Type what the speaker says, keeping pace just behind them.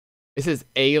This is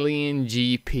Alien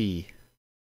GP. We're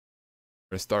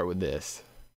gonna start with this.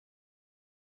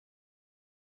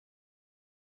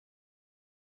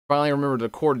 Finally remembered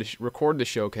to record the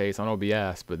showcase on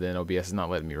OBS, but then OBS is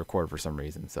not letting me record for some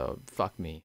reason, so fuck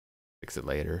me. Fix it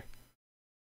later.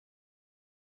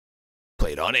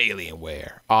 Played on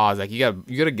Alienware. Oh, I was like, you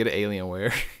gotta get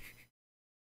Alienware.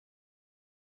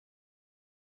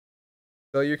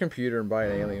 Sell your computer and buy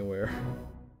an Alienware.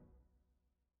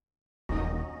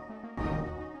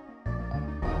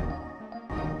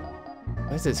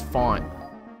 What's this font?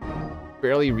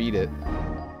 Barely read it.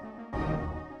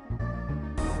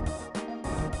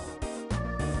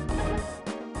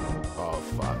 Oh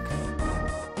fuck.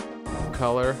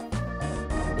 Color.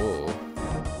 Whoa.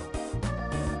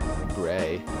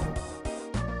 Gray.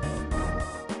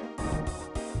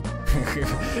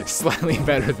 Slightly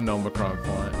better than Omicron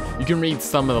font. You can read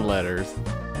some of the letters.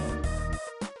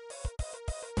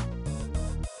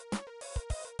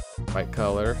 White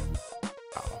color.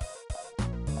 Oh.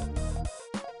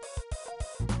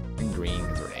 And green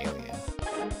because we're an alien.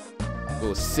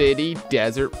 Little city,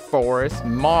 desert, forest,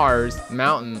 Mars,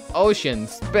 mountain, ocean,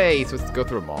 space. Let's go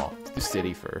through them all. Let's do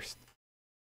city first.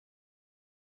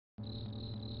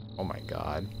 Oh my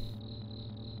god.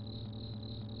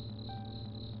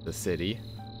 The city.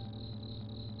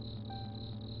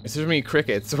 There's so many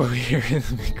crickets over here. There's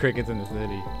so many crickets in the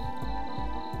city.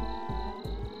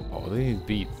 Oh, look at these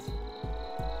beats.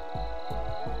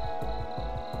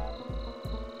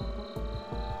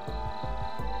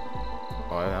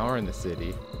 Oh, now we're in the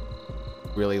city.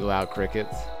 Really loud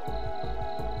crickets.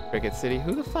 Cricket City.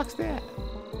 Who the fuck's that?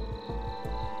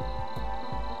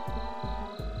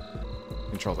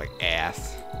 Controls like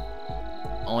ass.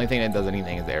 Only thing that does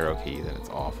anything is the arrow keys, and it's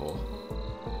awful.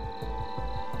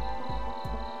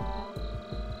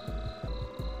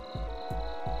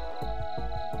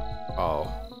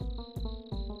 Oh.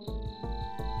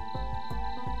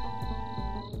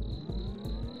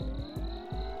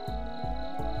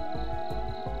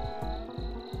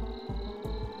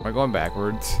 Am I going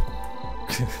backwards?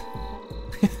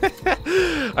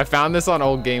 I found this on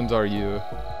Old Games Are You.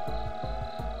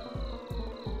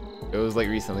 It was like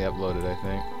recently uploaded, I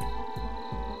think.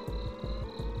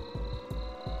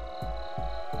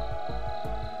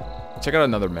 Check out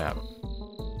another map.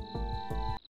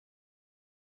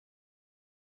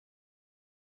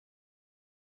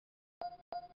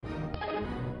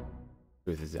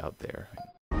 Truth is out there.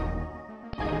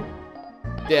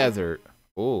 Desert.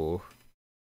 Ooh.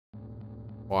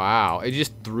 Wow, it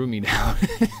just threw me down.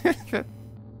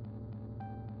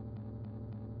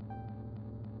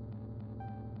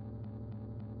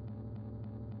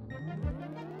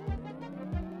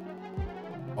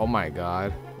 Oh my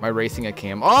god. Am I racing a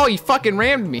cam? Oh, he fucking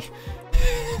rammed me.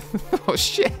 Oh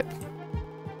shit.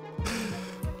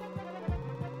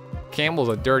 Campbell's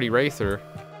a dirty racer.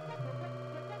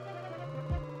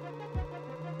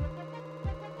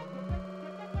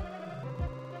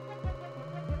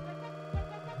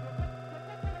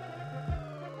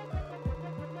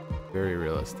 Very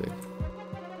realistic.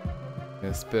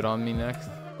 Gonna spit on me next?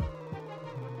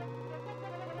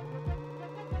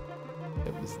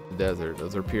 Yep, this is the desert.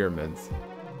 Those are pyramids.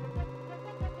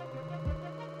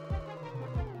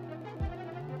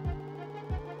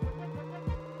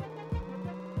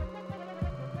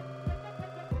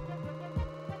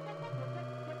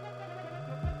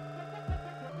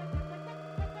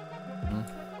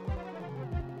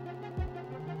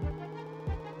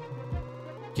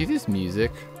 Do this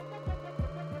music?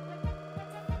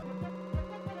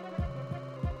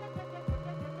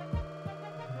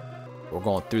 We're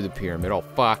going through the pyramid. Oh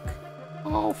fuck.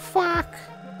 Oh fuck.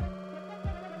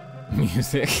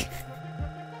 Music.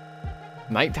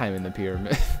 Nighttime in the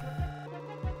pyramid.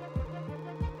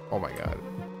 Oh my god.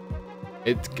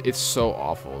 It's so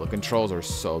awful. The controls are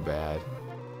so bad.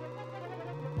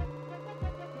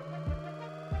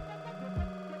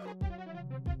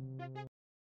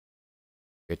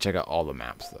 Okay, check out all the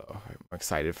maps though. I'm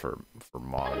excited for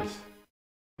Mars.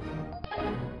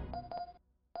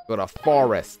 Go to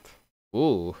forest.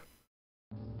 Ooh.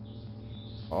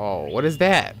 Oh, what is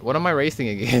that? What am I racing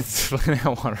against? Look at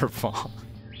that waterfall.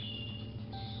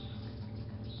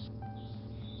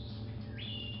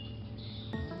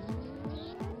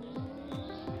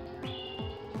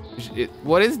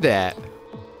 What is that?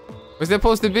 What's that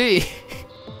supposed to be?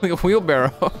 Like a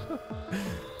wheelbarrow.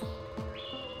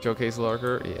 Showcase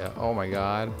lurker? Yeah. Oh my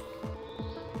god.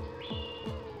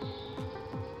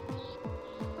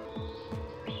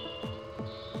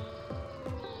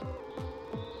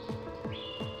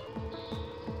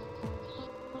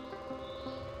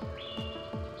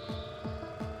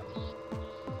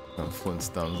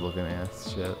 Flintstones looking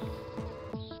ass shit.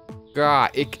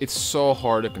 God, it's so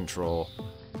hard to control.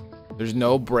 There's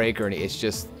no brake or anything. It's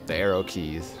just the arrow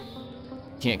keys.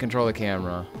 Can't control the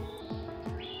camera.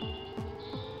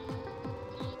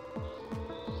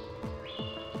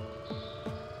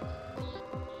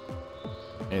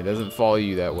 And it doesn't follow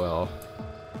you that well.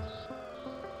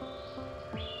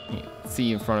 Can't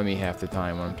see in front of me half the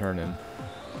time when I'm turning.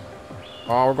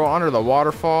 Oh, we're going under the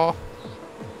waterfall.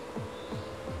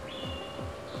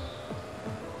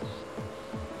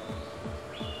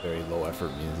 Very low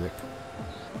effort music.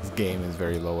 This game is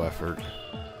very low effort.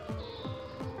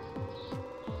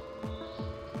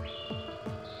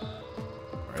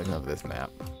 Alright, enough of this map.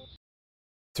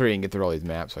 Sorry, I can get through all these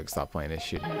maps so I can stop playing this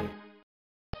shit.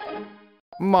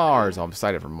 Mars! Oh, I'm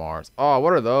excited for Mars. Oh,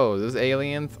 what are those? Those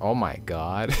aliens? Oh my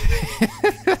god.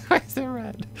 Why is it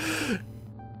red?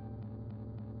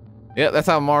 Yeah, that's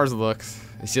how Mars looks.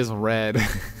 It's just red.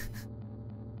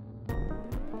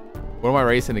 What am I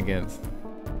racing against?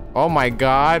 Oh my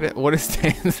god, what is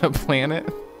this? A planet?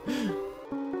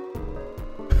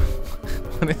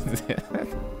 What is that?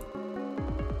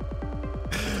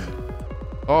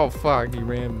 Oh fuck, he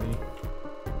rammed me.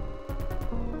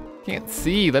 Can't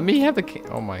see, let me have the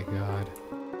oh my god.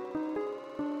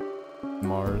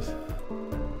 Mars.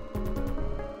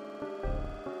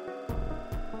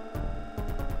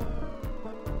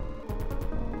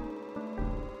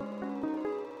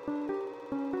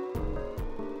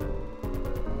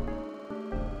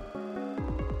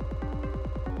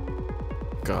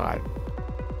 God,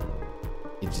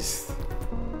 it's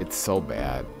so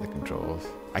bad, the controls.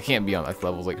 I can't be on that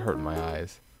level, it's like hurting my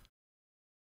eyes.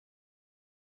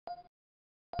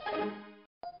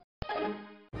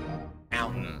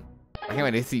 Mountain. I can't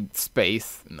wait to see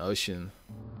space and ocean.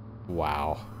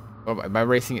 Wow. Oh, am I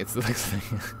racing? It's like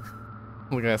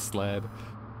look at that sled.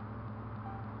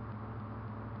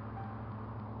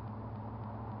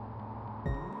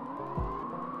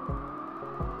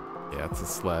 Yeah, it's a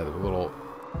sled, a little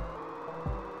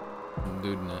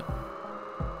dude in it.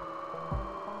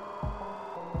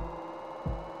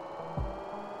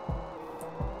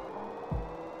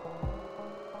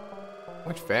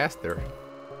 Much faster.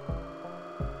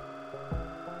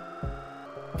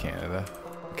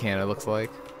 Canada looks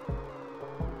like.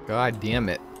 God damn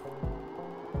it.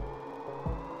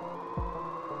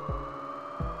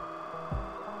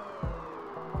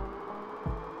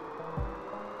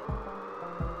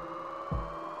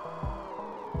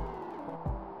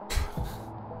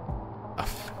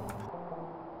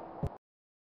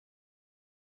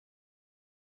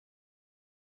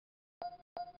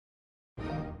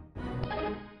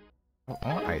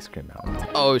 Ice cream mountain.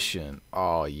 Ocean.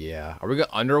 Oh yeah. Are we going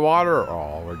underwater? Or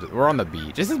oh, we're on the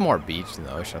beach. This is more beach than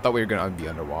the ocean. I thought we were gonna be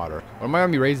underwater. What am I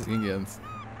gonna be racing against?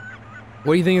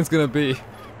 What do you think it's gonna be?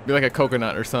 Be like a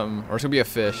coconut or something, or it's gonna be a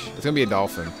fish. It's gonna be a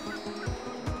dolphin.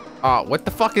 What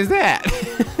the fuck is that?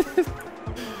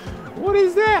 What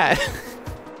is that?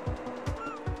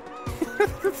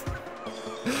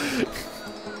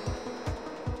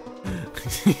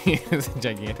 It's a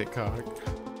gigantic cock.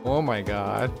 Oh my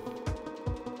god.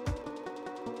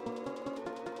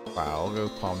 Wow, look at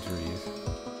those palm trees.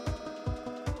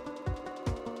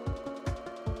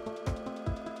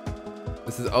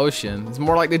 This is ocean. It's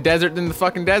more like the desert than the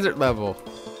fucking desert level.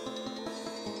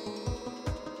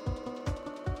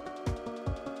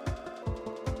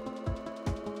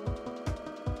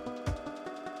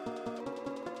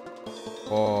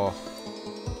 Oh.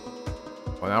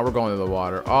 Well, now we're going to the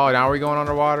water. Oh, now we're going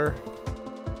underwater?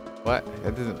 What?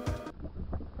 That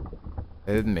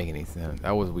didn't make any sense.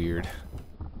 That was weird.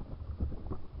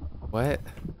 What?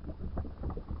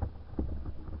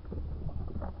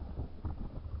 Oh,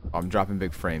 I'm dropping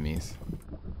big framies.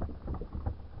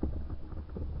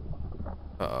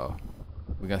 Uh-oh.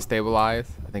 We gonna stabilize?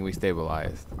 I think we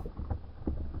stabilized.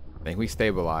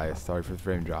 Sorry for the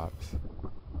frame drops.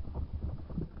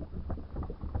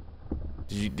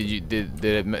 Did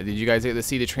you guys get to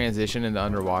see the transition into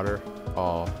underwater?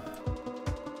 Oh.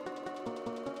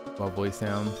 Bubbly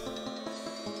sounds.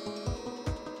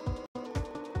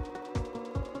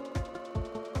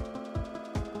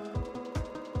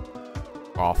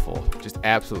 Awful. Just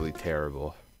absolutely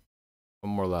terrible.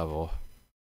 One more level.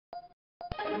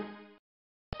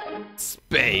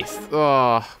 Space.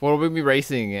 Oh, what will we be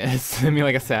racing against? It's gonna be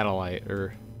like a satellite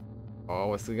or... Oh,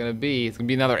 what's it gonna be? It's gonna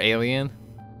be another alien?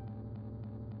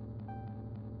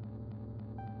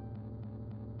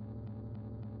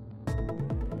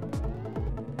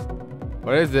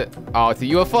 What is it? Oh, it's a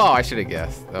UFO. I should have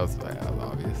guessed. That was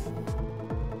obvious.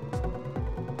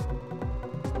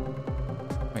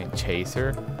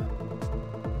 Chaser.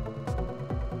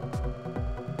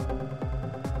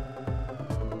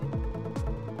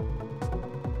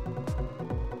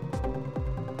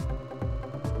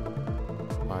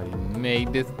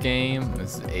 made this game.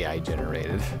 This is AI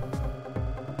generated.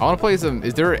 I want to play some.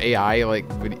 Is there AI like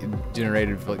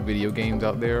generated like video games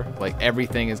out there? Like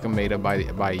everything is made up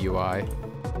by UI.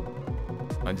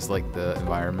 I just like the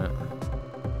environment.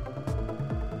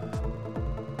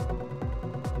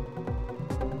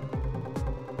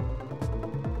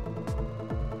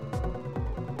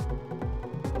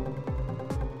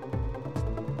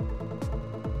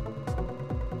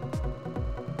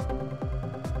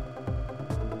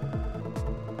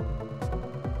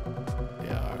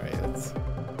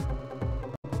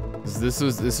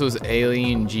 This was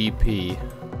Alien GP.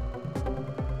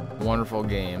 Wonderful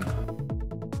game.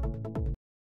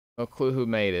 No clue who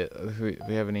made it. Do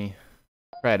we have any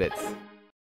credits?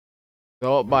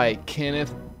 Developed by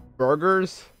Kenneth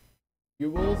Burgers.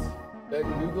 Googles?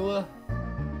 Google?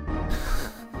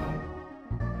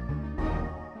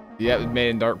 Yeah, it was made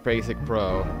in Dark Basic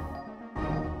Pro.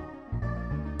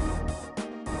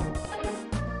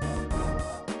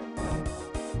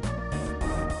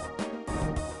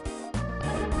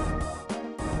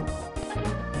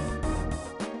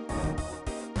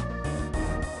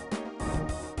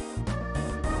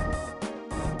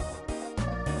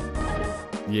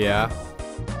 Yeah.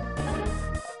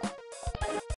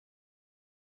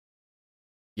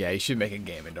 Yeah, you should make a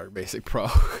game in Dark Basic Pro.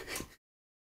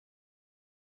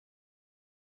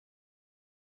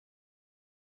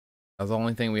 That's the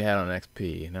only thing we had on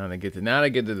XP. Now they get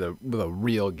to the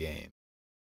real game.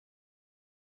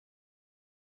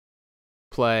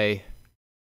 Play.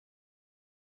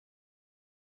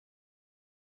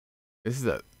 This is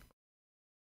a.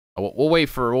 We'll wait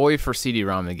for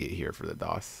CD-ROM to get here for the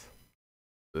DOS.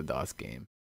 The DOS game.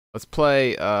 Let's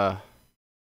play what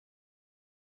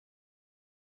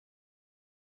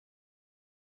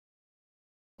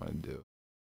to do.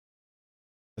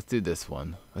 Let's do this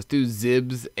one. Let's do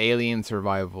Zib's Alien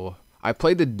Survival. I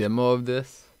played the demo of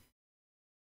this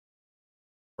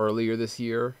earlier this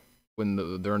year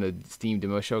when they're in a Steam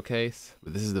demo showcase,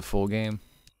 but this is the full game.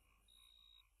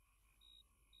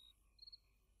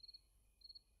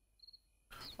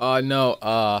 No,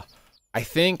 I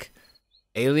think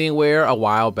Alienware a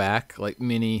while back, like in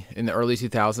the early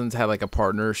 2000s, had like a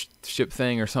partnership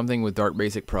thing or something with Dark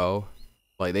Basic Pro.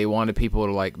 Like they wanted people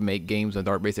to like make games on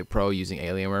Dark Basic Pro using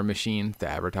Alienware machines to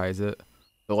advertise it.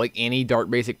 So like any Dark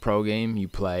Basic Pro game you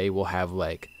play will have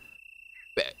like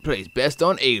plays best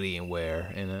on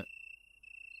Alienware in it.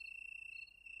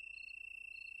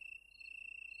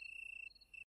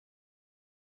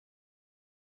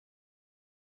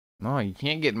 No, you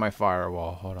can't get in my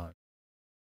firewall. Hold on.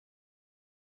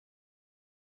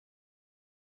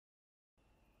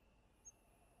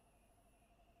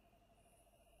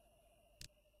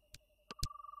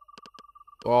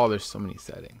 Oh, there's so many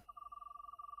settings.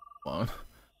 Hold on.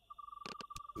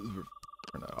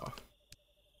 Turn that off.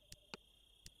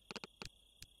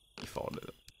 Defaulted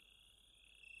it.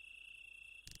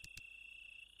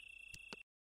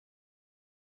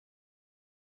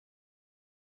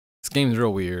 This game's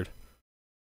real weird.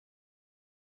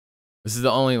 This is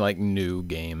the only like new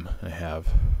game I have.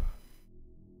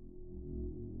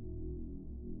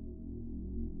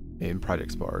 In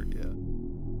Project Spark, yeah.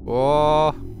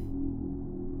 Whoa.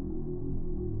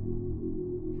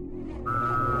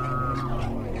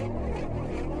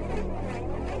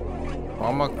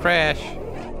 I'm gonna crash.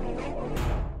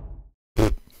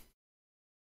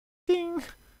 Ding.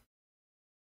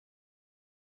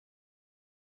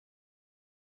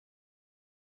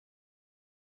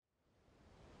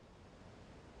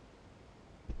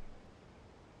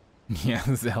 Yeah,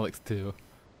 this is Alex too.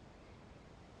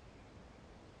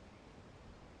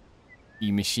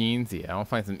 E-Machines? Yeah, I'll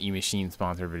find some E-Machine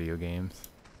sponsored video games.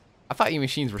 I thought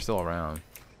E-Machines were still around.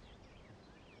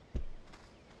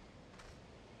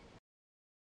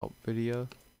 Help video.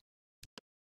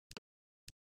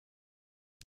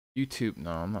 YouTube,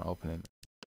 no, I'm not opening.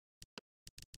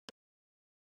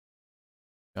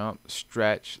 Jump,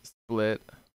 stretch, split.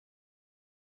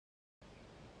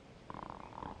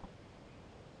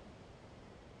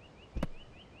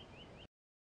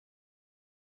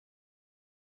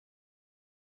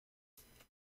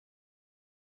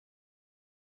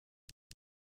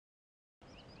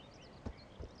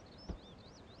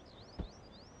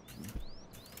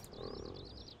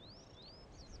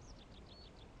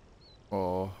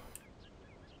 Oh.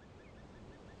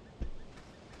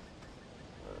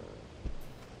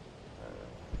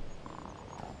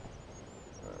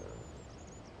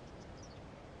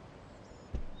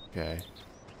 Okay.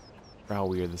 How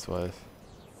weird this was.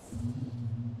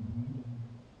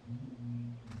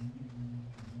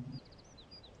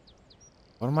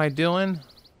 What am I doing?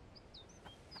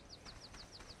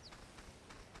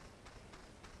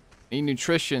 Need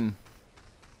nutrition.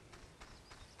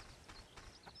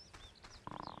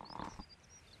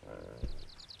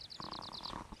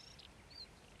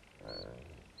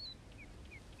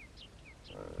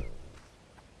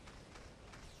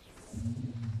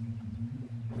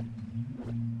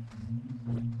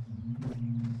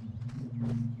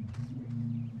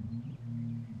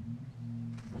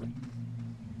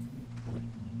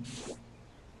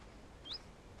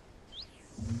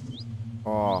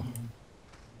 Oh.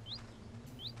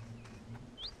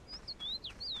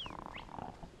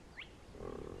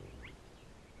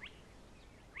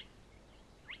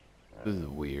 This is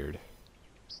weird.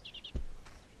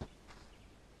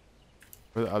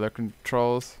 What are the other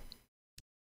controls?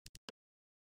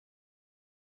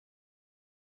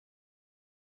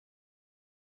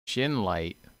 Shin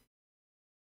light.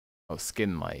 Oh,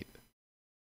 skin light.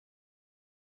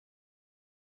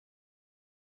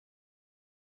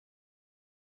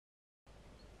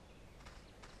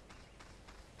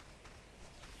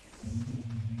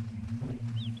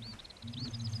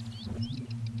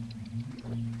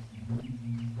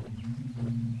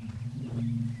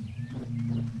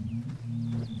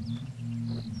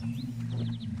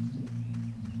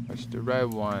 What's the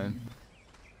red one?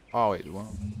 Oh, wait,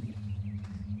 well.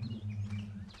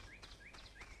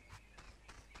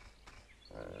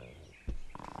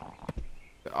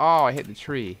 Oh, I hit the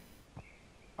tree.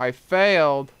 I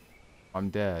failed. I'm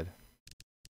dead.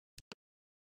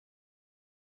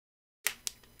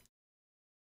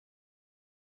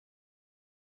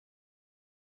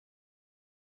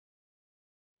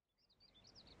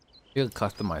 You can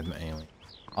customize my alien.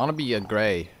 I want to be a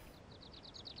gray.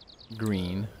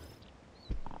 Green.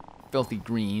 Filthy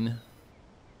green.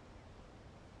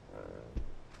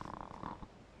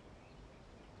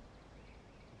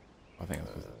 I think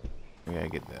this was. We gotta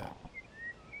get that.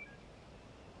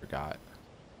 Forgot.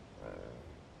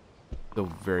 It's a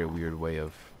very weird way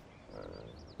of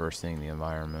versing the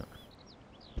environment.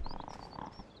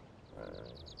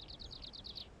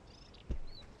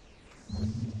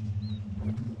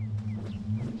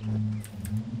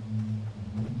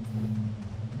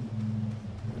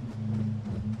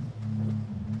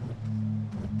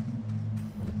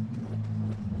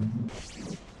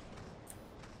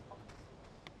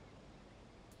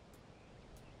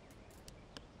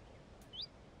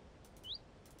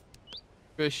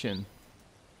 Fishing.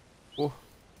 Oh. What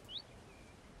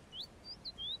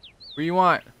do you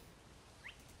want?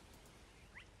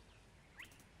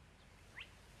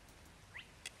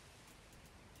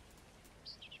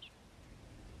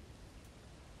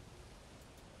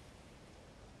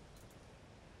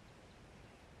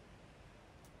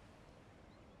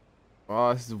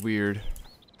 Oh, this is weird.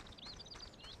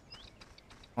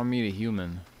 I'll meet a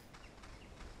human.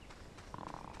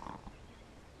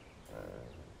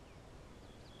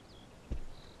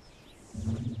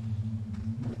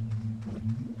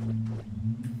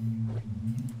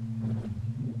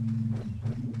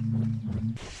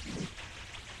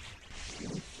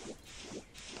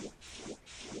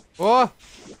 Oh!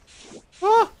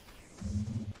 Oh!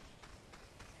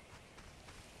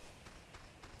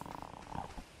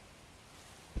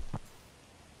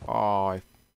 Oh, I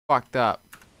fucked up.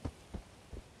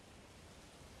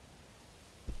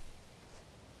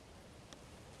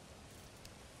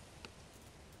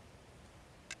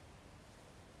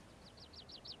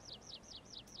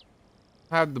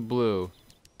 Have the blue.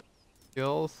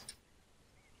 Kills.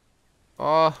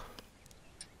 Oh.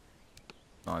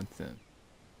 Nonsense.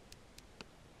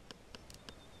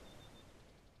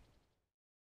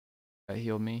 That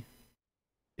healed me.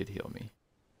 It heal me.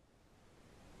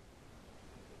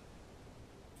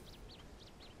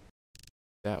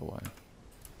 That one.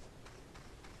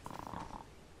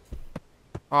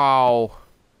 Oh.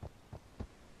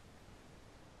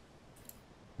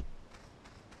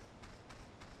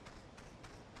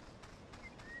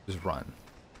 Just run.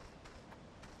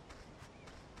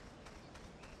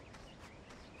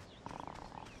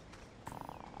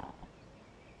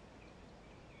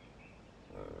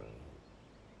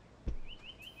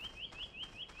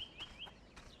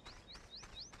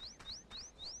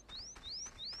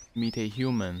 Meet a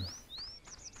human.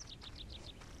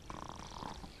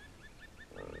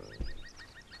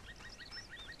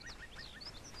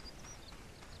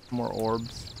 More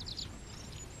orbs.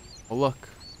 Oh, look.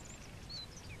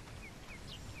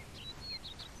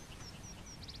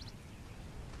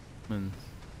 Humans.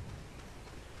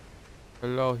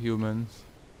 Hello, humans.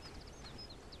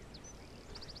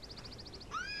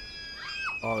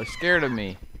 Oh, they're scared of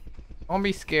me. Don't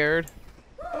be scared.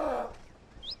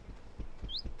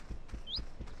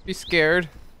 Be scared.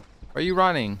 Why are you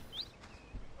running?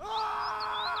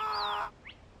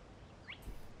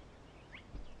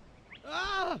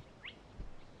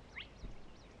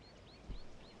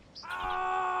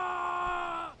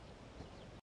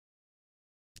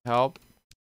 Help.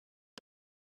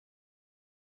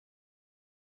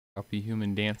 Copy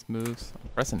human dance moves. I'm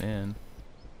pressing N.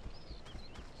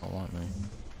 Don't want me.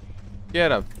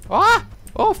 Get him. Ah!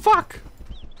 Oh, fuck!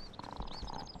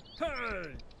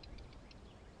 Hey!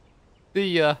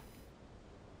 See ya.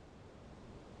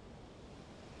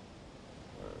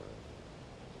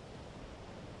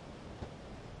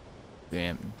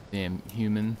 Damn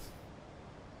humans.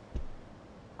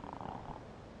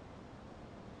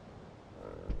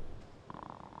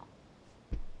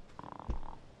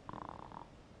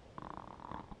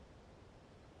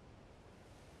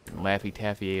 Laffy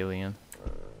Taffy alien.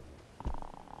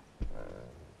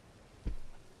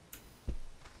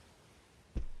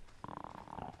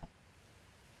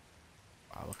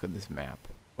 Wow, look at this map.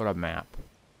 What a map.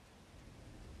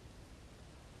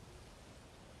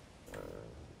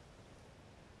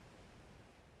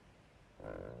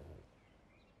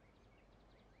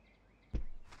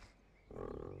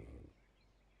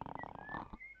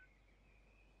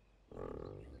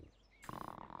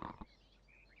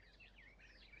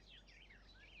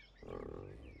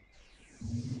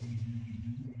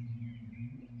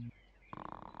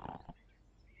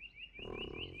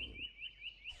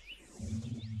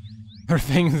 Or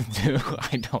things to do.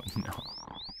 I don't know.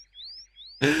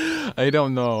 I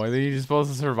don't know. I think you're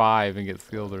supposed to survive and get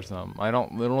skilled or something. I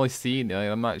don't literally see. Like,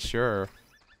 I'm not sure.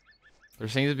 There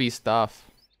seems to be stuff.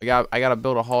 I gotta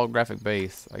build a holographic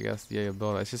base. I guess yeah, you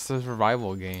build it. It's just a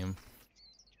survival game.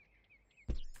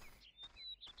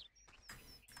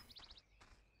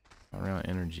 Around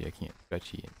energy, I can't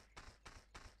stretch it.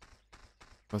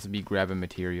 Supposed to be grabbing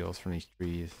materials from these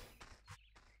trees.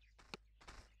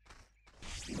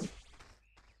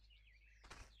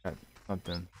 Got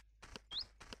something.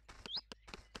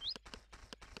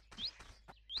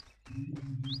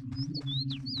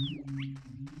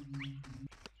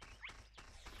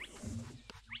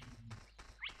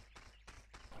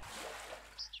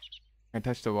 Can I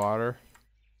touch the water?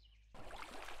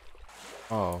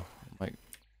 Oh, like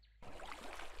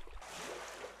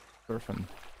surfing.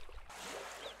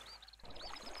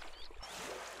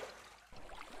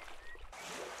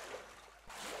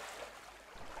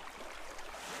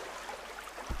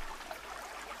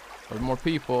 There's more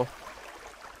people.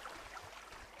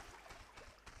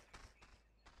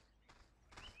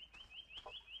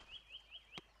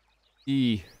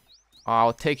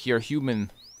 I'll take your human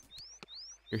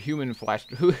flash.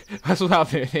 That's what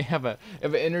happened. They have an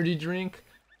energy drink,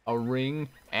 a ring,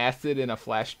 acid, and a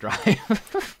flash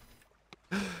drive.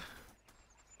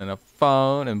 And a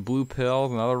phone and blue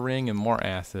pills, another ring, and more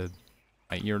acid.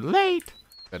 Right, you're late.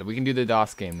 But we can do the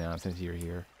DOS game now since you're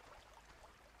here.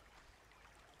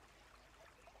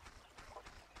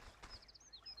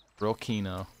 Real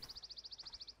Kino.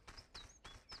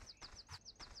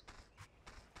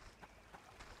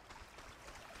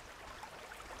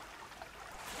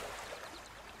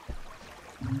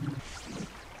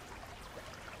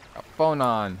 Got phone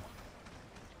on.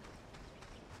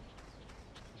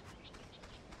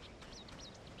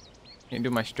 Can't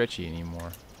do my stretchy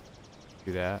anymore.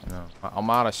 Do that? No. I'm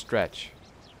out of stretch.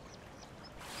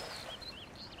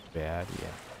 Bad, yeah.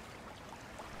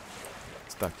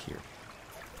 Stuck here.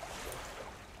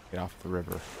 Get off the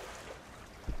river.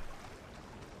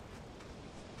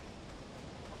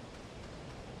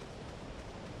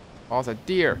 Oh, it's a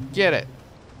deer. Get it.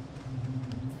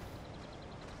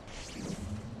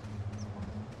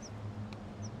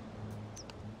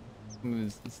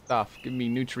 Stuff. Give me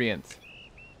nutrients.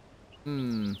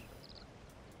 Hmm.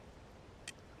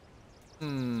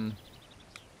 Hmm.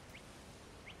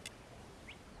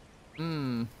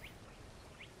 Hmm.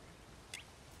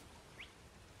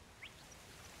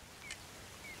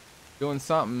 Doing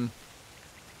something.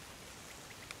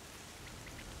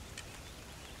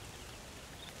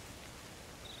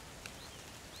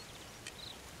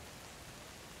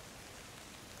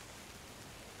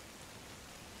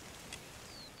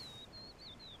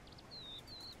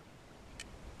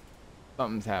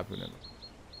 Something's happening.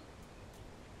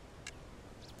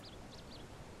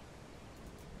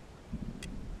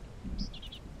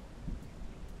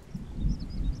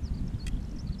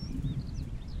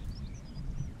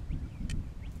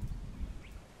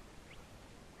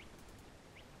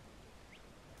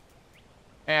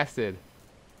 Acid.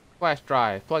 Flash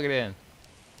drive. Plug it in.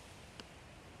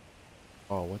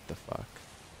 Oh, what the fuck?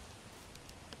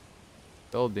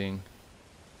 Building.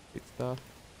 Good stuff.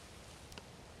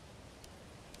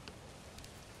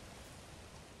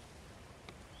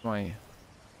 My.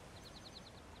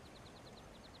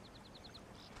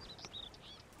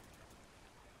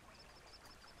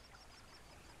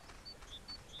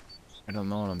 I don't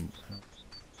know what I'm.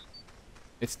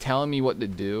 It's telling me what to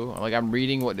do. Like I'm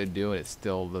reading what to do, and it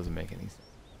still doesn't make any sense.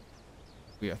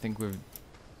 I think we've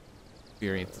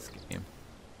experienced this game.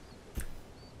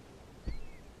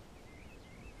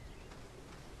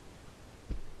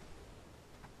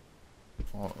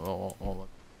 Won't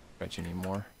stretch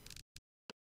anymore.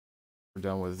 We're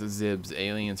done with the Zib's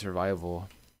alien survival.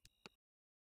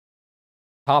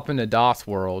 Hop into DOS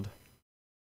world.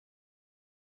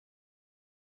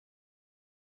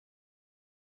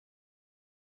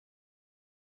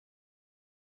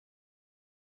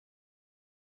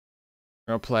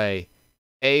 We're gonna play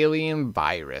Alien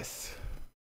Virus.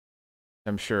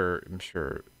 I'm sure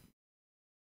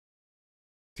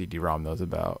CD-ROM knows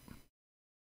about.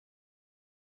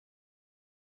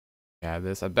 Yeah,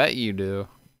 this. I bet you do.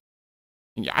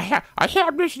 Yeah, I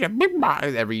have this in a big box.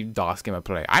 Every DOS game I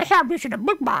play, I have this in a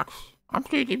big box. I'm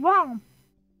CD-ROM.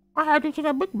 I have this in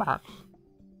a big box.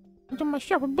 It's in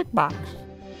myself a big box.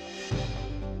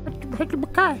 It's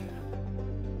DBK. I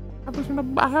have this in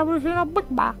a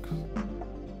big box.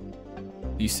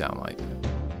 You sound like it.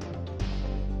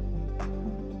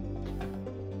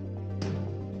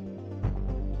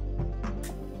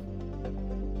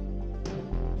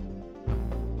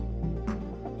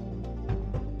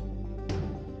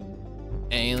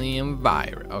 Alien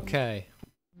virus. Okay.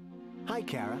 Hi,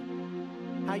 Kara.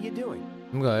 How you doing?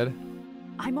 I'm good.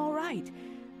 I'm all right,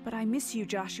 but I miss you,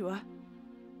 Joshua.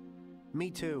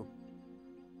 Me too.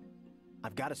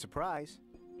 I've got a surprise.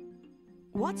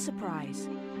 What surprise?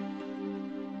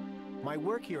 My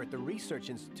work here at the Research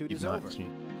Institute is over.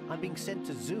 I'm being sent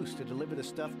to Zeus to deliver the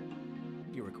stuff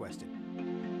you requested.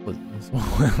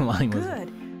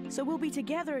 Good. So we'll be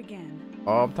together again.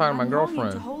 Oh, I'm talking to my girlfriend.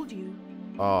 longing to hold you.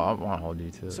 Oh, I want to hold you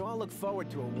too. So I'll look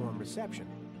forward to a warm reception.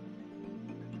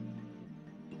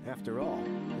 After all,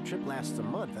 the trip lasts a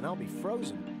month and I'll be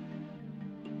frozen.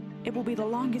 It will be the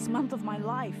longest month of my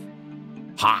life.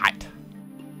 Hot.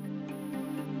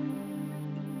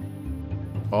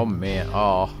 Oh man,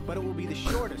 oh. But it will be the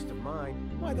shortest of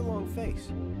mine. Why the long face?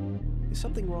 Is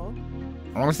something wrong?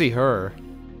 I want to see her.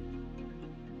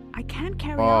 I can't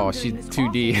carry on. Oh, she's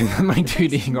 2D. My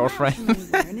 2D girlfriend.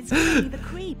 And it's giving me the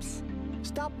creeps.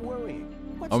 Stop worrying.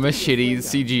 What's I'm a to be shitty afraid of?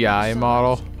 CGI Besides,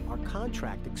 model. Our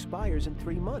contract expires in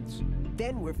 3 months.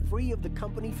 Then we're free of the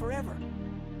company forever.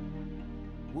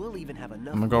 We'll even have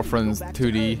enough. My girlfriend's money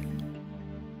to go back 2D. to Earth.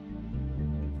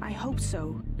 I hope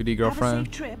so. 2D Have a girlfriend.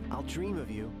 safe trip. I'll dream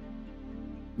of you.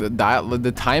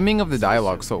 The timing of the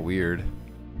dialogue's so weird.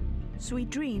 Sweet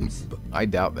dreams. I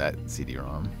doubt that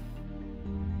CD-ROM.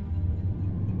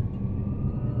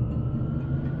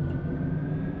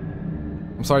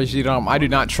 I'm sorry, CD-ROM. I do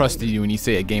not trust you when you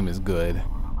say a game is good.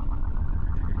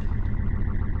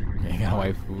 Yeah,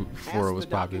 why 4 was Ask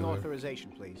the docking popular.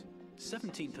 authorization, please.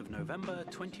 17th of November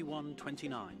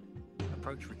 2129.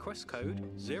 Approach request code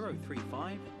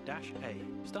 035-A.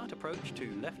 Start approach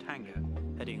to left hangar,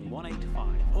 heading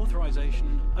 185.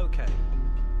 Authorization OK.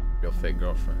 Real fake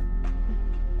girlfriend.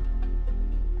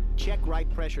 Check right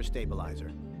pressure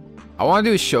stabilizer. I want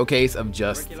to do a showcase of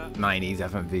just 90s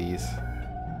FMVs.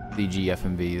 DG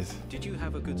FMVs. Did you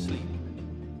have a good sleep?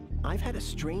 I've had a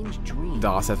strange dream.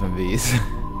 DOS FMVs.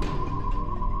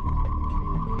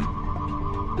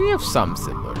 We have some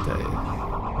similar taste.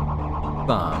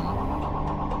 Some.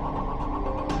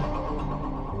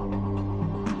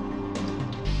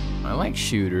 I like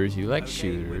shooters. You like Okay,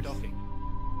 shooters. we're docking.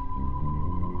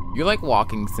 You like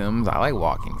walking sims. I like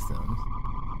walking sims.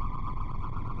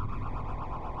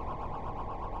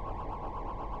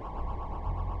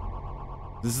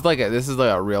 This is like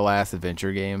a real ass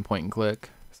adventure game, point and click.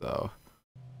 So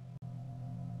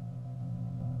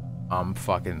I'm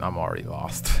already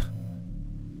lost.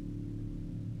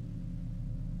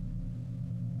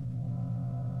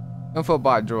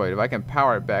 Infobot droid, if I can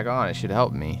power it back on, it should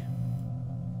help me.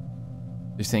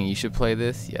 You're saying you should play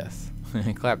this? Yes.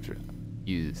 Claptrap.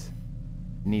 Use.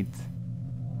 Needs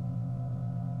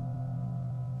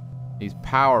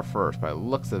power first by the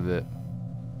looks of it.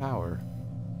 Power.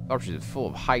 Options is full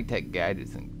of high-tech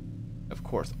gadgets and, of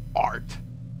course, art.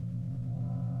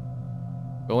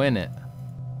 Go in it.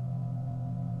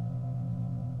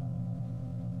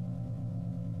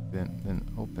 Then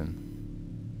open.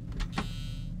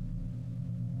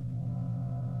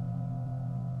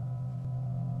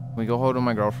 Can we go hold on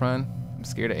my girlfriend? I'm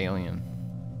scared of alien.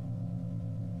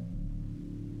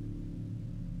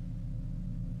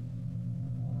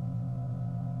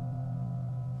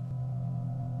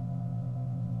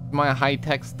 My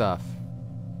high-tech stuff.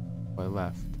 I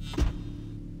left.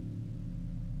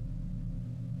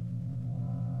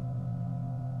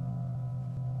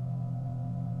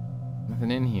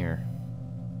 Nothing in here.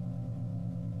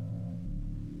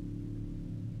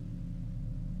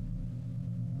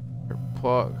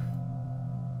 fuck?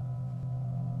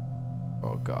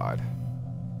 Oh god.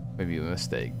 Maybe a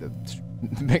mistake to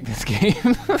make this game.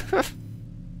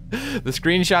 The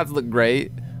screenshots look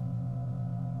great.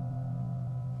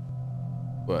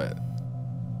 But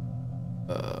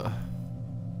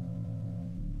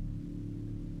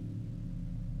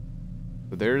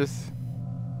but there's,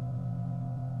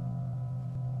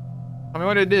 I mean,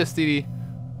 what it is, CD.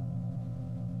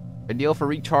 Ideal for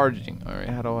recharging. Alright,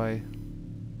 how do I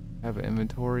have an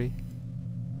inventory?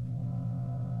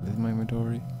 This is my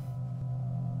inventory.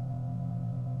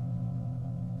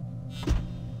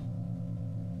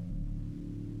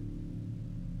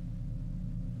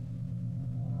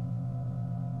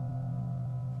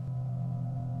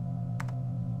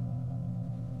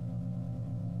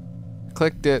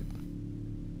 Clicked it.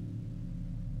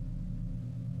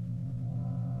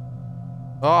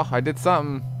 Oh, I did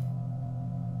something.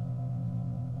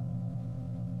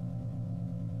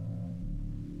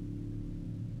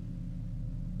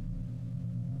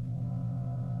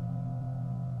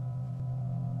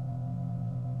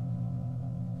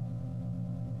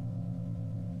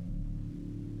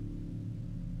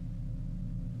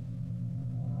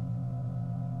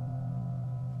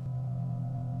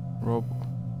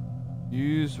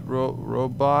 Use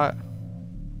robot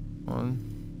on.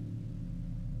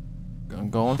 I'm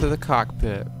going to the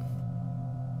cockpit.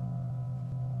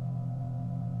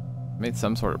 Made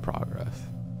some sort of progress.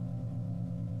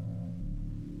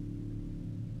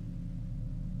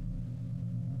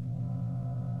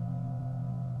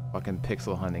 Fucking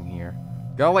pixel hunting here.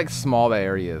 Gotta like small the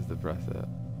areas to press it.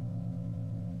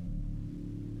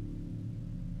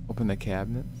 Open the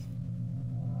cabinets.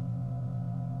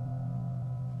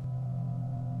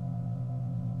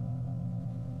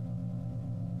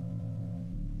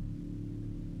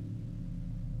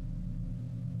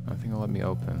 Nothing will let me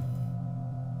open.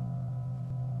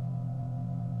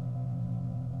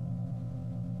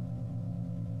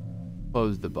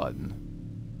 Close the button.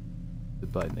 The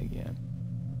button again.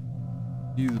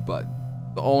 Use the button.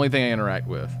 The only thing I interact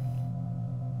with.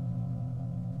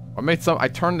 I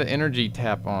turned the energy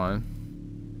tap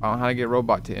on. I don't know how to get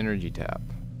robot to energy tap.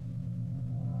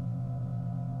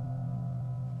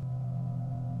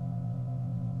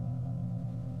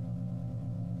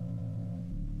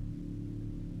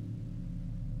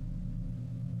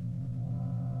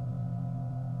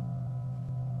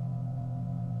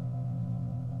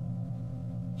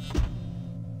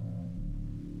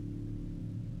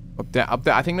 Up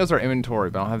there. I think those are inventory,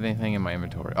 but I don't have anything in my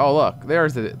inventory. Oh, look.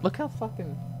 There's it. Look how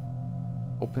fucking...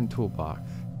 Open toolbox.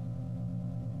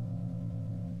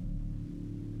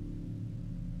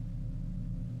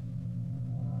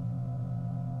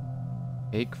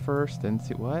 Take first, then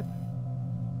see what?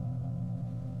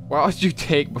 Why would you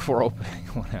take before opening?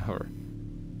 Whatever.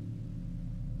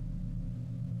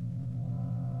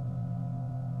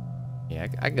 Yeah,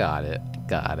 I got it.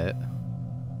 Got it.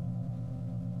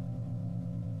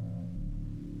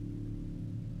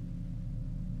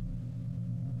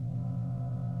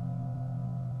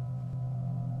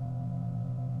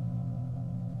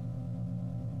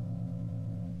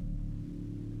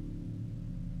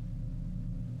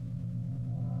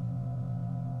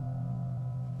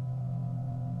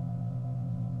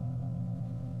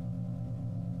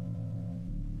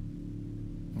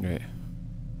 Great.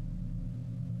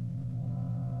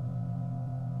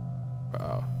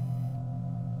 Wow.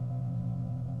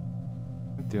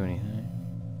 Don't do anything.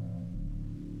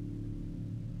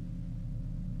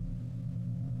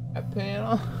 That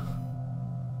panel?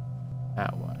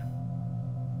 That one.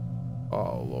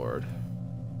 Oh lord.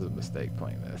 This is a mistake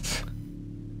playing this.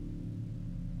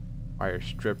 Wire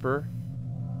stripper?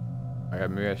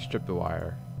 Maybe I strip the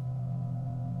wire.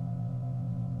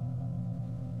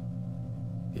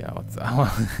 Yeah, what's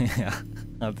yeah,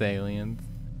 that's aliens.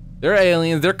 They're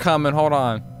aliens. They're coming. Hold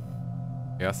on.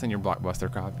 Yeah, I'll send your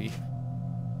Blockbuster copy.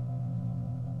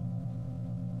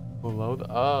 Below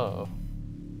the oh.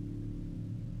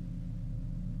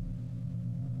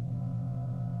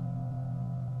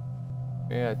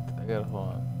 Yeah, I gotta hold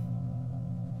on.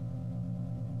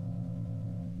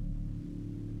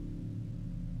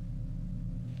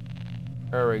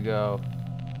 There we go.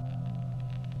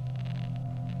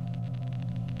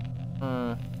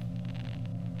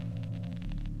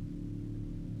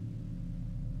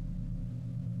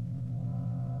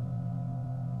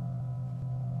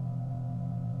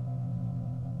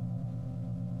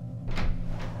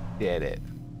 Did it.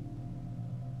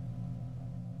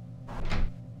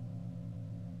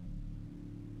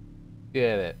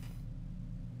 Did it.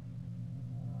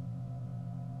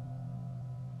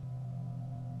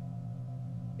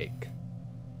 Cake.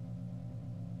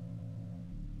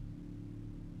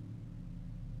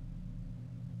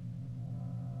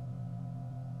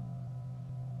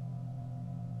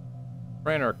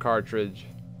 Printer cartridge.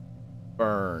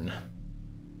 Burn.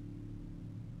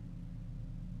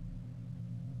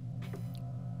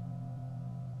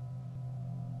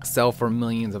 Sell for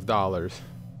millions of dollars.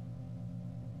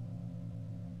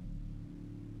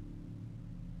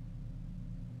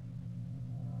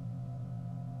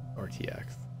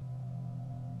 RTX.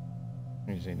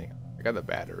 Anything? I got the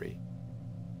battery.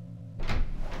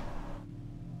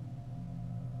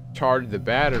 Charge the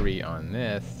battery on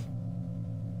this.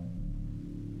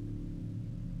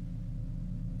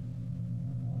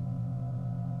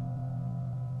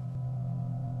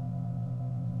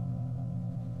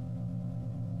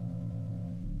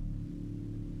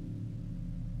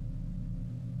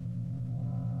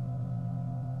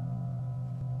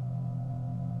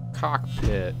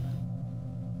 Cockpit.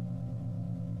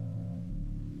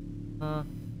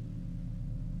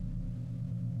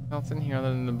 What's in here other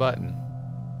than the button?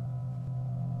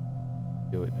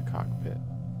 Do it in the cockpit.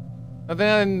 Nothing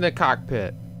other than the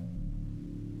cockpit.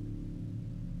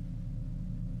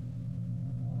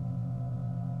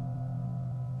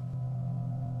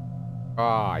 Oh,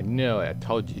 I knew it. I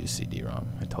told you CD-ROM.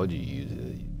 I told you use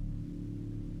it.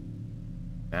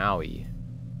 Maui.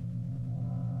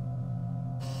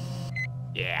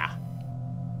 Yeah.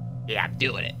 Yeah, I'm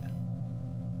doing it.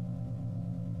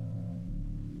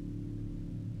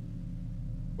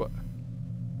 What?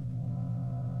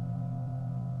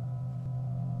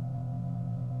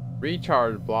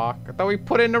 Recharge block? I thought we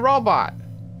put it in the robot.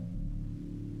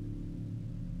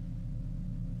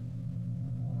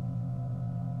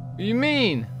 What do you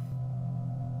mean?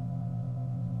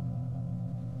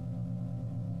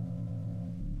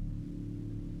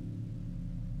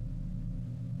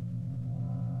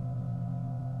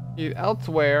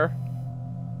 Elsewhere.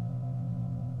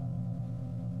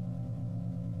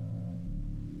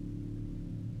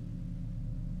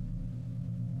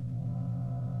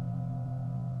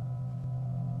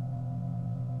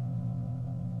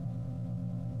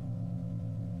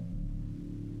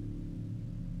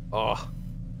 Oh.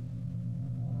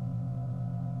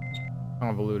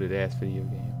 Convoluted ass video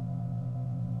game.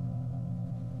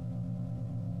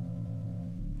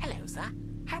 Hello, sir.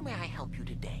 How may I help you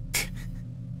today?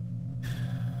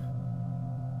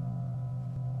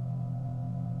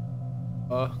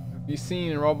 Have you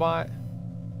seen a robot?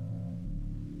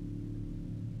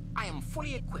 I am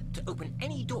fully equipped to open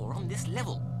any door on this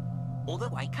level.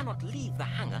 Although I cannot leave the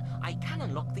hangar, I can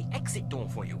unlock the exit door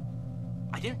for you.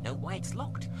 I don't know why it's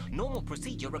locked. Normal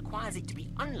procedure requires it to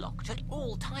be unlocked at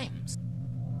all times.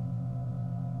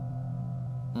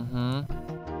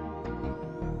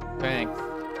 Thanks.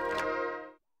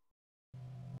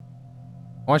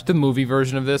 Watch the movie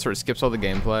version of this where it skips all the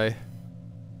gameplay.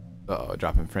 Uh-oh,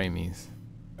 dropping framies.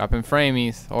 Dropping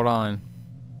framies. Hold on.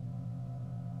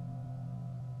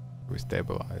 We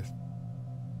stabilized.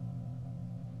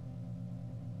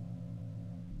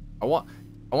 I want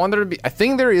there to be. I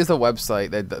think there is a website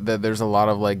that there's a lot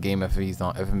of like game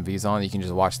FMVs on. You can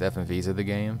just watch the FMVs of the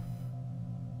game.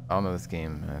 I don't know this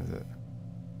game has it.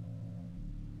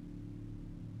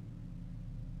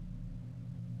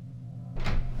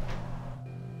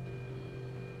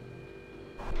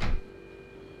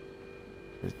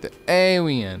 There's the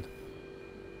alien.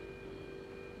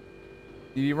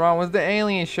 CD-ROM, when's the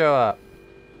alien show up?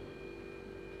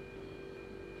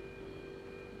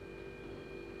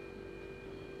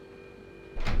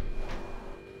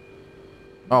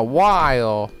 A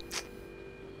while.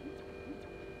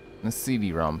 The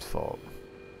CD-ROM's fault.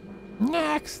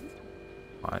 Next.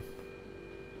 Fine.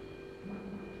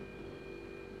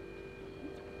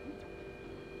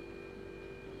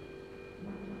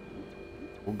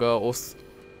 We'll go.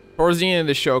 Towards the end of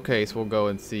the showcase, we'll go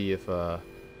and see if we'll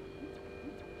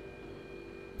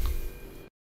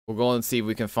go and see if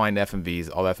we can find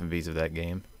FMVs, all FMVs of that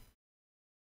game.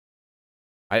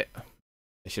 I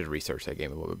should have researched that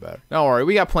game a little bit better. Don't worry,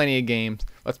 we got plenty of games.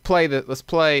 Let's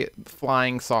play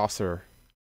Flying Saucer.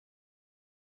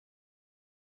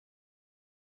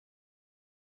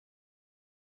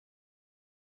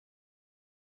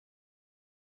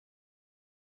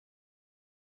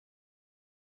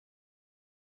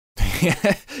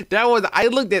 That was, I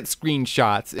looked at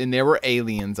screenshots and there were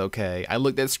aliens, okay? I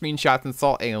looked at screenshots and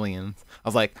saw aliens. I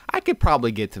was like, I could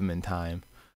probably get to them in time.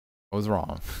 I was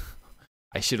wrong.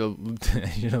 I should have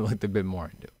looked a bit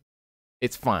more into it.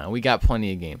 It's fine. We got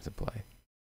plenty of games to play.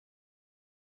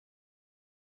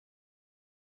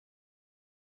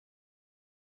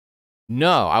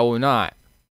 No, I will not.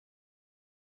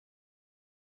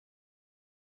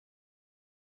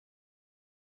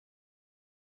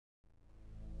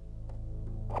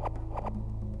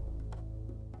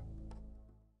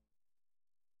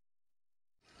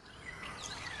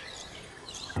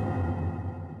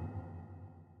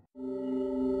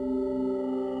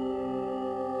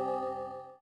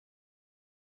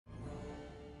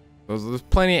 There's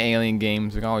plenty of alien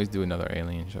games. We can always do another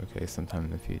alien showcase sometime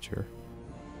in the future.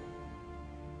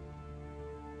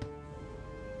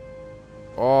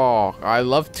 Oh, I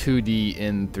love 2D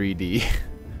in 3D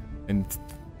and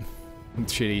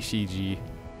shitty CG.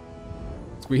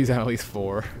 Squeeze out at least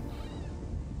 4.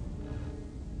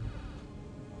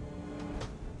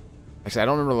 Actually, I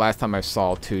don't remember the last time I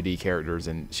saw 2D characters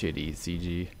in shitty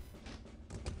CG.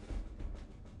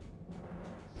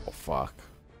 Oh fuck.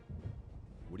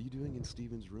 What are you doing in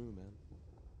Steven's room, man?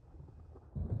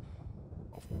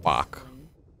 Oh fuck.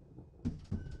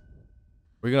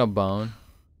 We're gonna bone.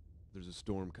 There's a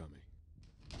storm coming.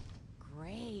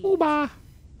 Great. Ooba.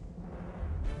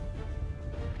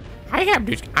 I have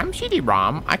this. I'm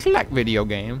CD-ROM. I collect video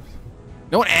games.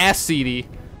 No one asked CD.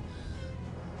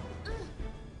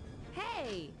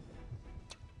 Hey!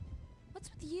 What's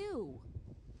with you?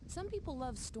 Some people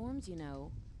love storms, you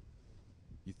know.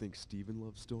 You think Steven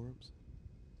loves storms?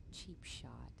 Cheap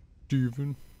shot.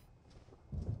 Steven.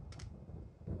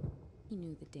 He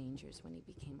knew the dangers when he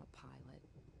became a pilot.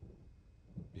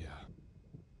 Yeah.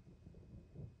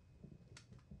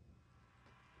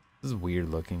 This is weird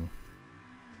looking.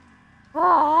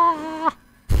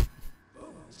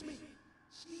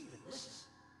 Steven, listen.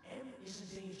 M is in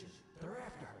danger. They're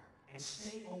after her. And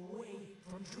stay away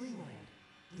from Dreamland.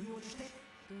 Do you understand?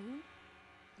 Boone?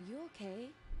 Are you okay?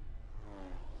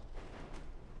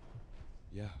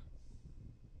 Yeah.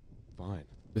 Fine.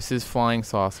 This is flying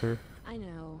saucer. I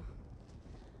know.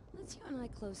 Let's you and I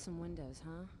close some windows,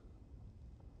 huh?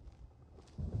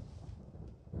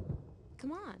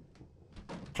 Come on.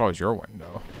 Close your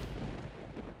window.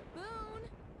 Boone!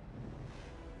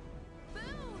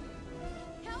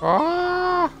 Boone! Help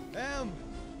Ah! Em,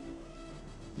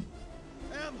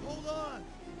 hold on!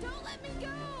 Don't let me go!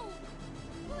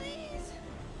 Please!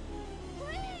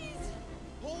 Please!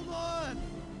 Hold on!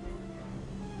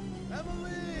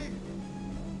 Emily!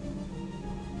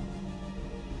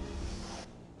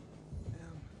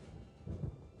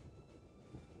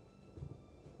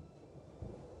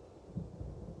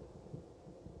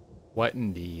 What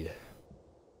indeed?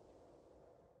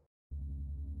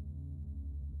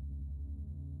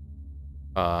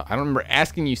 I don't remember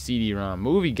asking you CD-ROM.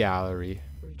 Movie gallery.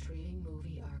 Retrieving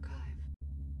movie archive.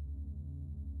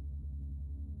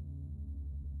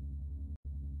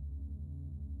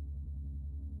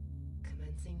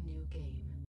 Commencing new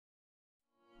game.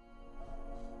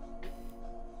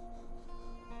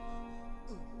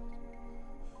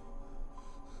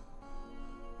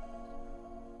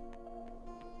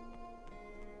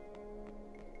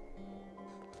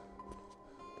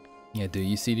 Yeah, do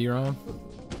you CD-ROM?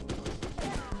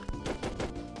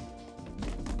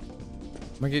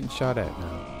 Am I getting shot at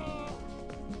now?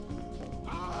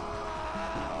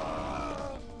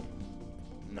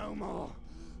 No more.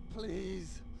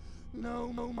 Please. No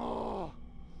more.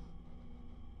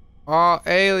 Oh,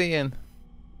 alien.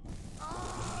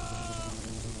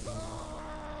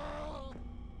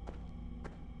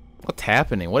 What's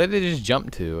happening? What did they just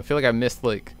jump to? I feel like I missed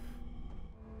like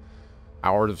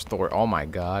hours of story. Oh my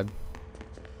god.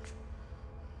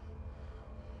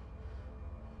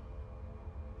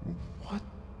 What?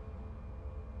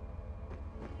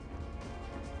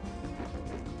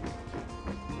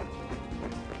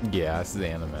 Yeah, this is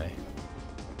anime.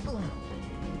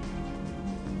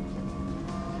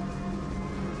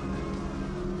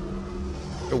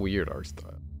 A weird art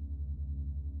style.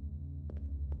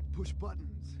 Push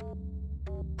buttons.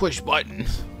 Push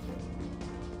buttons.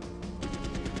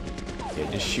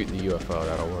 Yeah, just shoot the UFO.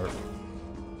 That'll work.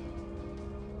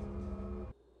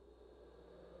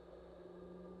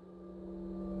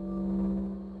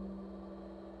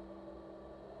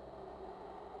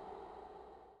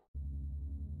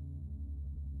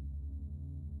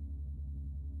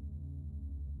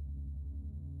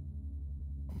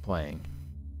 I'm playing.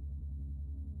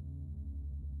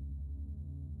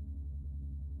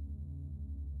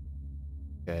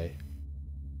 Okay.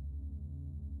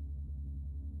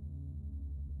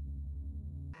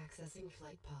 Accessing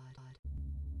flight pod.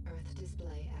 Earth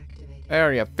display activated.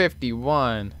 Area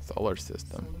 51. Solar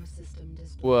system. Solar system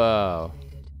display Whoa.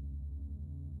 activated.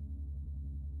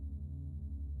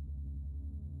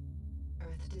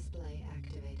 Earth display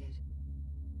activated.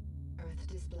 Earth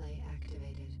display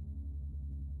activated.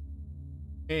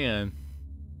 And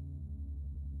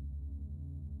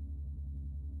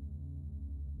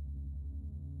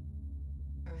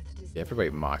Earth display everybody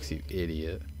mocks you,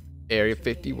 idiot. Area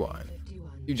 51. 51.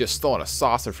 You just stolen a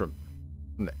saucer from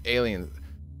the alien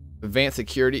Advanced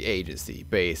Security Agency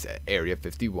base at Area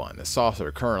 51. The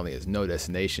saucer currently has no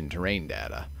destination terrain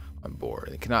data on board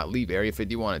and cannot leave Area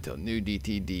 51 until new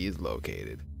DTD is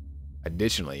located.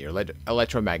 Additionally, your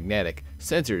electromagnetic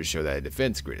sensors show that a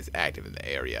defense grid is active in the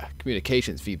area.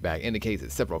 Communications feedback indicates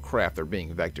that several craft are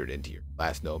being vectored into your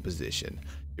last known position.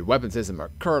 Your weapon system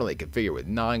are currently configured with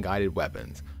non-guided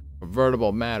weapons.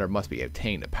 Convertible matter must be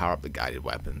obtained to power up the guided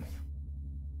weapons.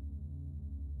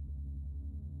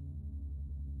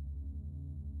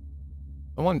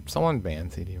 Someone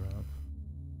ban CD-ROM.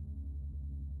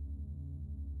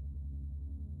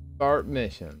 Start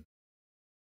mission.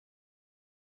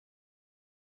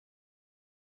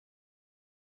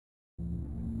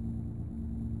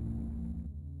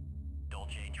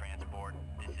 Transport.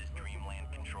 This is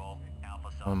Dreamland Control. Alpha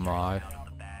Oh my. out of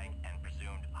the bag and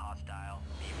presumed hostile.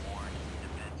 Be warned,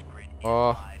 defense grid is Oh.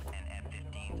 live and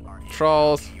F-15s are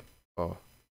Trolls. Oh.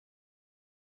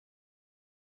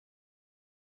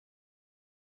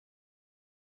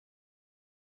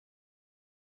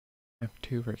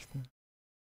 F2 versus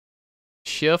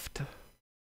shift,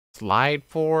 slide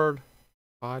forward,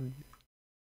 pod.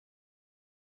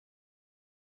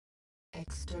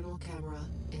 External camera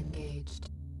engaged.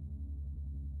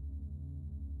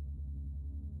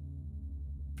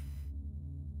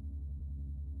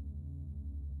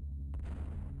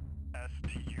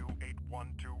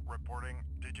 STU-812 reporting.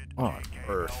 Digit On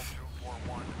Earth.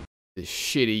 This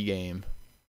shitty game.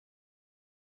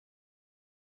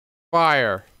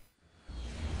 Fire.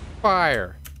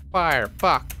 Fire. Fire.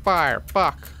 Fuck. Fire.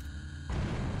 Fuck.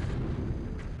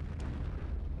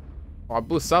 Oh, I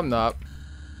blew something up.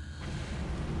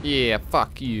 Yeah,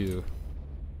 fuck you.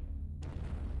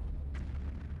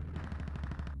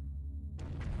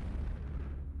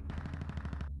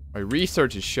 My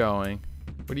research is showing.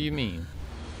 What do you mean?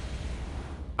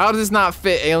 How does this not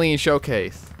fit Alien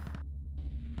Showcase?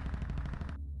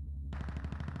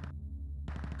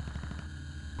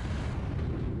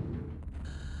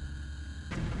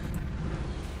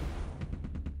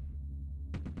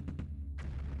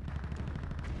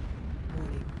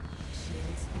 Warning.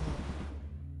 Shields low.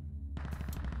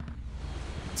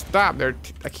 Stop there.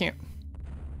 I can't.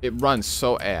 It runs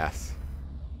so ass.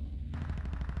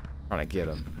 Trying to get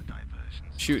him.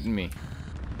 Shooting me.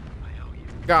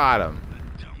 Got him.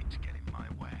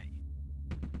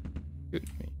 Shoot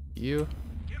me. You.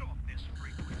 Get off this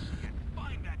frequency and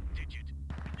find that digit.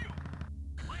 And you,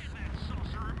 land that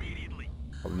saucer immediately.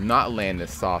 I will not land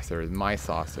this saucer. It's my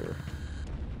saucer.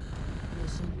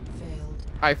 Mission failed.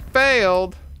 I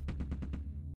failed?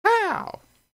 How?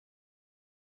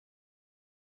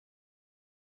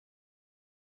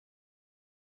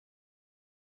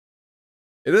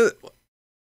 It is.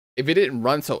 If it didn't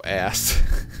run so ass.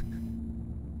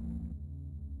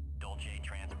 Dolce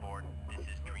Transport. This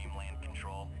is Dreamland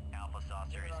Control. Alpha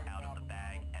saucer is out of the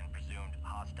bag and presumed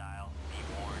hostile. Be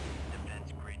warned,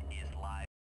 defense grid is live.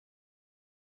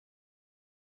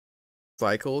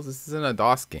 Cycles? This isn't a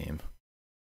DOS game.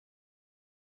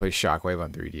 Play Shockwave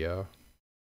on 3DO.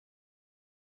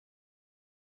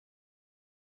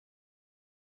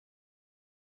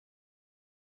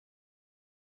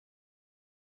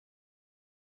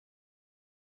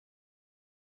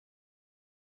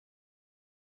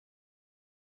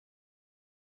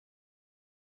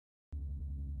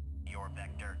 Your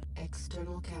vector.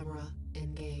 External camera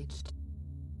engaged.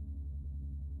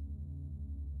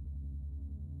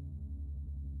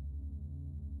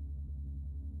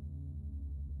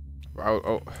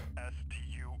 Oh.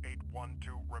 STU-812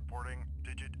 reporting.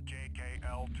 Digit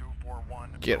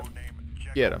JKL241. Get him.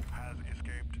 Codename Get him. Has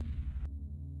escaped.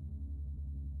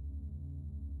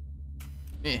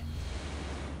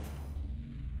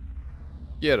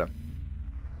 Get him.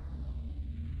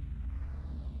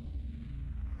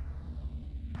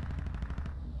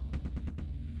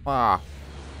 Ah.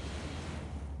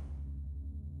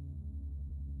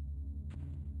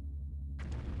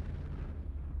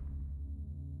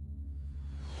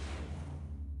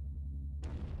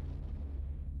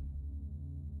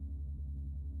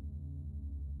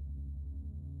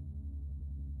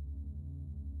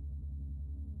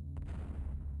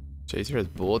 Chaser has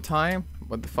bullet time?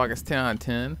 What the fuck is 10 on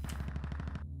 10?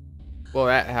 Blow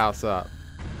that house up.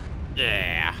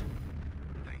 Yeah.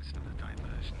 Thanks for the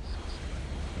diversion,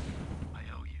 Saucer. I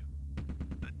owe you.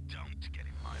 But don't get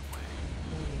in my way.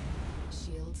 Warning.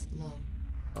 Shields low.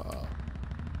 Uh-oh.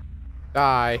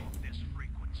 Die. This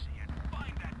frequency and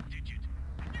find that digit.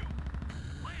 And you,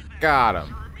 land that Got him.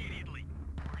 saucer immediately,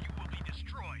 or you will be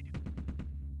destroyed.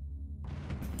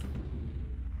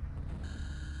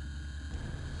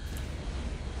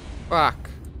 Fuck.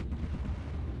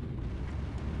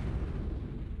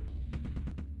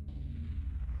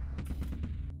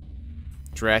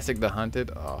 Jurassic the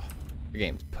Hunted? Oh, the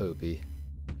game's poopy.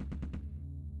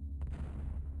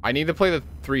 I need to play the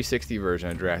 360 version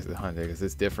of Jurassic Hunter because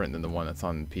it's different than the one that's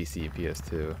on PC and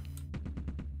PS2.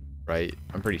 Right?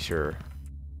 I'm pretty sure.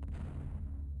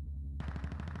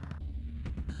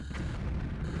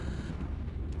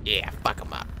 Yeah, fuck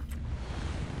them up.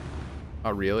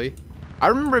 Oh, really? I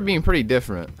remember it being pretty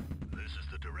different. This is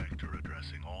the director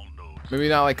addressing all nodes. Maybe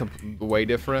not like way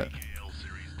different. DBK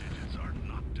series digits are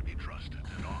not to be trusted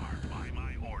and are, by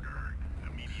my order,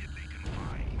 immediately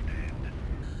confined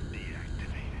and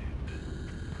deactivated.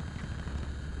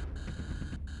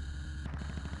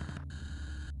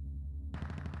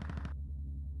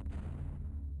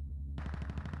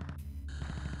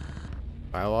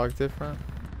 Dialogue different?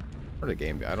 Or the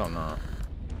game? I don't know.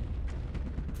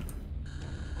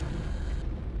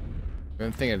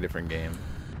 I'm thinking a different game.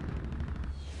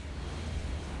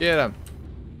 Get him.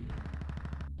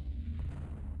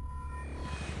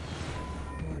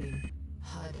 Warning.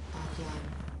 HUD offline.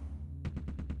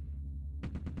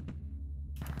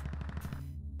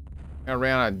 I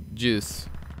ran out of juice.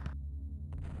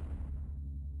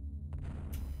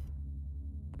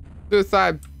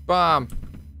 Suicide bomb.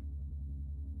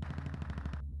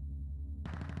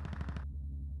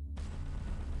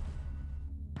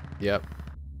 Yep.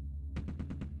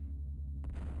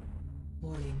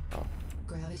 Warning. Oh.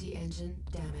 Gravity engine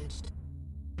damaged.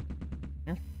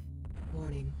 Hmm?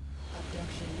 Warning.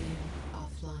 Abduction beam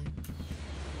offline.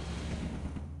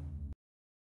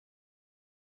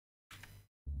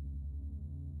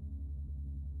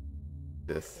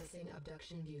 This. Accessing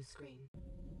abduction view screen.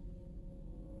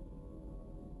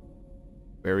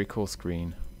 Very cool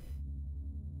screen.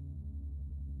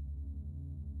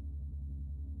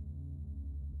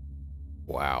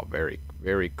 Wow, very,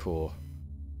 very cool.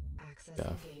 Accessing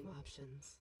Stuff. game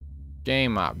options.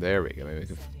 Game up. There we go. Maybe we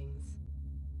can. Settings.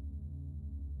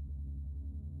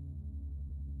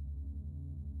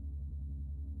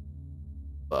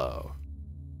 Low.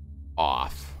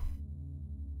 Off.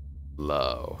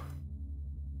 Low.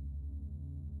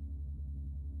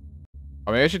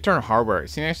 Oh, maybe I should turn hardware.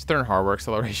 See, I should turn hardware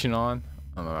acceleration on.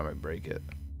 I don't know. I might break it.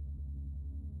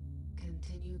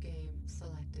 Continue game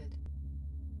selected.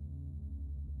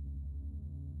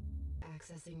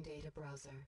 Accessing data browser.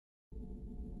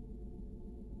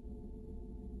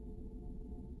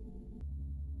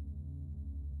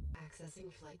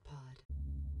 Accessing flight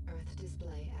pod. Earth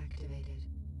display activated.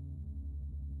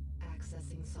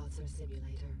 Accessing saucer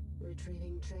simulator.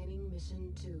 Retrieving training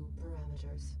mission 2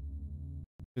 parameters.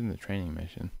 In the training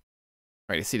mission.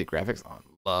 Alright, you see the graphics on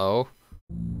low.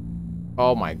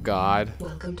 Oh my god.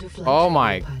 Welcome to flight Oh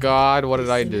my training, pilot. god, what did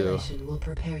This I do? simulation will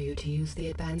prepare you to use the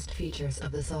advanced features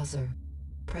of the saucer.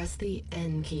 Press the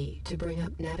N key to bring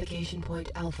up navigation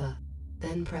point alpha,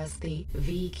 then press the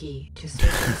V key to switch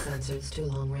the sensors to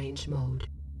long-range mode.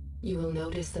 You will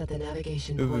notice that the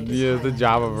navigation point is Yeah, the highlighted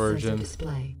Java on the sensor version.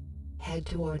 display. Head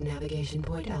toward navigation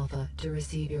point alpha to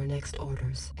receive your next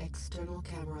orders. External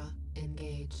camera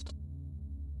engaged.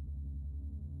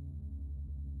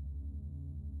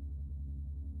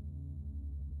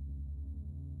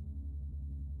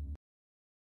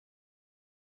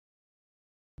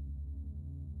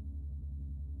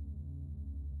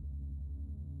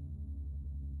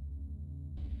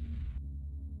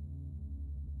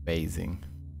 Amazing.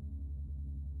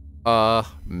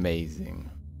 Amazing.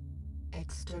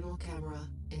 External camera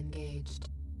engaged.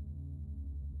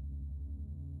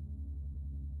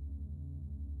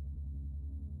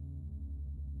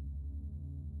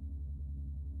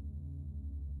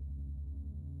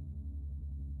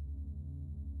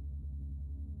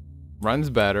 Runs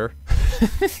better.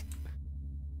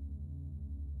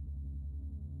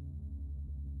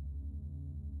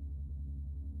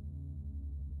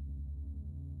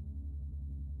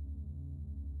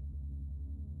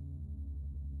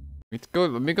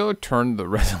 Let me go turn the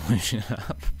resolution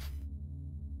up.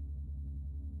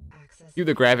 Keep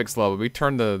the graphics low, but we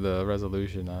turn the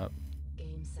resolution up.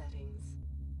 Game settings.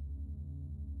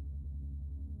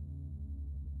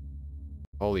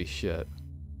 Holy shit.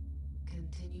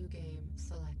 Continue game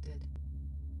selected.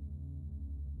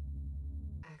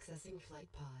 Accessing flight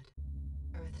pod.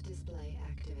 Earth display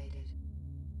activated.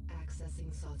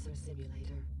 Accessing saucer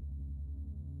simulator.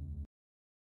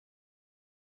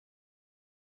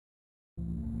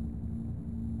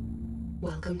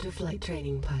 Welcome to flight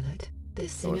training, pilot.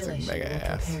 This Oh, it's like simulation mega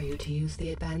will ass. prepare you to use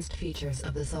the advanced features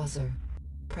of the saucer.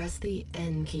 Press the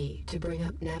N key to bring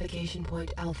up navigation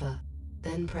point alpha,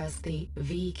 then press the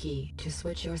V key to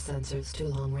switch your sensors to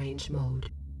long-range mode.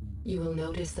 You will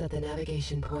notice that the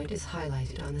navigation point is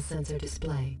highlighted on the sensor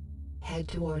display. Head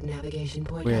toward navigation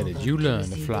point Where alpha did you learn to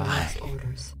receive your fly? next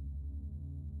orders.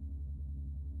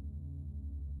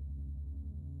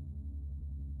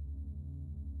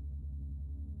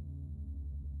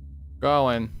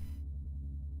 Going.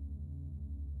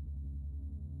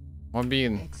 I'm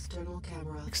being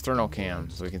external cam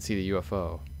so we can see the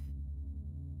UFO.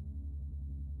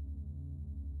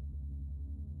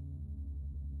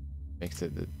 Makes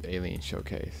it the alien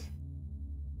showcase.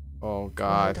 Oh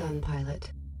God. Well done,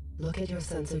 pilot. Look at your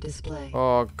sensor display.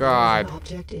 Oh God. There is an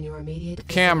object in your immediate The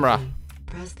camera. vicinity.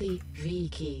 Press the V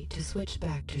key to switch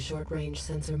back to short-range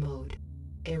sensor mode.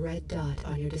 A red dot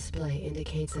on your display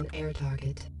indicates an air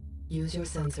target. Use your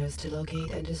sensors to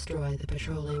locate and destroy the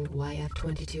patrolling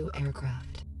YF-22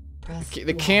 aircraft. Press The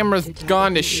Y camera's to target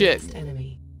gone to the shit. nearest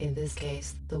enemy, in this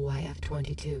case, the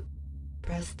YF-22.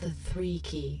 Press the 3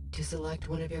 key to select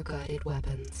one of your guided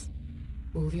weapons.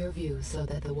 Move your view so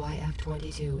that the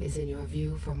YF-22 is in your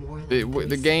view for more than 3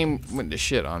 The game seconds. went to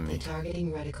shit on The me.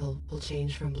 targeting reticle will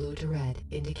change from blue to red,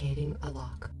 indicating a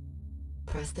lock.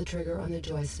 Press the trigger on the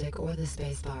joystick or the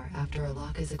spacebar after a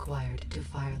lock is acquired to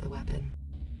fire the weapon.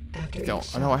 After I know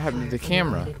each what shot happened to fired the from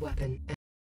camera. guided weapon,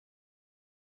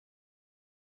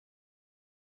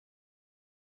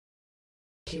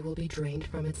 she will be drained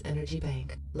from its energy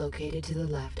bank, located to the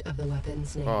left of the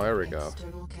weapon's name. Oh, there we go.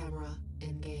 External camera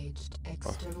engaged.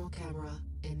 External camera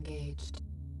engaged.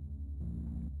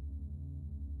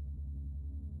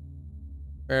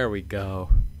 There we go.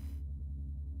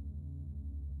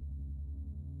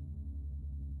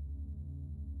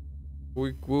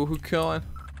 Who killing?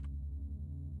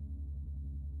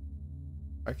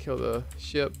 I killed a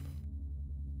ship.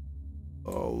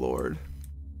 Oh Lord.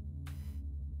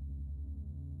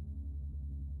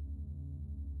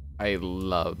 I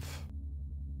love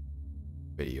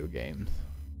video games.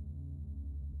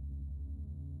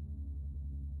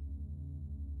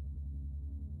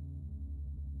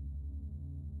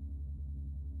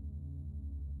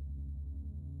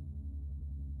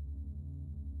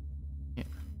 Yeah.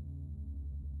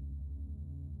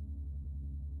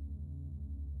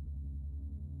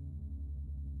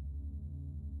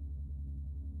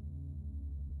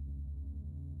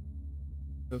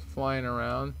 Just flying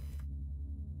around.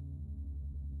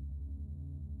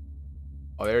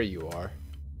 Oh, there you are.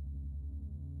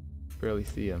 Barely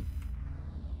see him.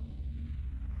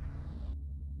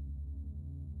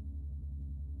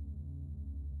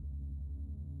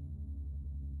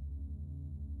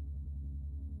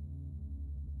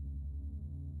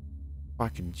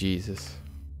 Fucking Jesus.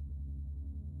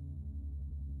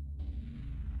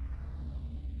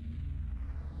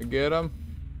 I get him.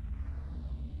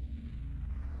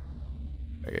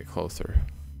 I get closer.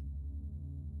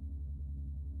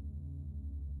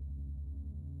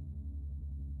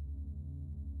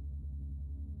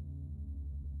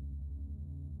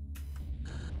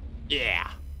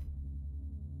 Yeah.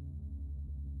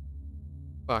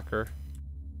 Fucker.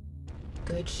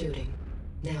 Good shooting.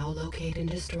 Now locate and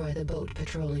destroy the boat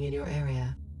patrolling in your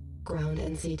area. Ground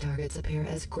and sea targets appear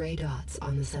as gray dots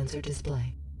on the sensor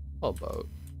display. Oh, boat.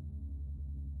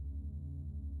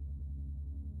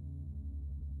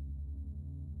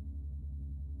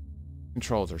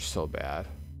 Controls are so bad.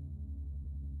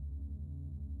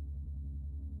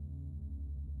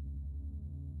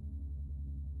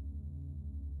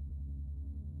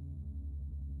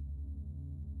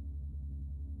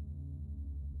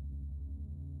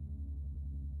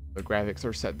 The graphics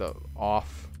are set to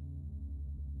off.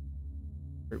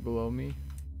 Right below me.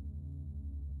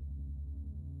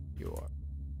 You are.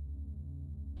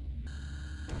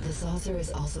 The saucer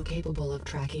is also capable of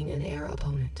tracking an air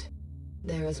opponent.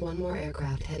 There is one more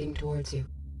aircraft heading towards you.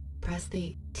 Press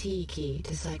the T key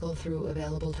to cycle through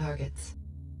available targets.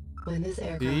 When this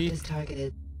aircraft is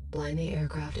targeted, line the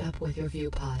aircraft up with your view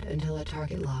pod until a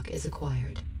target lock is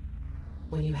acquired.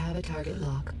 When you have a target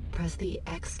lock, press the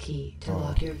X key to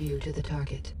lock your view to the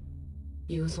target.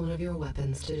 Use one of your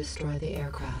weapons to destroy the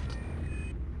aircraft.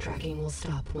 Tracking will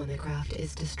stop when the craft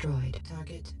is destroyed.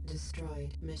 Target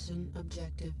destroyed. Mission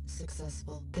objective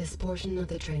successful. This portion of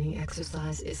the training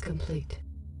exercise is complete.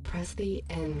 Press the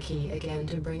N key again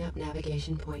to bring up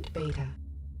navigation point beta.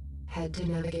 Head to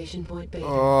navigation point beta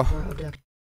for abduction.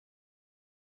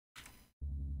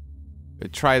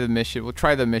 Try the mission. We'll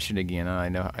try the mission again. I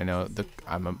know.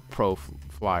 I'm a pro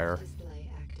flyer. Display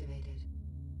activated.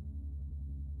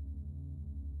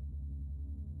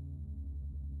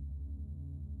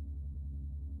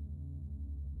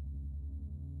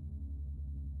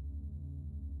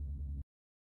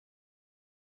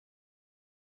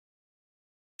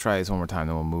 Try this one more time,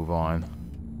 then we'll move on.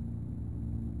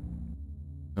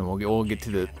 And we'll get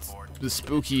to the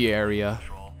spooky area.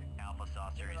 Alpha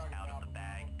saucer is out of the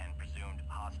bag and presumed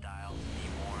hostile. Be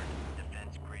warned,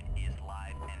 defense grid is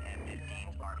live and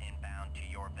M15s are inbound to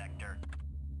your vector.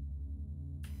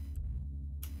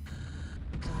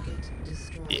 Target Unit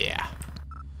destroyed. Yeah.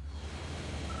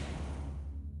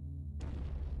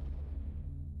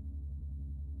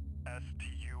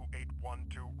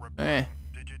 STU-812 Eh.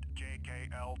 digit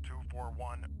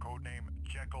JKL-241, codename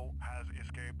Jekyll, has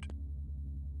escaped.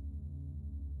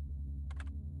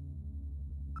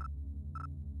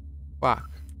 Fuck.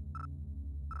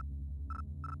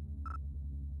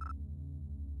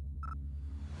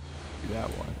 Do that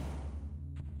one.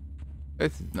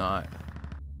 This is not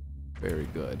very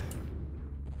good.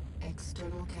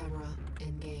 External camera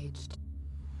engaged.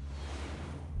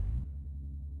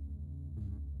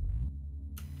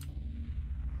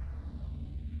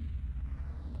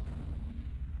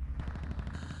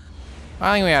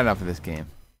 I think we had enough of this game.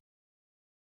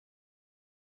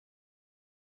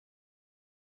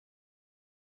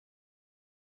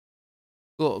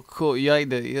 Cool, cool. You like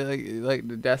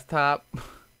the desktop?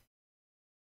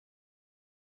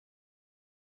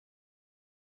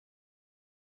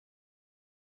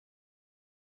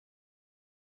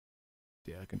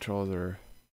 Yeah, the controls are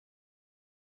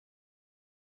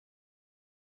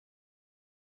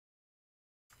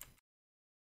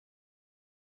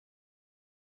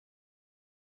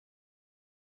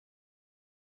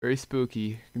very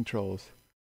spooky controls.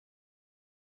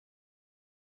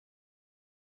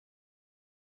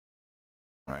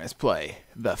 All right, let's play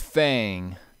The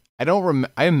Thing.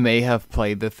 I may have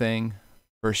played The Thing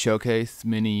for a showcase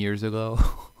many years ago.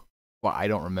 Well, I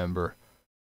don't remember.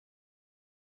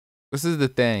 This is The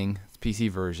Thing. It's PC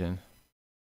version.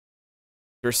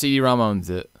 Your CD-ROM owns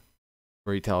it,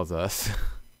 where he tells us.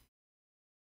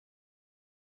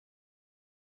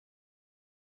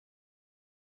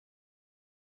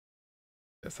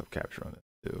 There's some capture on it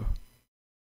too.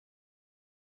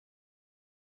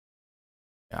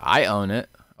 Yeah, I own it.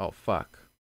 Oh fuck.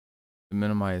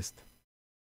 Minimized.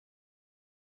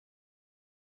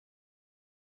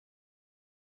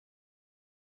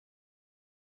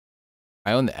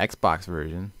 I own the Xbox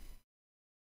version.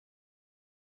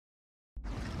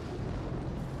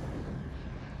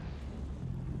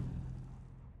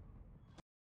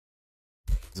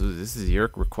 So this is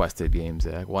your requested games,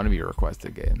 Zach. One of your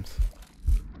requested games.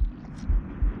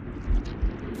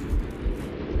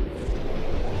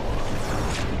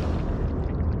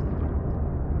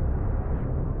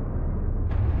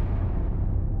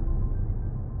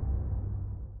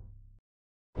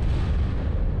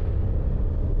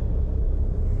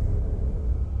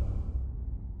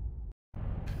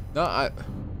 No,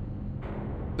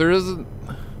 there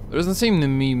doesn't seem to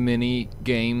me many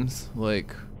games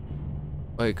like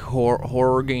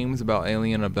horror games about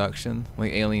alien abduction,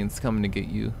 like aliens coming to get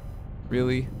you.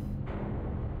 Really?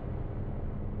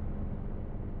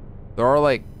 There are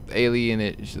like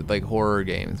alien-ish like horror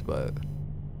games, but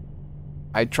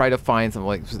I try to find some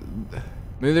like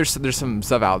maybe there's some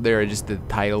stuff out there. Just the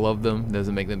title of them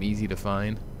doesn't make them easy to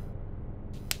find.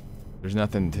 There's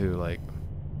nothing to like.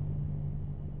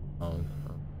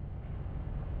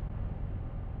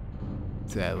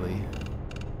 Sadly.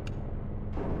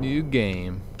 New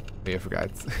game. Wait, I forgot.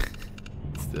 It's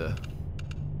the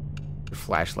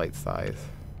flashlight size.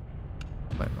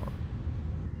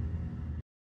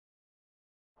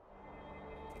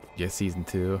 Yeah, season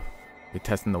 2. You're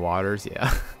testing the waters,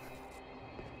 yeah.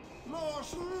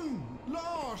 Larson!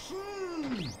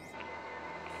 Larson!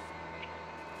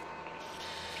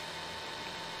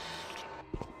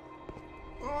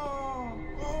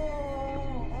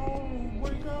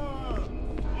 Wake up!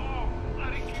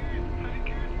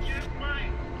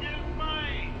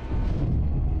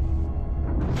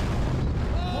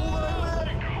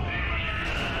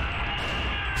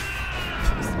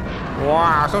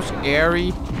 Wow, so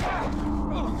scary.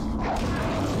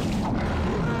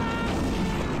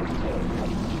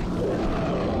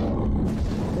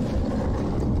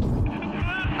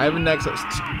 I have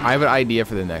an idea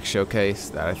for the next showcase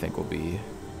that I think will be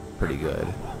pretty good.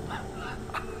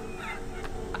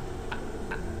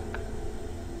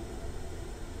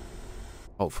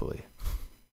 Hopefully.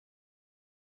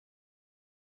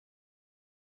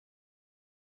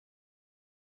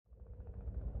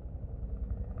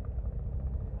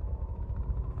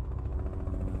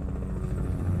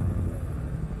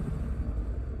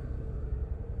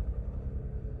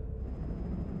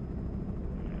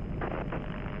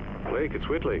 Blake, it's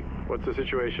Whitley. What's the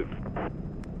situation?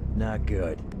 Not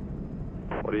good.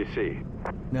 What do you see?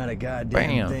 Not a goddamn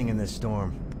Bam. thing in this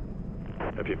storm.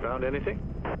 Have you found anything?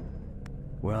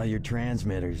 Well, your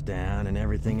transmitter's down and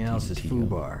everything else is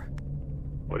foobar.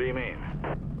 What do you mean?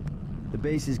 The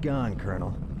base is gone,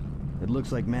 Colonel. It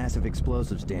looks like massive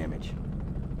explosives damage.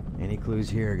 Any clues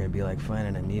here are gonna be like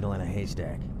finding a needle in a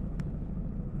haystack.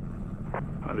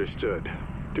 Understood.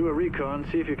 Do a recon,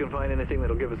 see if you can find anything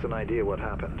that'll give us an idea what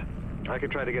happened. I can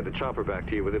try to get the chopper back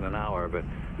to you within an hour, but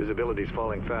visibility's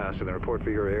falling fast and the report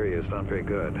for your area is not very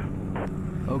good.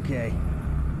 Okay.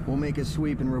 We'll make a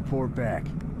sweep and report back.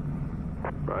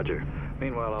 Roger.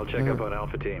 Meanwhile, I'll check up on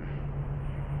Alpha Team.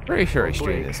 Pretty sure I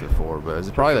streamed this before, but it's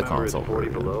probably the console 40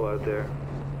 version. below out there.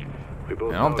 We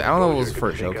both I don't know if it was the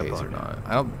first exposure could showcase sneak or up on not.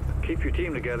 I don't. you. Keep your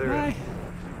team together and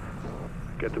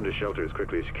get them to shelter as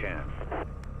quickly as you can.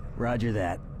 Roger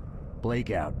that. Blake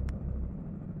out.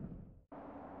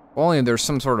 Only there's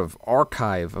some sort of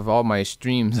archive of all my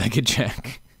streams I could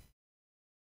check.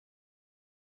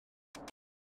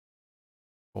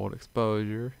 Old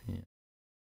exposure. Yeah.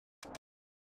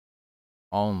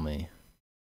 Only.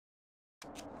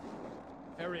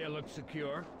 Area looks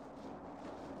secure.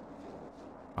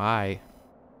 Hi.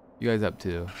 You guys up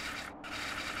to?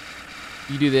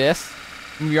 You do this?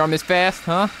 You move your arm this fast,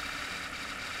 huh?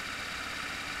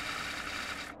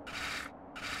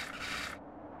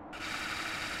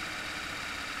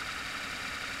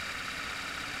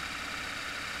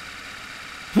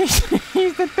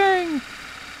 He's the thing.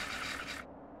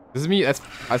 This is me.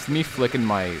 That's me flicking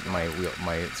my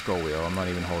scroll wheel. I'm not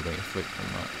even holding it.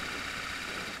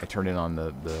 I turned it on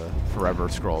the forever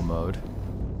scroll mode.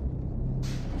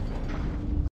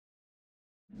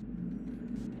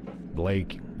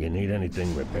 Blake, you need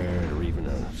anything repaired or even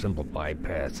a simple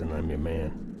bypass, and I'm your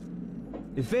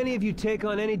man. If any of you take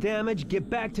on any damage, get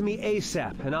back to me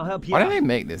ASAP, and I'll help you Why out. did they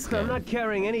make this game? I'm not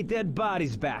carrying any dead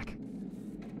bodies back.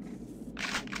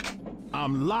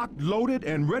 I'm locked, loaded,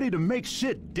 and ready to make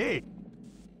shit dead.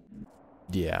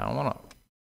 Yeah, I want to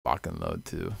fucking load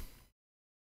too.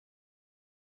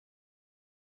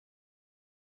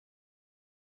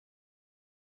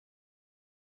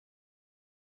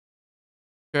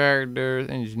 Characters,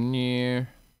 engineer.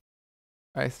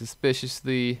 I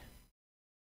suspiciously.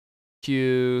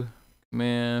 Q,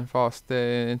 command, false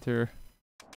state, enter.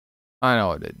 I know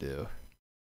what to do.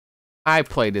 I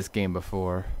played this game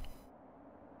before.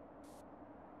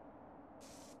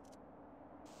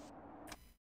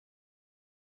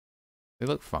 They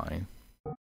look fine.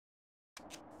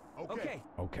 Okay.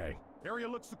 Okay. Area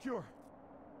looks secure.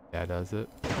 Yeah, does it?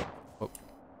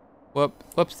 Whoop.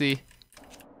 Whoopsie.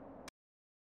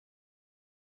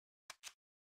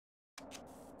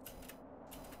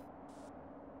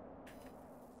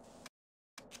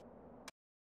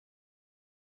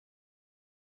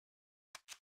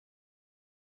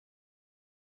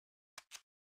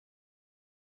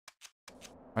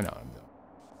 I know what I'm doing.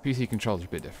 PC controls are a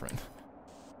bit different.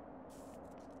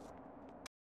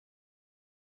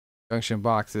 Junction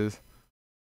boxes.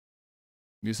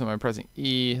 Do something by pressing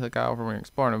E. Look out for when you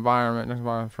explore an environment. Next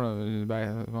bar in front of the back.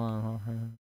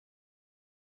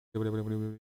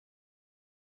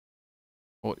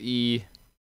 Hold E.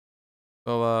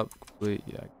 Fill up. Complete.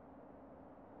 Yeah.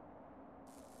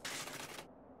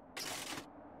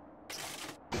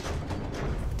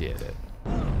 Did it.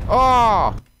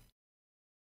 Oh!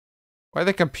 Why'd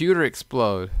the computer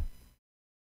explode?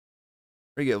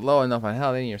 Or you get low enough on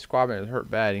health, then your squad mate is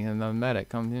hurt bad, and the medic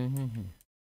comes in.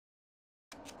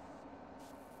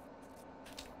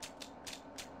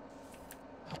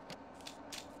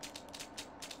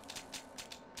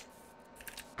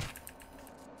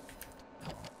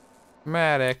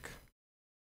 Medic.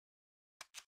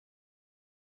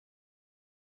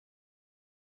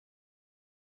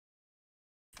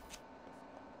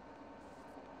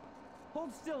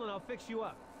 Hold still and I'll fix you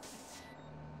up.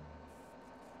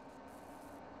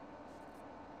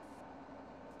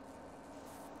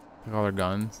 Take all their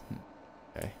guns.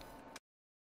 Okay.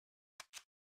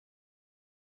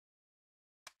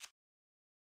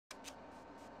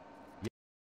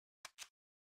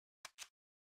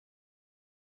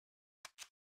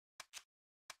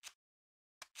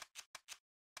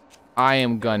 I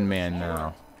am gunman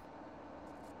now.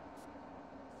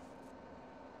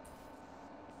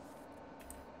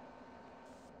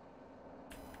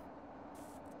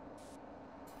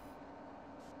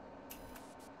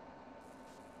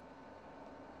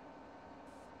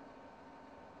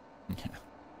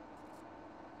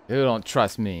 You don't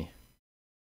trust me.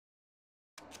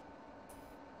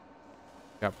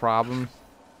 Got problems?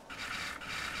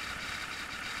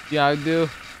 Yeah, I do.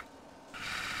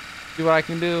 See what I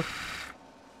can do?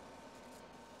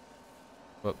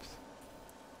 Whoops.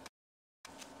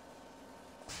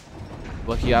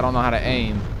 Lucky I don't know how to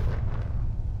aim.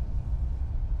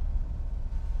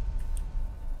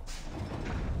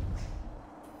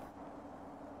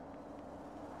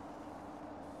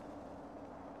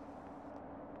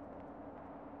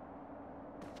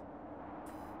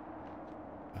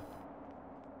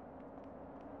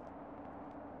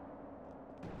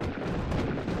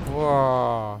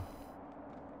 Whoa.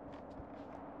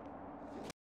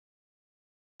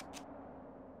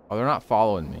 Oh, they're not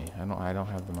following me. I don't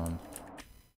have them on.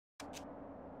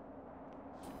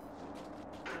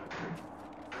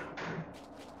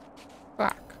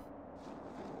 Fuck.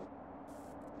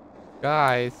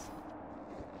 Guys.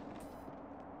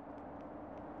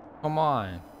 Come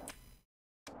on.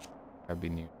 Gotta be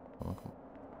near. Come on, come on.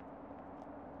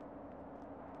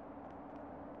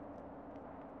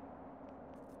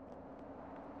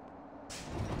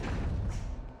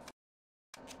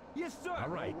 Yes, sir. All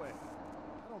right. No way.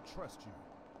 I don't trust you.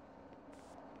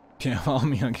 Can't follow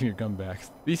me on your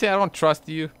comebacks. Did you say I don't trust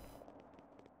you?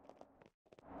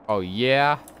 Oh,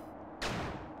 yeah?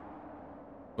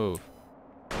 Move.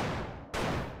 I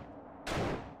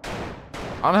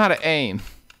don't know how to aim.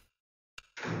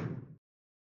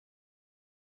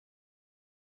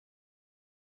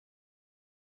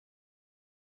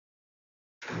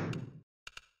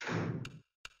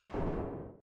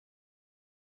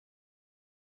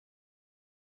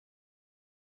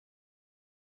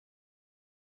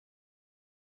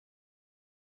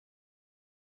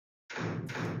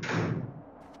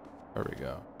 There we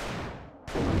go.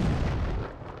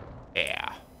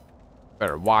 Yeah.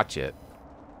 Better watch it.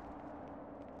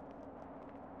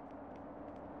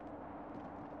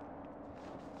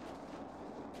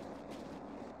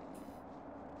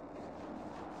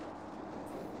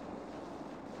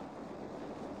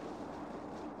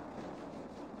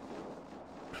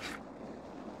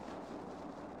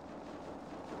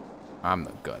 I'm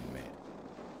the gunman.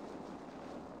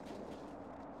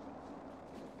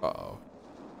 Uh-oh.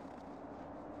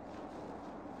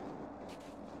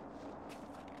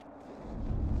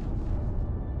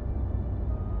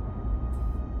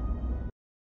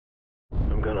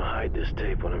 I'm gonna hide this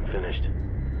tape when I'm finished.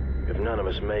 If none of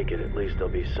us make it, at least there'll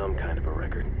be some kind of a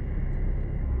record.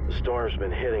 The storm's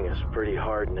been hitting us pretty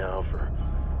hard now for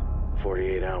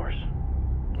 48 hours.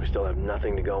 We still have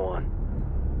nothing to go on.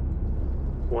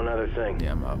 One other thing.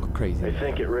 Yeah, I'm crazy. They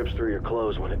think it rips through your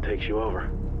clothes when it takes you over.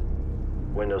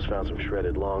 Windows found some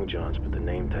shredded long johns, but the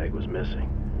name tag was missing.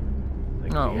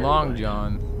 Oh, Long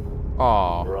John.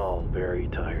 Aw. We're all very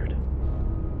tired.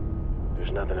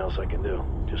 There's nothing else I can do.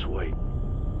 Just wait.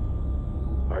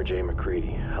 R.J.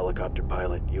 McCready, helicopter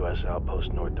pilot, U.S.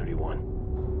 Outpost North 31.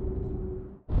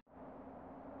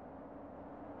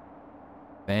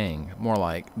 Bang. More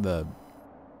like the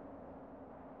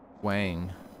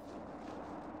Wang.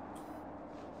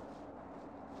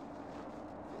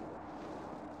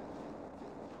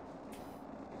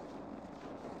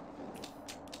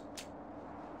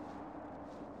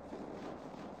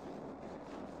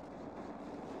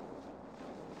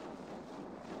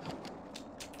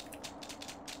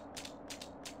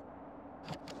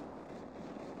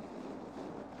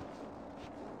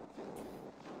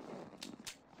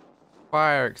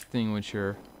 Fire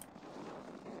extinguisher.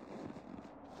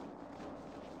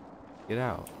 Get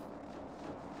out.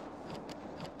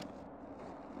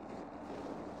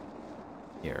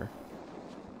 Here.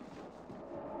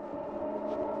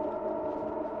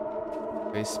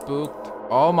 They spooked.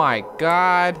 Oh my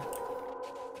god.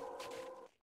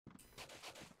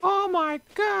 Oh my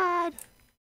god.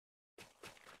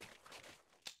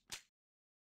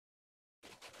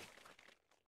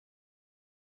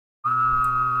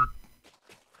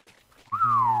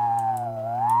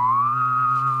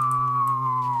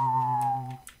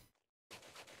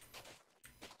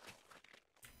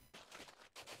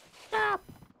 Stop.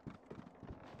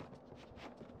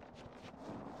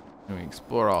 Let me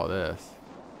explore all this.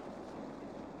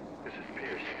 This is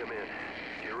Pierce. Come in.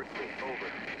 Do you read me? Over.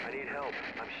 I need help.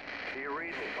 Do you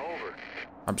read me? Over.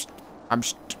 I'm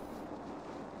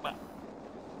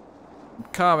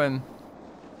coming.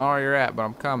 I don't know where you're at, but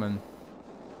I'm coming.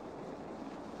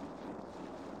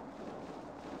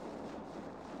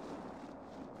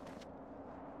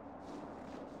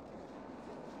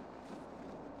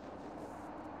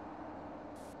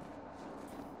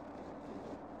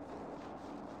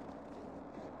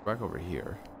 Back over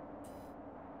here.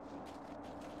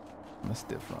 I'm a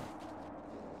stiff run.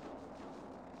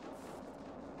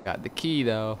 Got the key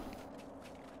though.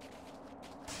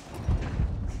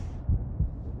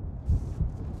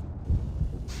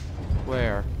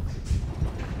 Where?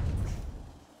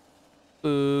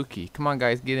 Spooky. Come on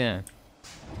guys, get in.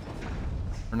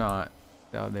 Or not.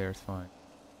 Out there is fine.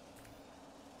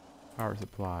 Power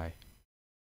supply.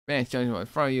 Advanced junction box. In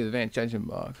front of you, the advanced junction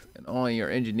box. And only your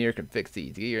engineer can fix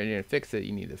these. To get your engineer to fix it,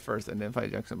 you need to first identify the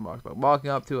junction box by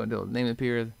walking up to it until the name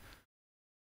appears.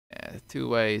 Yeah, there's two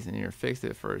ways, and you're fix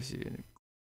it first. You're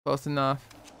close enough.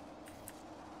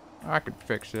 I could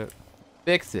fix it.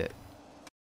 Fix it.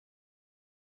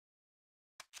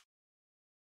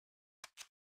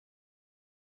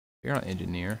 You're not an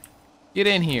engineer. Get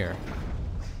in here.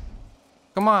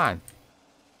 Come on.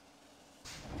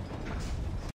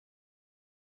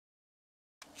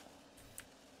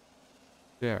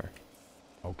 There.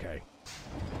 Okay.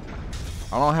 I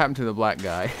don't know what happened to the black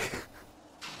guy.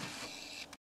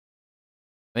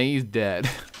 I think he's dead.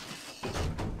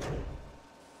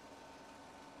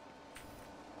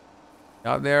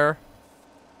 Out there.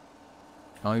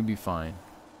 I'll be fine.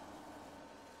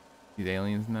 These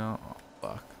aliens now? Oh,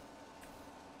 fuck.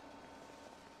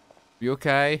 You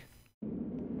okay?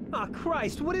 Oh,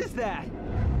 Christ, what is that?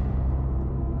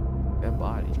 Dead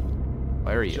body. Oh,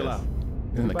 there he Chill is. out.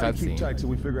 He's in the Everybody keep cutscene. tight till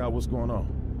we figure out what's going on.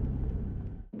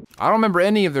 I don't remember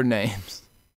any of their names.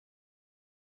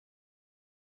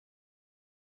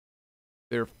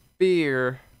 Their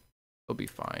fear. They'll be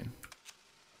fine.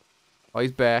 Oh,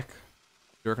 he's back.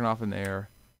 Jerking off in the air.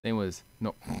 Name was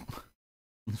no.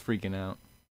 He's freaking out.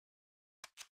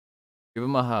 Give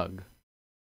him a hug.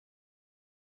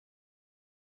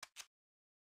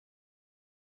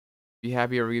 Be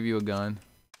happy I ever give you a gun.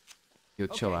 He'll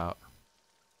chill out.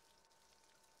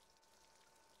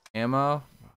 Ammo.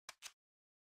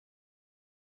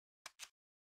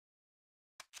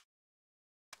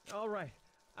 All right,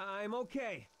 I'm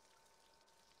okay.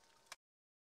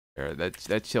 There,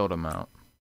 that chilled him out.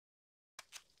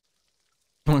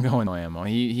 I'm going no ammo.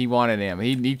 He wanted ammo.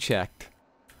 He checked.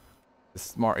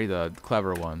 The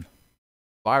clever one.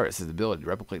 Virus has the ability to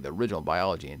replicate the original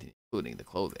biology, including the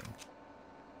clothing.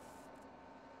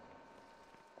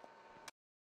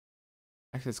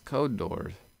 Access code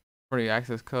doors. For the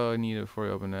access code needed before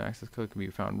you open the access code can be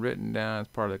found written down as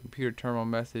part of the computer terminal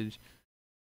message.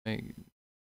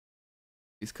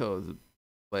 These codes,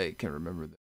 Blake can remember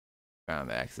that. Found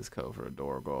the access code for a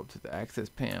door. Go up to the access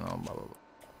panel. Blah blah blah.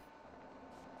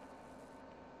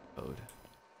 Code.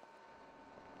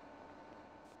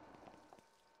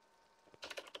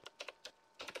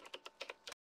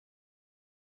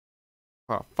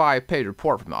 A 5-page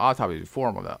report from the autopsy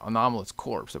performed on the anomalous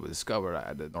corpse that was discovered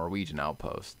at the Norwegian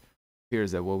outpost. It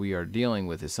appears that what we are dealing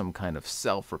with is some kind of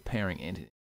self-repairing entity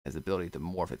that has the ability to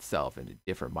morph itself into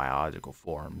different biological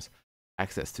forms.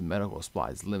 Access to medical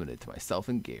supplies limited to myself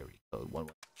and Gary. Code 1.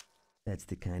 That's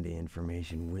the kind of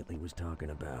information Whitley was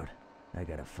talking about. I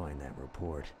gotta find that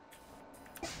report.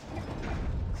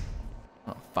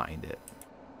 I'll find it.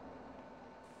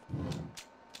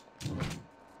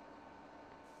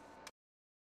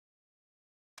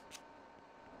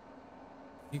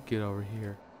 You get over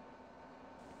here.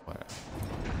 Whatever.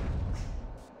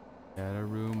 Got a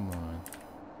room on.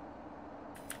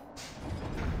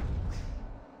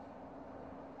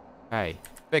 Hey,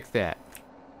 fix that.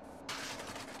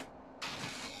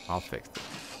 I'll fix it.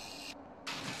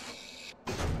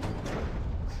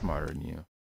 Smarter than you.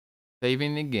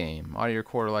 Saving the game. Audio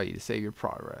recorder allows you to save your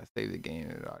progress. Save the game.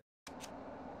 Get it.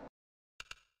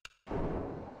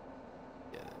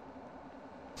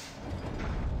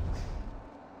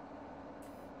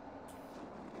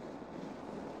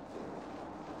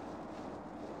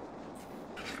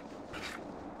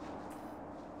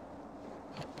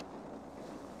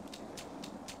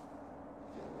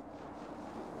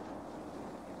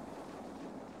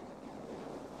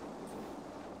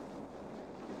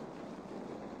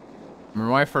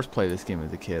 Remember when I first played this game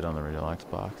as a kid on the original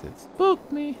Xbox? It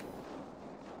spooked me.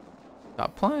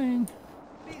 Stop playing.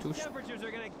 These temperatures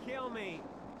are gonna kill me.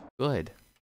 Good.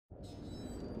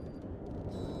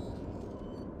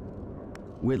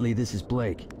 Whitley, this is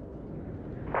Blake.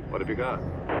 What have you got?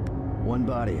 One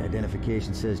body.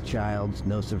 Identification says Childs,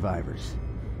 no survivors.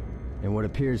 And what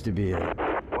appears to be a...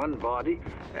 One body?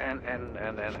 And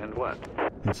what?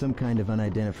 And some kind of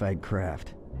unidentified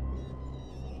craft.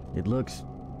 It looks...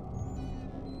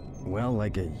 well,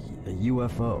 like a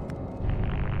UFO.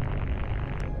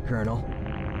 Colonel?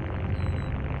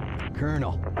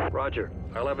 Colonel! Roger.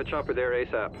 I'll have a chopper there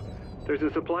ASAP. There's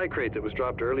a supply crate that was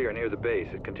dropped earlier near the base.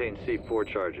 It contains C4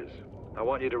 charges. I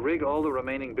want you to rig all the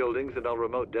remaining buildings and I'll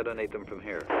remote detonate them from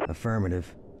here.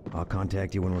 Affirmative. I'll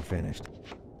contact you when we're finished.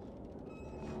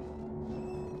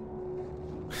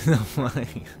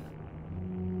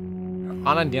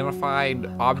 Unidentified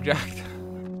object.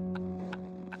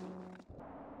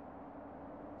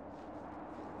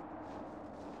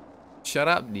 Shut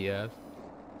up, Diaz.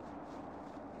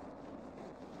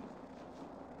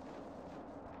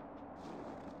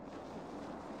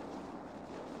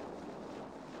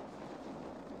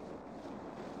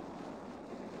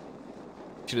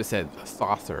 Should have said a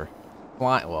saucer.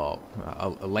 Well,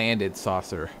 a landed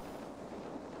saucer.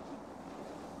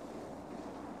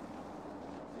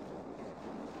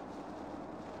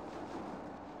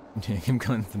 Jacob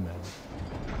guns the man.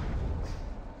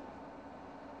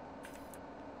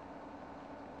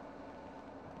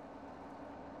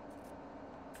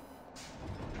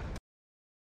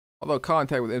 Although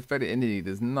contact with infected entity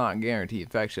does not guarantee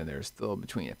infection, there is still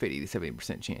between a 50 to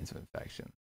 70% chance of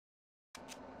infection.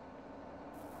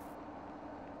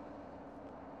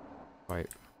 Right.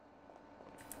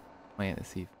 Plant to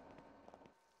see.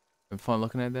 Been fun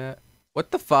looking at that.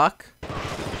 What the fuck?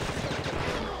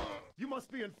 You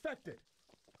must be infected.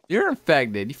 You're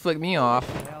infected. You flicked me off.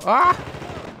 Ah!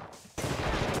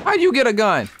 How'd you get a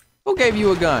gun? Who gave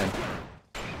you a gun?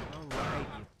 Alright,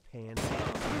 you pansy.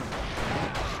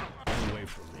 Away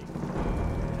from me.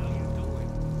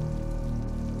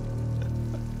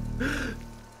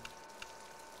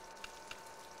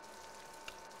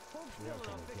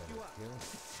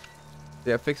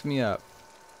 Yeah, fix me up.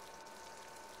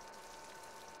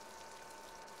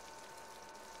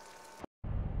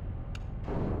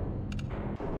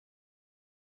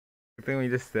 Good thing we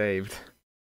just saved.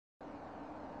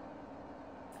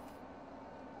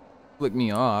 Flick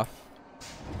me off.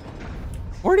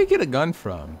 Where'd he get a gun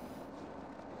from?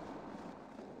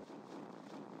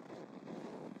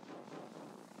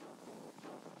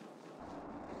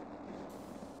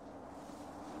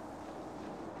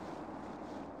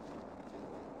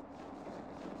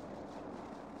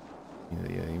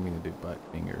 Yeah, you mean the big butt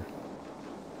finger.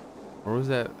 Where was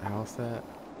that house at?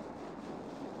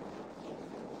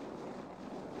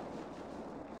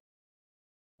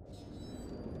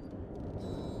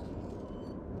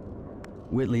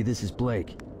 Whitley, this is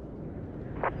Blake.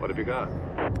 What have you got?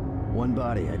 One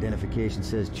body. Identification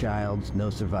says Childs, no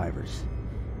survivors.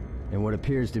 And what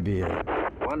appears to be a...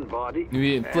 One body? You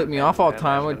didn't flip me off all the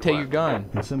time, I would take your gun.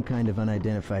 And some kind of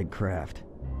unidentified craft.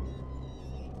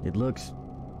 It looks...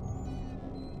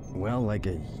 well, like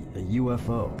a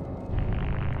UFO.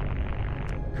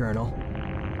 Colonel?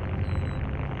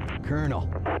 Colonel!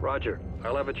 Roger.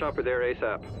 I'll have a chopper there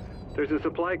ASAP. There's a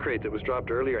supply crate that was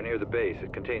dropped earlier near the base.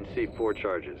 It contains C4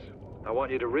 charges. I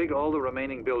want you to rig all the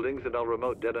remaining buildings and I'll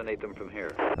remote detonate them from here.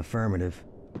 Affirmative.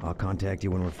 I'll contact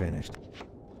you when we're finished.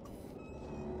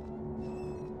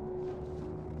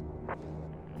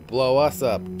 Blow us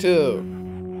up, too.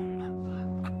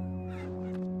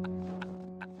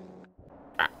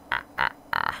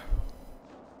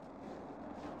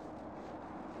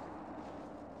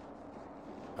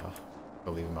 Oh,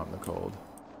 I'll leave him out in the cold.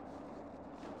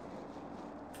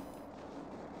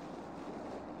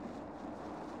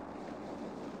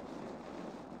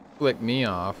 Flick me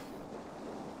off.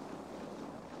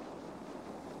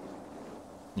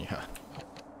 Yeah.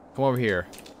 Come over here.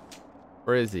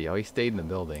 Where is he? Oh, he stayed in the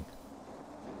building.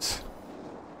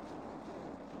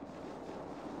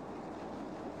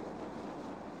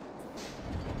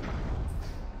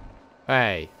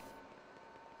 Hey.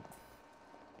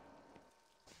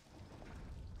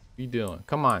 What you doing?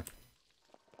 Come on.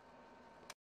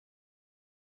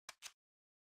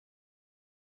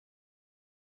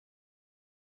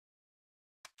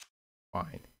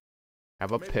 Fine.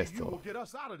 Have a pistol. You will get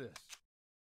us out of this.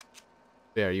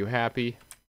 There, you happy?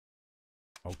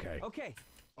 Okay. Okay.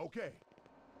 Okay.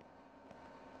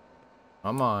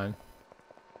 Come on.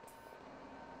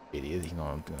 Idiot, he's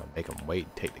gonna make him wait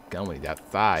and take the gun when he's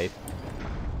outside.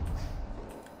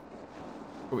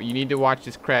 You need to watch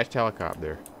this crashed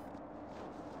helicopter.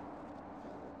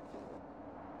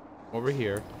 Over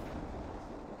here.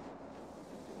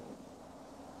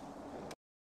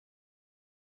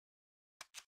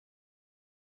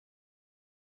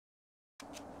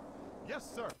 Yes,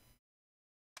 sir.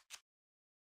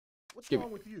 What's Give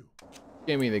wrong with you?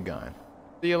 Give me the gun.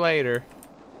 See you later.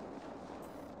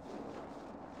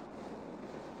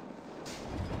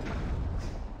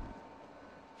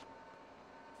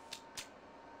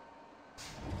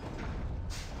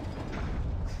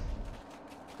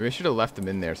 We should have left him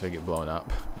in there so he get blown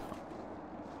up.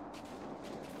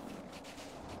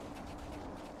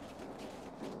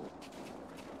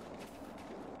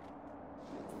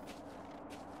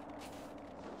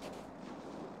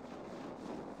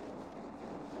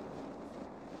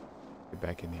 Get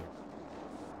back in here.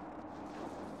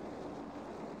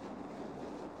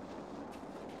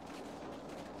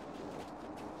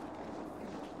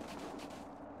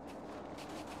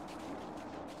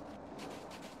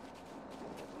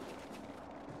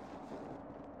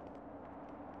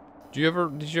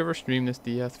 Did you ever stream this,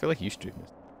 DS? I feel like you streamed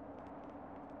this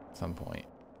at some point.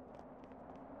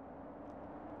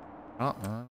 I don't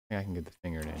think I can get the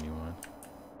finger to anyone.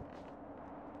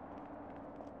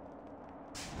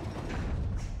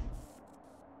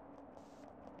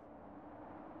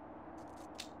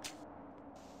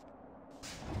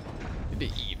 Get the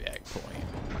evac point.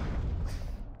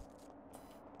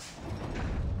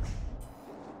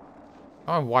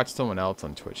 I watched someone else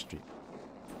on Twitch stream.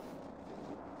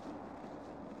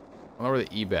 I don't know where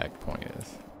the evac point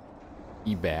is.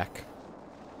 Back.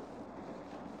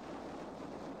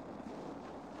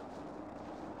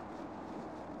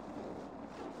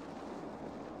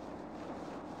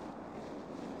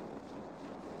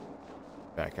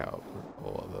 Back out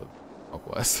all of the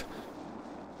Northwest.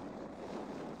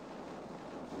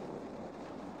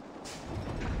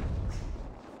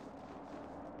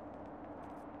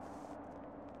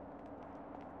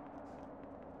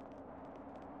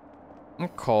 I'm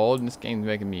cold, and this game's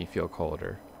making me feel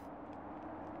colder.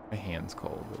 My hand's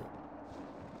cold.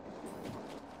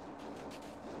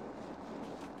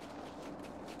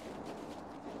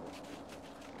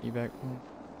 Evac.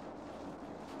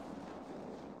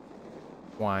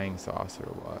 Flying saucer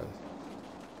was.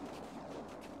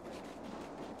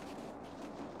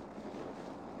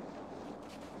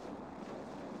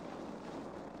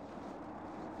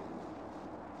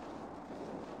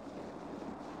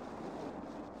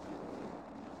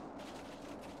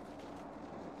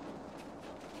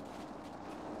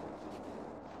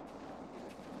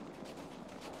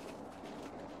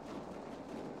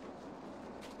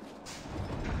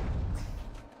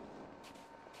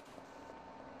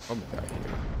 Oh my god, here.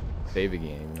 Save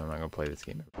again, even though I'm not gonna play this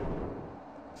game ever.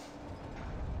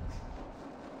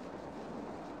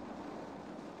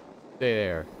 Stay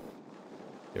there.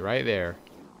 Stay right there.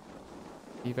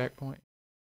 Evac point.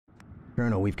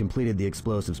 Colonel, we've completed the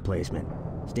explosives placement.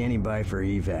 Standing by for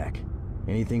evac.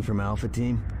 Anything from Alpha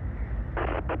Team?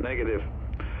 Negative.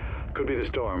 Could be the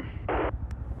storm.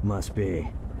 Must be.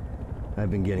 I've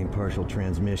been getting partial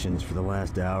transmissions for the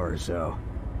last hour or so.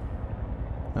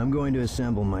 I'm going to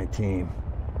assemble my team.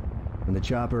 When the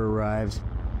chopper arrives,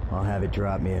 I'll have it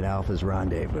drop me at Alpha's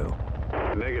rendezvous.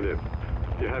 Negative.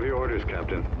 You have your orders,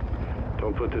 Captain.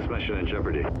 Don't put this mission in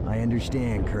jeopardy. I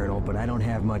understand, Colonel, but I don't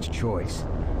have much choice.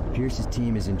 Pierce's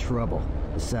team is in trouble.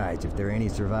 Besides, if there are any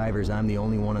survivors, I'm the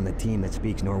only one on the team that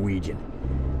speaks Norwegian.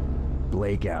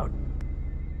 Blake out.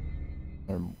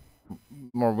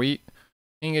 More wheat.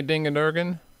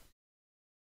 Inga-dinga-durgan.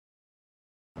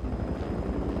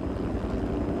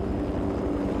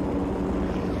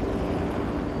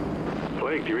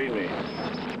 Blake, do you read me?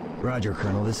 Roger,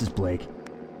 Colonel. This is Blake.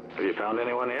 Have you found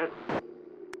anyone yet?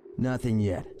 Nothing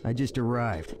yet. I just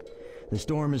arrived. The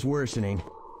storm is worsening.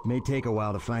 May take a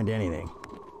while to find anything.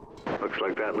 Looks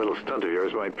like that little stunt of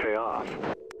yours might pay off.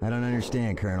 I don't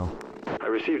understand, Colonel. I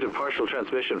received a partial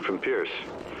transmission from Pierce.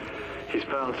 He's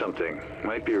found something.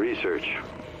 Might be research.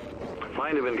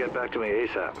 Find him and get back to me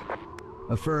ASAP.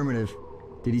 Affirmative.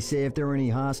 Did he say if there were any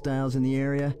hostiles in the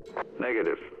area?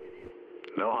 Negative.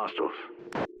 No hostiles.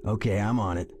 Okay, I'm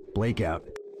on it. Blake out.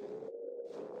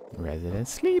 Resident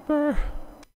sleeper.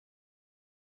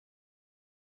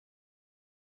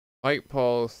 Light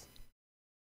pulse.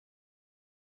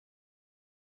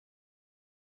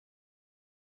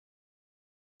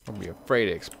 I'll be afraid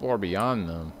to explore beyond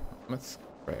them. Let's.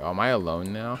 Wait, am I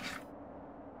alone now?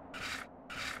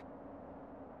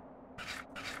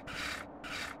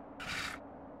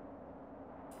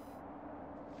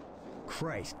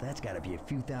 Christ, that's gotta be a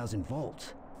few thousand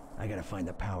volts. I gotta find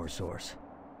the power source.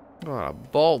 A lot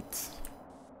of bolts.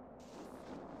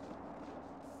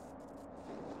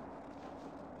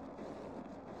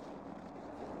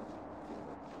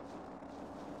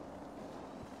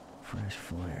 Fresh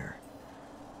flare.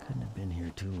 Couldn't have been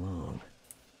here too long.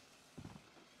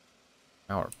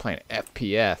 Now we're playing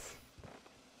FPS.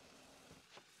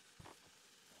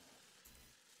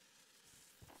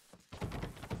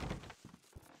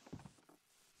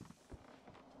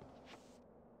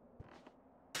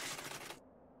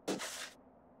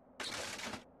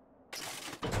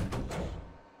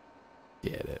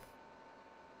 Get it.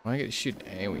 Why get to shoot?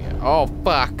 Hey, we have. Oh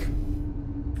fuck!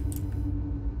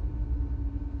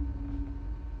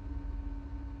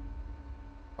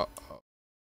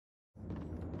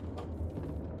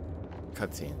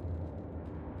 Cutscene.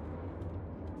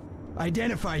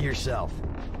 Identify yourself.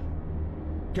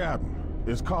 Captain,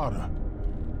 it's Carter.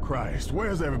 Christ,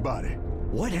 where's everybody?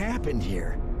 What happened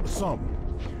here? Something.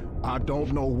 I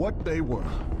don't know what they were,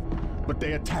 but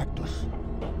they attacked us.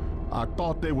 I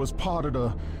thought they was part of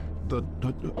the...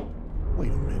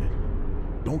 Wait a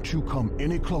minute. Don't you come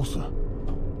any closer.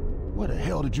 Where the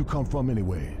hell did you come from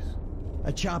anyways?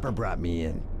 A chopper brought me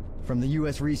in. From the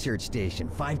U.S. research station,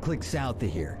 5 clicks south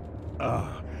of here.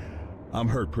 I'm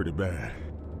hurt pretty bad.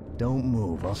 Don't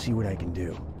move. I'll see what I can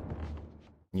do.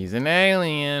 He's an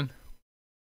alien.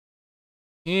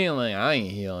 Healing. I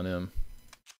ain't healing him.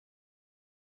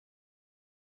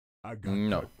 I got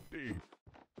no.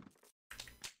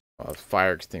 Oh, it's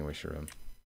fire extinguisher room.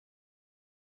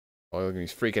 Oh, look,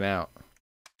 he's freaking out.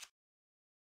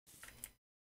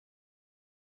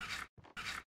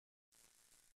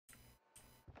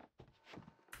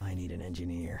 I need an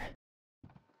engineer.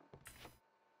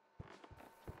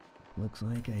 Looks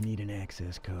like I need an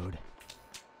access code.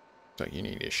 So you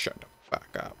need to shut the fuck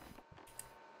up.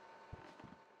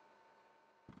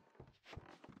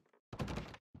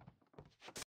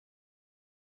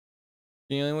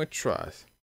 Dealing with trust.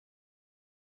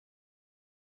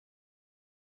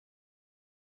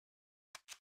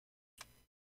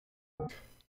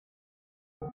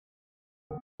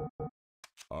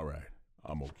 All right,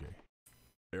 I'm okay.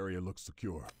 Area looks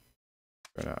secure.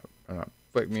 Better not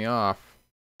flick me off.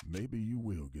 Maybe you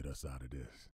will get us out of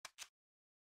this.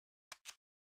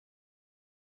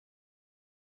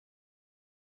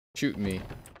 Shoot me.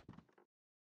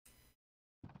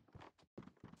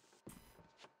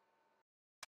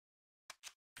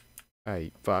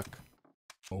 Hey, fuck.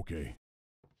 Okay.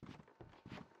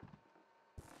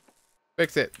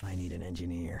 Fix it. I need an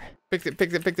engineer. Fix it,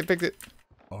 fix it, fix it, fix it.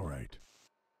 All right.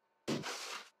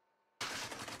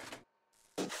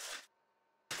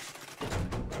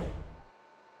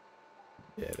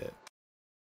 Get it.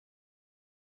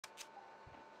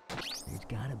 There's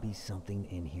gotta be something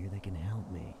in here that can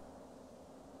help me.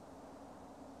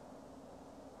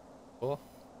 Oh,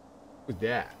 who's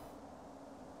that?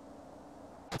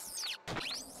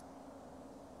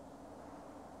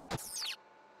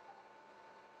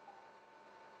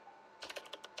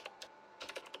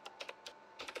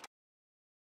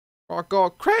 Oh, go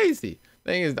crazy.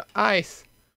 Thing is the ice.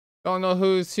 Don't know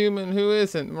who's human, who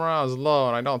isn't. Morale's low,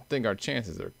 and I don't think our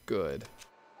chances are good.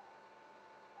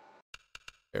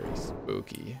 Very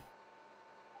spooky.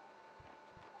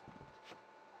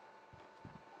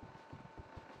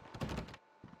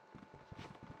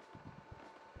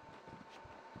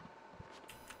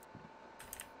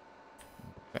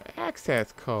 The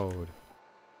access code.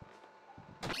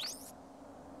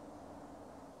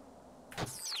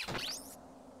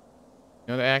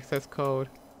 You know the access code?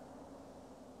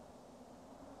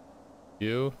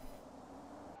 You?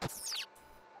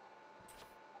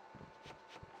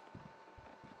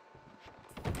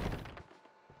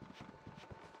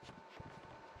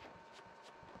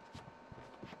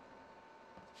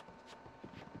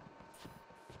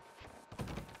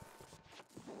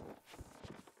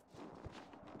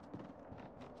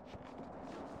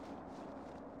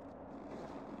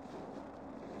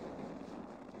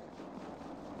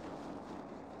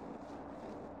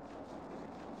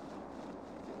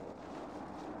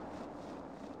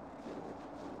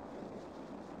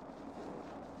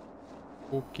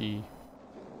 Okay.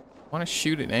 I want to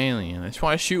shoot an alien. I just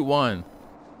want to shoot one.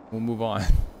 We'll move on.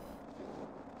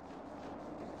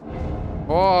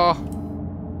 Oh!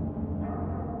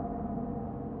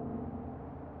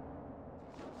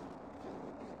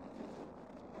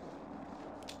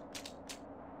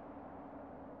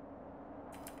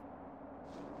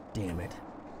 Damn it.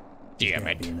 Damn There's it.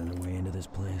 gotta be another way into this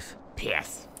place.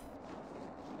 Piss.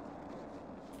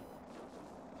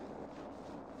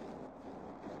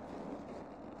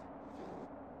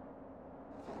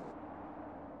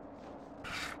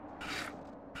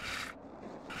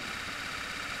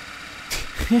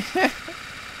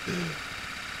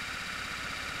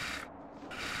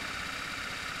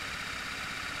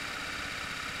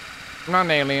 I'm not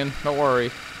an alien. Don't worry.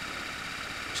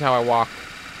 Just how I walk.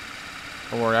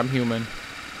 Don't worry, I'm human.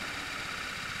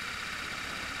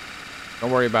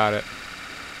 Don't worry about it.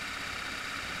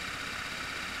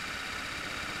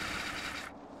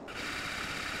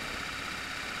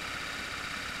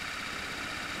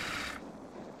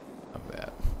 Not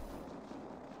bad.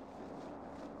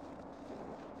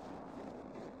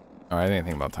 Alright, I didn't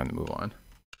think about time to move on.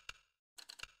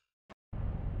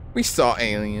 We saw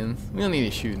aliens. We don't need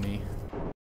to shoot me.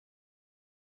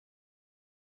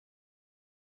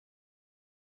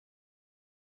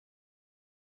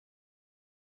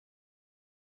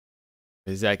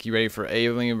 Is Zach, you ready for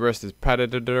Alien versus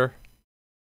Predator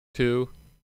 2?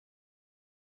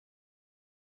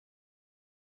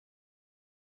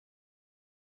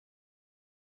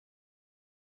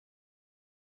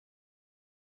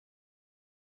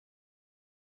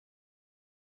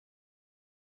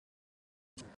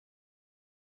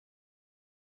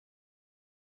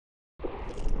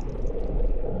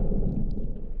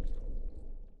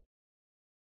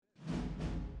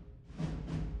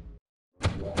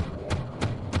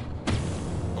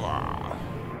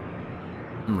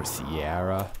 Remember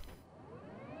Sierra?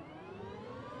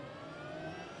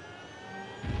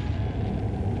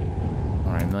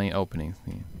 Alright, a million openings.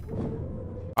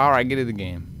 Alright, get to the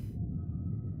game.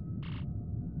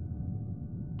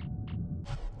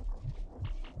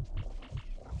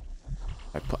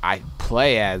 I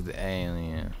play as the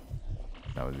alien.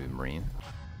 That would be Marine.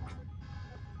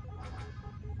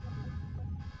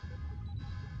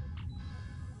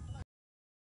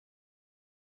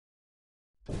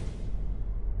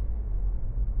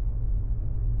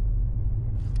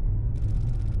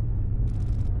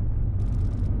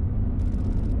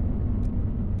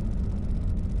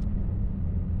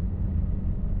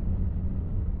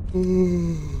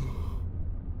 Hurry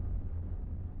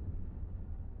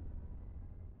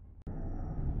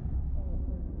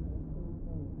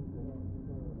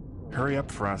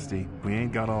up, Frosty. We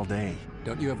ain't got all day.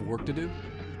 Don't you have work to do?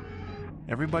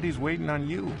 Everybody's waiting on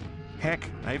you. Heck,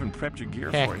 I even prepped your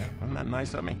gear for you. Isn't that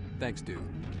nice of me? Thanks, dude.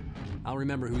 I'll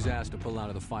remember who's asked to pull out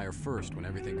of the fire first when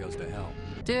everything goes to hell.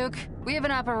 Duke, we have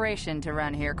an operation to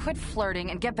run here. Quit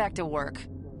flirting and get back to work.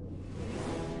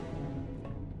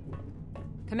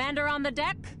 Commander on the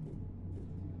deck?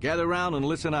 Gather round and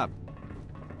listen up.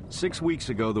 6 weeks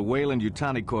ago, the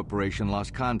Weyland-Yutani Corporation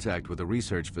lost contact with a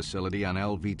research facility on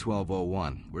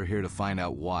LV-1201. We're here to find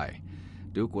out why.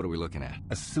 Duke, what are we looking at?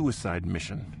 A suicide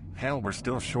mission. Hell, we're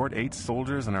still short 8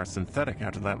 soldiers and our synthetic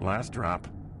after that last drop.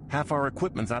 Half our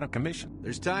equipment's out of commission.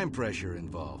 There's time pressure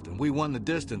involved, and we won the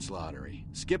distance lottery.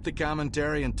 Skip the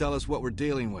commentary and tell us what we're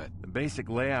dealing with. The basic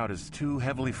layout is 2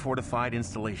 heavily fortified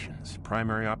installations,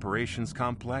 primary operations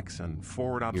complex and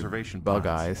forward observation bug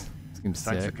pods. eyes. Seems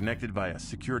Sites sick. are connected by a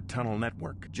secure tunnel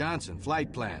network. Johnson,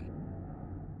 flight plan.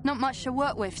 Not much to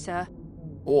work with, sir.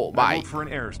 Oh, I vote for an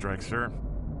airstrike, sir.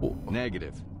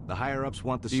 Negative. The higher-ups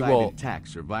want the He site will. intact,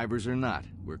 survivors or not.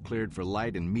 We're cleared for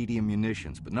light and medium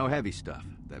munitions, but no heavy stuff.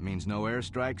 That means no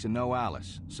airstrikes and no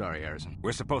Alice. Sorry, Harrison.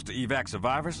 We're supposed to evac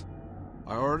survivors?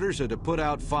 Our orders are to put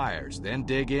out fires, then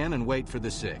dig in and wait for the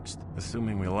 6th.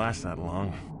 Assuming we last that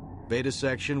long. Beta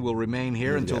section will remain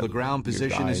here until the ground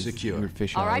position is secure.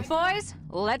 All right, boys,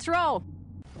 let's roll.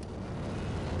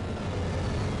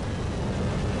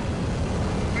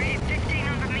 We're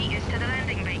 1,500 meters to the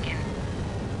landing beacon.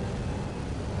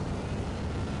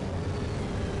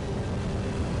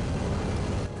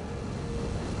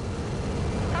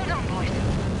 Hold on, boys.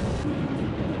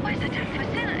 Where's the damn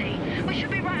facility? We should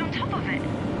be right on top of it.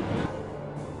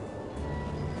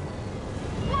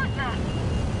 What the?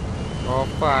 Oh,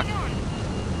 fuck.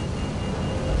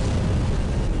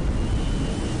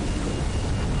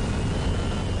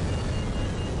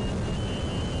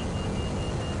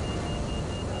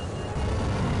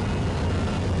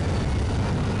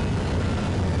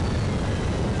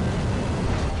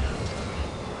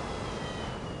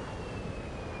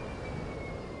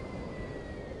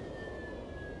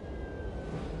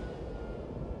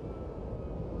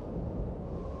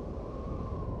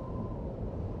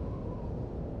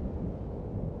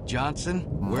 Johnson,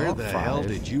 where the hell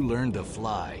did you learn to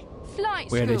fly? Flight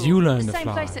school. Where did you learn the to same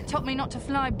fly? place that taught me not to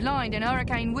fly blind in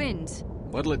hurricane winds.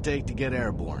 What'll it take to get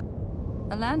airborne?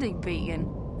 A landing beacon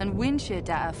and wind shear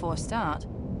data for a start.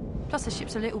 Plus the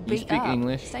ship's a little You beat speak up.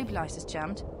 English? Stabilizer's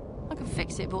jammed. I can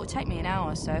fix it, but it'll take me an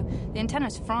hour or so. The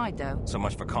antenna's fried, though. So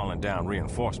much for calling down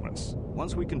reinforcements.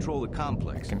 Once we control the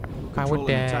complex, with control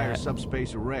an entire that.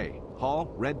 subspace array.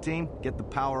 Hall, red team, get the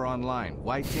power online.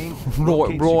 White team, Right,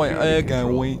 locate right, security I can't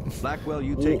control. wait. Blackwell,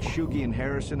 you take Shugi and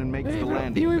Harrison and make for the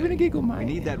landing. You even a giggle, We man.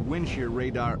 need that wind shear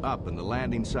radar up and the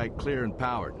landing site clear and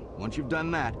powered. Once you've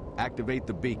done that, activate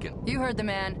the beacon. You heard the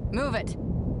man. Move it.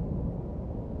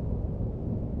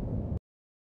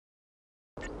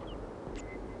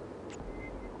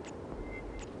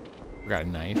 We got a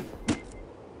knife.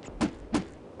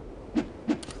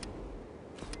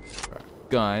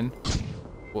 Gun.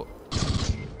 Whoa.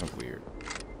 That's weird.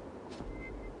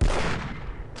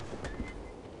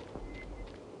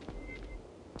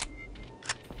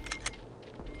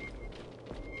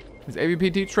 It's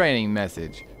AVPT training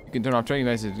message. You can turn off training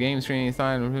message. Game screen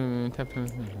sign.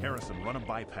 Harrison, run a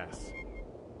bypass.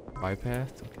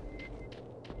 Bypass?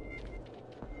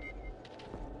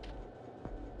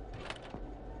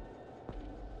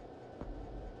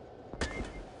 Okay.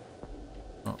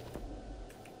 Oh.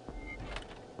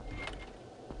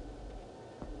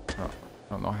 Oh, I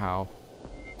don't know how.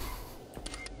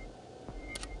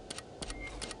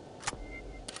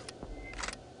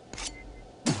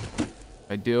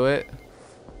 I do it.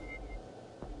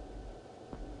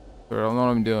 But I don't know what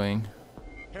I'm doing.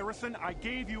 Harrison, I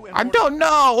gave you an I don't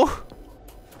know!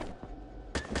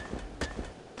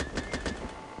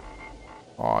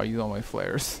 Oh, use all my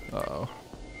flares. Uh-oh.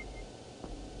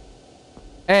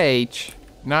 H.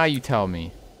 Now you tell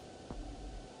me.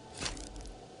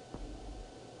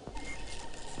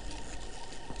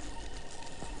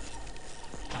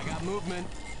 I got movement.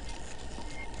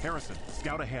 Harrison,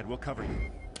 scout ahead. We'll cover you.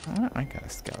 I gotta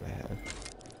scout ahead.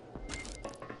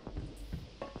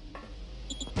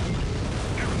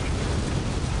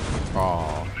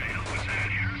 Oh.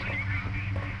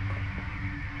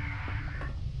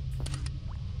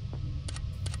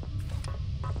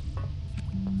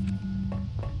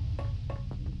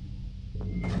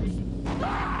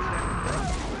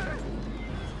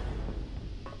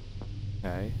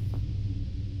 Okay.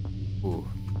 Ooh.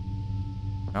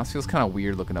 Mouse feels kind of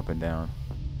weird looking up and down.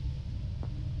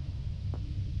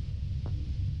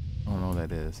 I don't know what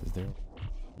that is. Is there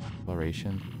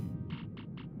exploration?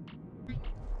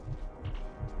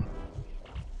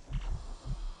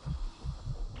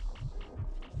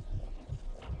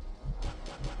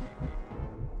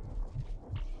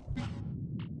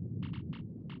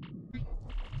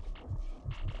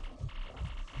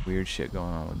 Weird shit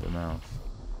going on with the mouse.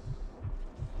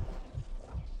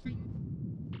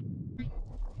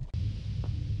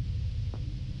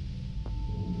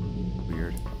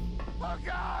 Weird. Oh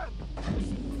God!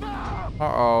 No!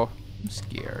 Uh-oh. I'm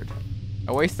scared.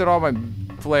 I wasted all my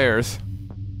flares.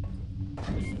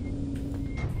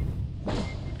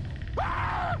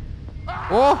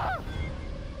 Oh!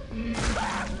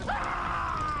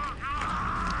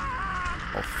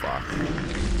 Oh, fuck.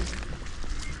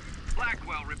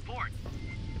 Blackwell, report.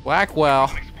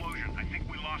 Blackwell.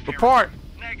 Report.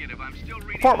 Negative. I'm still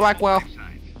reading. Report, Blackwell.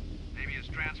 Maybe his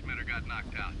transmitter got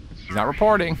knocked out. He's not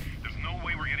reporting. There's no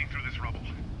way we're getting through this rubble.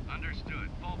 Understood.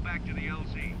 Fall back to the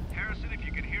LZ. Harrison, if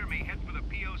you can hear me, head for the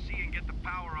POC and get the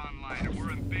power online, or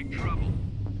we're in big trouble.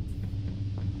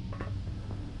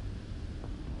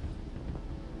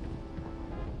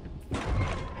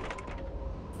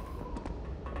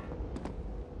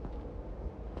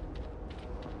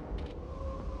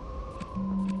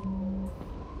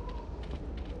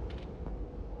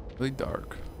 Really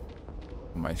dark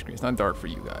on my screen. It's not dark for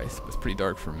you guys, but it's pretty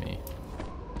dark for me.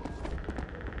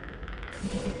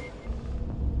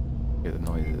 Hear the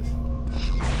noises.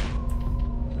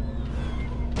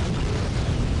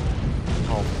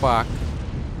 Oh fuck.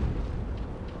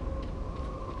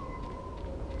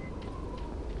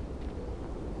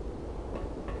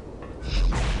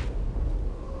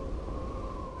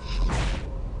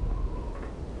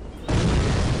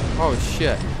 Oh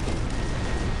shit.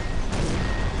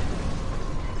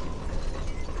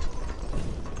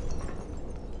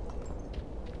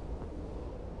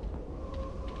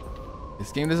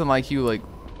 This game doesn't like you, like...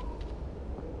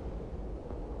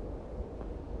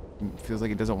 It feels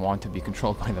like it doesn't want to be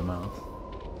controlled by the mouse.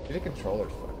 Get a controller,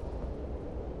 fuck.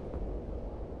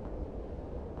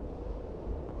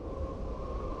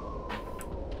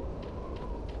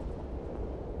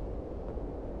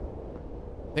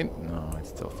 No, it's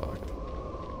still fucked.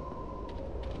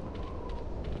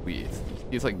 Wait,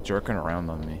 he's like jerking around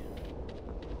on me.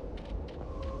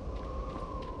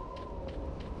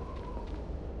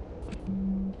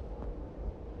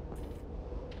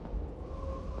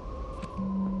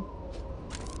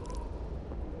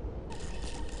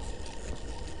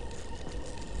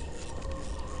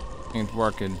 It's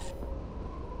working.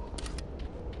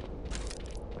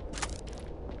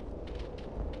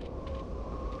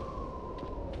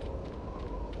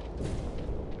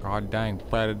 God dang,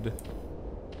 platted.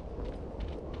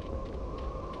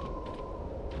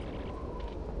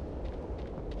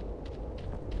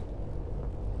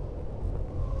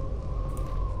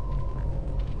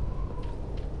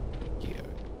 Yeah.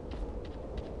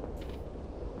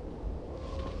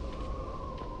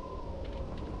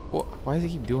 What? Why does he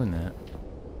keep doing that?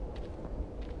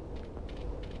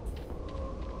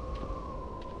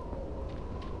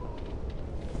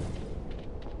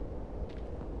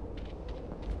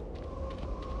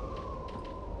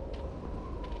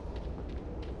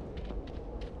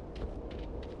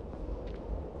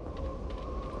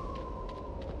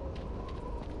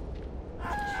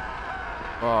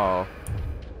 Oh.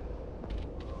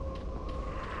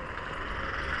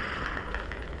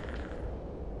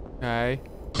 Okay.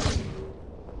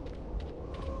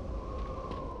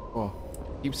 Oh.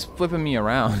 Keeps flipping me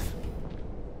around.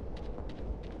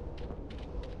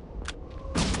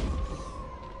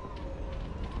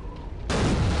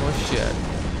 Oh shit.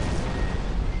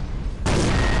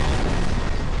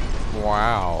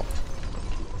 Wow.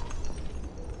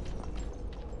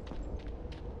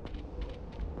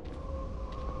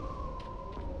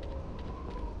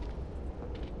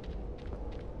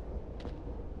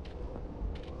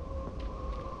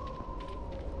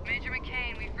 Major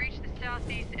McCain, we've reached the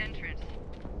southeast entrance.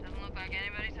 Doesn't look like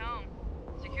anybody's home.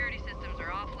 Security systems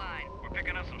are offline. We're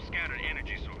picking up some scattered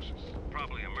energy sources.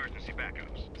 Probably emergency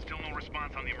backups. Still no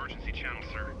response on the emergency channel,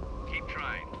 sir. Keep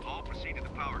trying. All proceed to the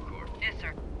power core. Yes,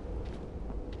 sir.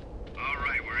 All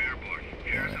right, we're airborne.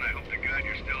 Harrison, I hope to God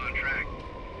you're still on track.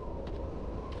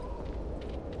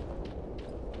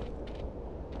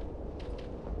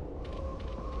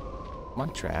 I'm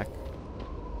on track.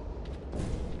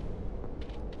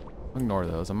 Ignore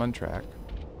those. I'm on track.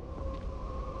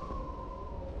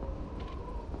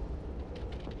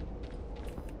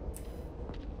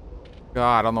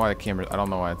 God, I don't know why the camera. I don't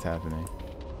know why it's happening.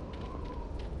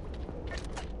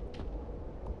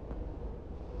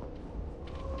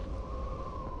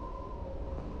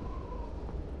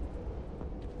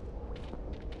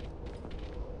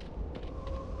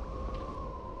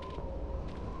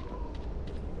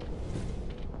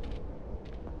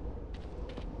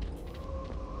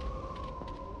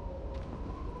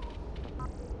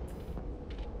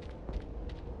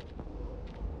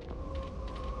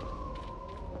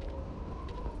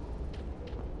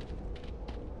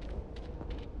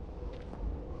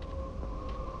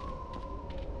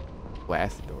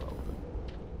 blast the door open.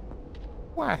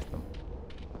 Blast them.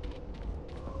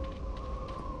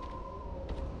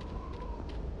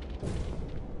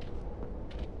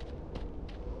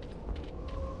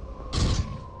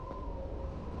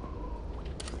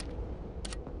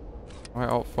 Why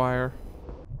alt fire?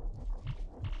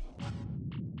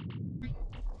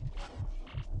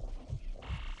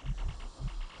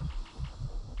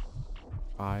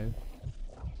 Five.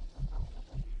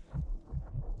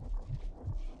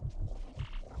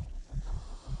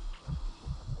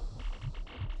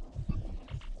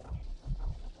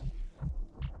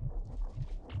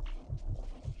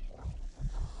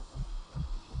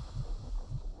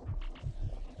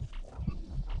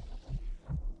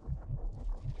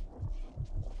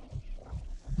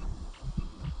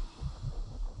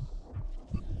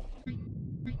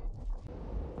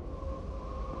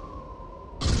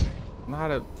 Not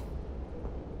a...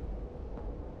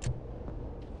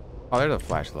 Oh, there's a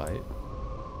flashlight.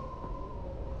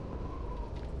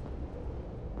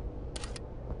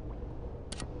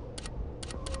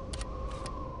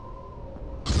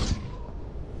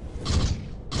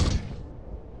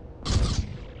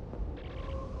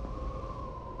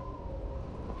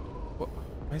 What?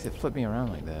 Why does it flip me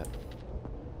around like that?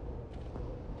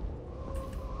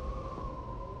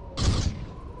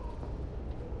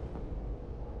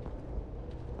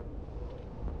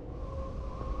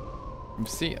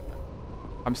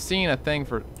 I'm seeing a thing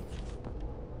for.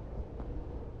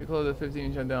 You close the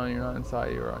 15 shutdown, you're not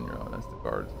inside, you're on your own. That's the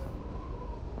guards.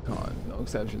 Cons, no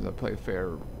exceptions. I play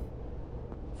fair.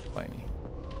 Plenty.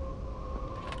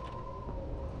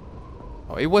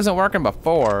 Oh, it wasn't working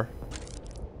before.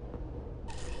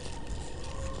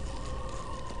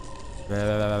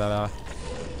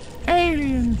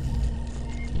 Alien.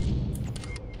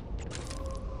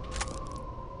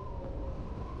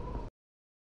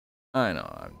 I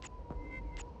know.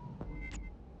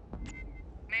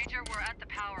 Major, we're at the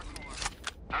power core.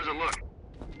 How's it look?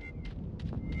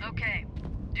 Okay.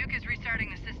 Duke is restarting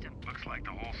the system. Looks like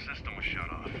the whole system was shut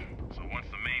off. So once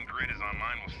the main grid is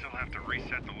online, we'll still have to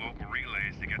reset the local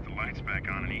relays to get the lights back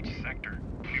on in each sector.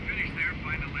 When you finish there,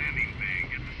 find a landing bay and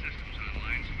get the systems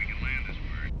online so we can land this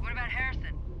bird. What about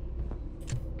Harrison?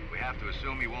 We have to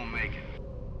assume he won't make it.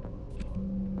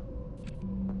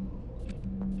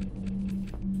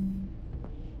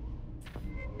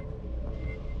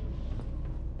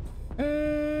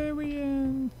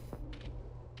 Alien.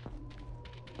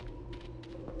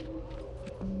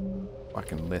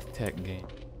 Fucking lift tech game.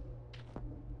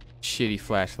 Shitty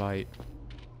flashlight.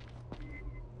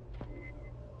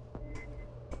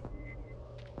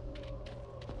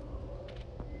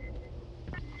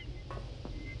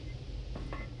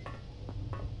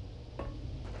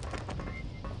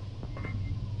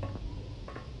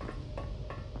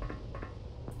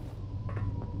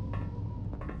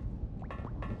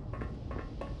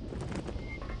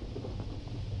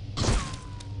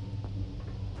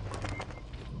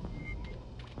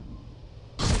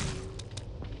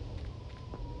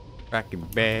 Back in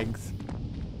bags.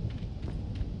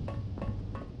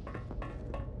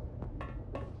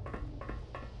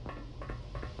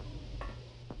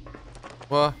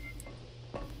 What?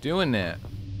 Doing that.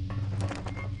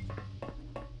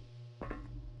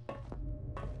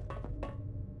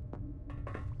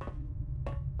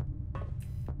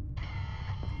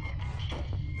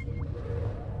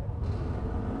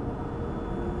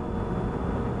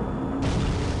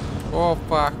 Oh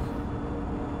fuck.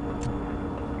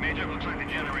 Major, looks like the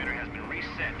generator has been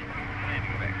reset.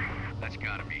 Landing bay. That's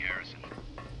gotta be Harrison.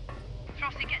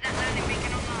 Frosty, get that landing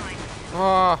beacon online.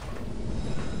 Oh.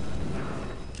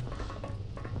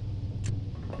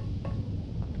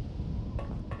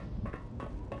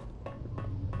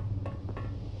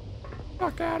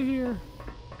 Fuck out of here.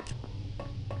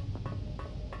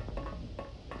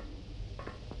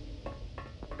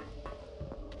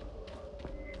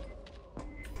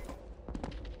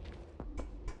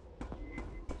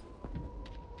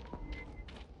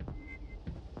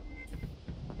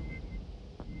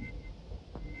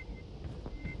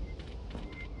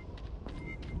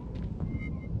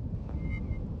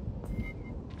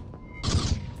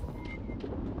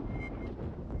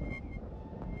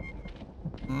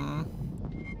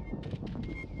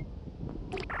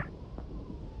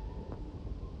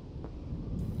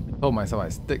 Told myself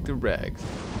I'd stick to regs.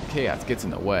 Chaos gets in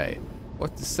the way.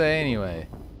 What to say anyway?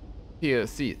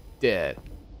 POC is dead.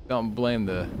 Don't blame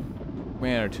the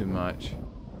commander too much.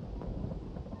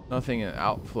 Nothing in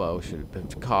outflow should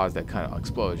have caused that kind of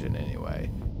explosion anyway.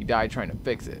 He died trying to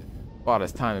fix it. Bought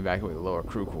us time to evacuate the lower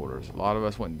crew quarters. A lot of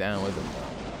us went down with him.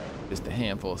 Just a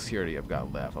handful of security I've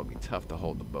got left. It'll be tough to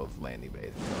hold the both landing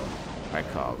bases until I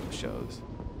call the shows.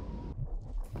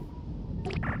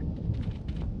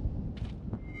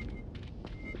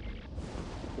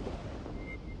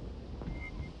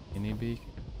 Any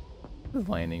beacon? This is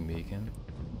landing beacon.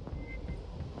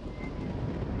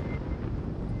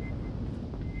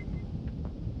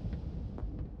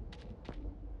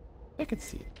 I could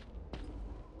see it.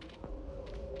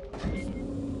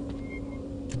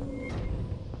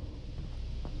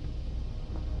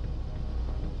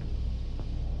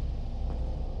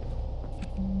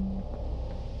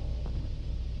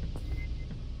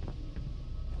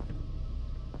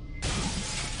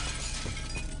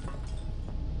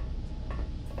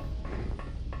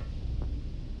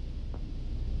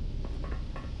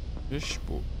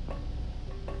 Spuk.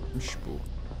 Spuk.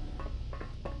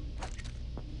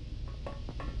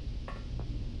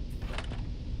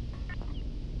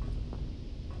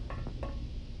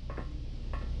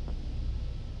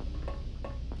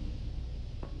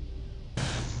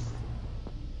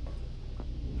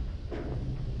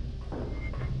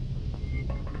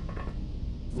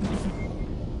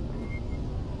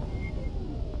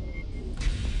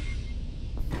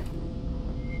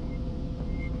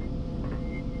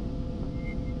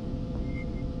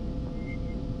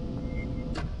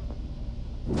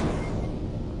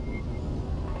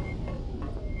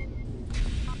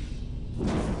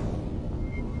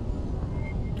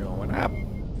 Going up.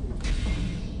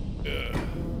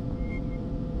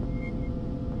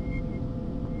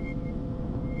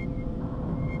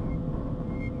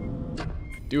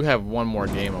 Do have one more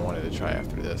game I wanted to try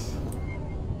after this.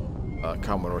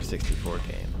 Commodore 64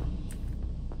 game.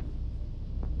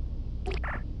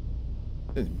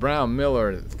 Since Brown, Miller,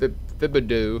 and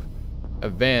Thibodeau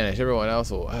have vanished, everyone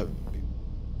else will have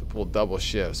to pull double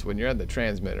shifts. When you're at the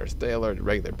transmitter, stay alert to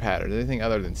regular patterns. Anything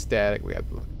other than static, we have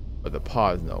to let the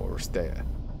pods know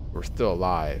we're still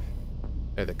alive.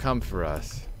 They have to come for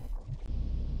us.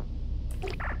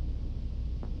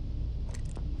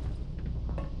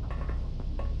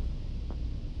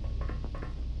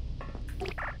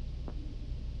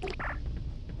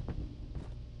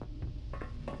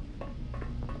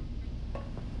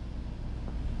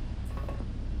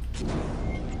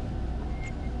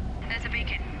 There's a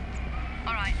beacon.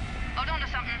 All right, hold on to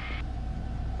something.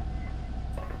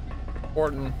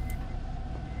 Important.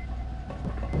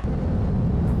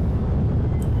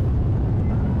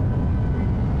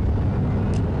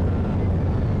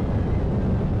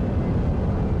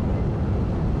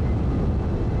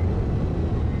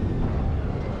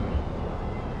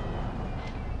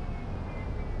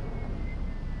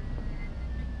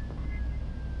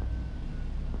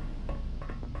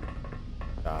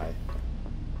 Die.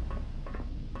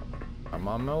 I'm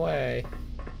on my way.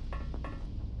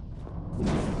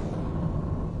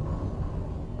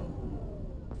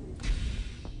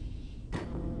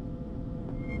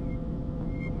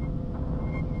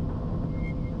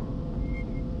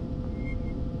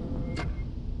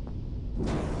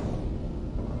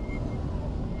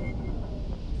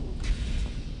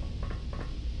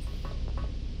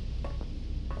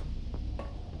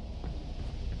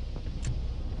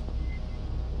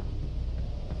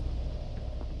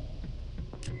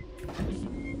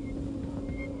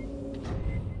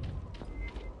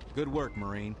 Good work,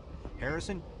 Marine.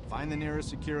 Harrison, find the nearest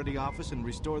security office and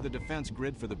restore the defense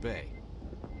grid for the bay.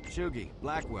 Shugi,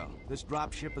 Blackwell, this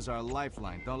dropship is our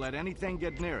lifeline. Don't let anything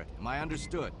get near it. Am I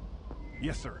understood?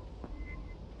 Yes, sir.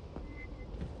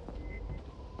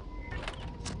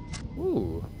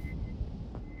 Ooh.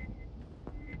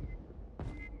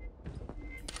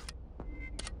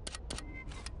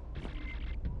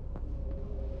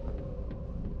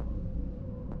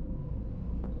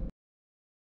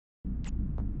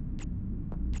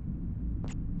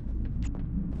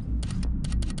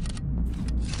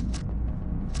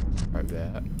 Try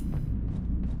that.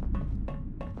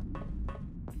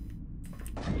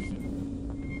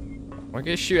 Why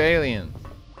can't shoot alien?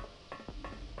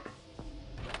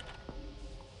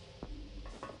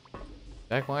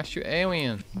 Back, why shoot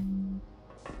alien?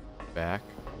 Back.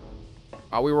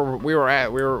 Oh,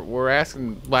 we're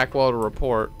asking Blackwell to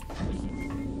report.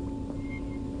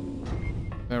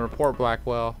 And report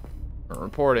Blackwell. We're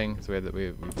reporting, so we had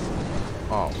to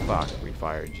oh fuck, we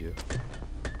fired you.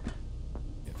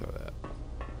 You throw that.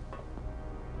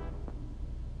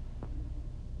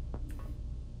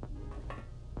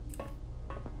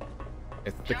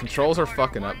 The controls are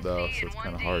fucking up though, so it's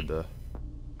kind of hard to.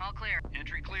 All clear.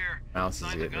 Entry clear. Mouse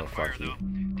is getting real fucky.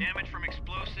 Damage from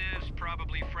explosives,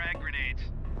 probably frag grenades.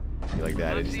 Like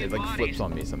that, it like flips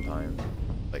on me sometimes.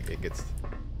 Like it gets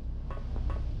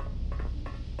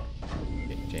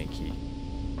getting Janky.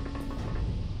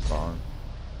 Wrong.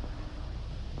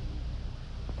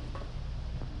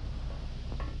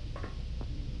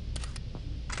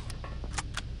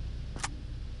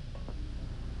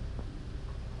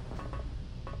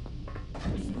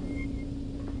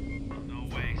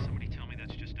 No way. Somebody tell me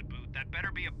that's just a boot. That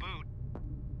better be a boot.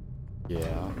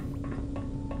 Yeah.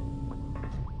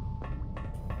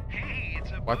 Hey,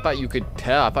 it's a Well, I thought you could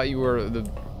tell. I thought you were the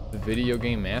video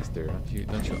game master.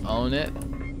 Don't you own it?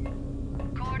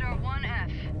 Corridor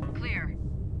 1F. Clear.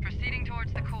 Proceeding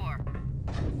towards the core.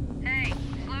 Hey,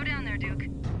 slow down there, Duke.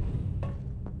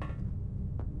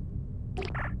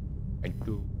 I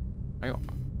do. I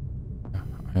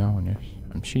own this.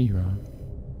 I'm She-Ra.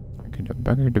 I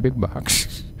got the big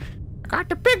box. I got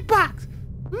the big box!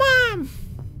 Mom!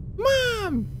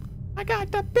 Mom! I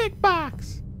got the big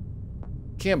box!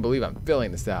 Can't believe I'm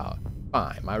filling this out.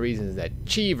 Fine. My reason is that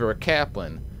Cheever,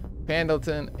 Kaplan,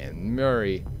 Pendleton, and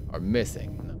Murray are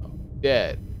missing. No.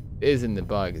 Dead. It isn't the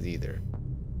bugs either.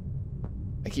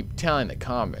 I keep telling the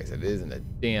comics that it isn't the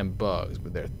damn bugs,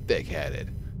 but they're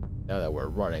thick-headed. Now that we're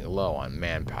running low on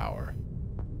manpower.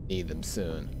 Need them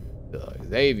soon.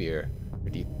 Xavier, our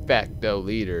de facto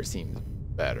leader, seems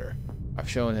better. I've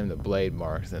shown him the blade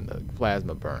marks and the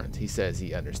plasma burns. He says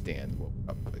he understands what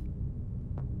we're up against.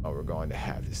 But we're going to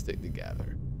have to stick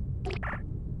together.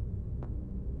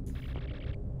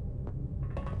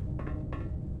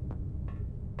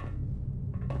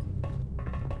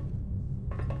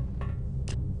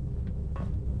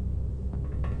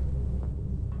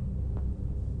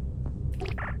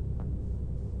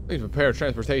 Please prepare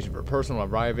transportation for personnel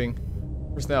arriving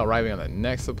on the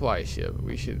next supply ship.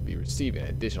 We should be receiving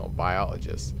additional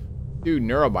biologists, 2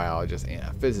 neurobiologists, and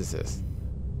a physicist.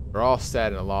 We're all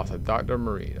sad in the loss of Dr.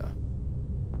 Morita.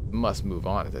 We must move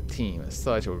on as a team. As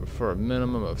such, I would prefer a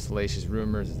minimum of salacious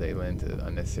rumors as they lend to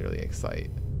unnecessarily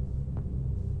excite,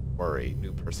 worry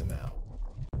new personnel.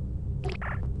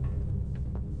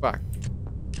 Fuck.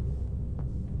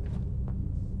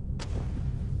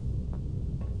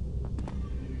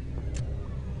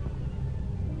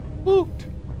 Spooked.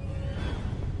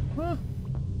 Huh.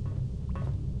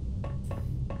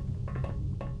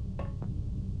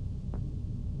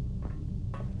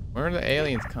 Where are the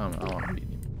aliens coming? I want to meet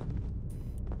him.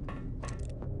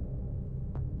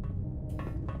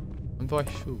 When do I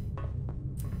shoot?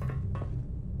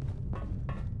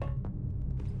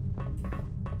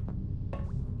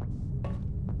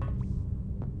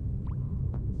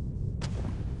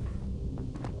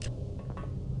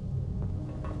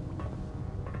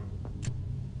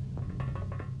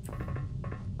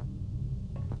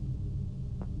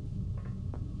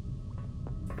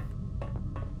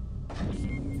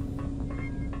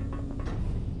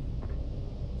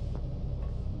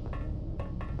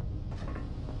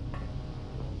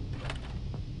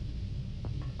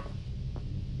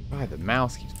 God, the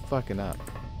mouse keeps fucking up.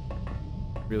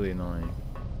 Really annoying.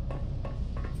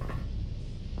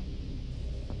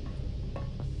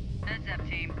 Heads up,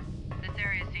 team. This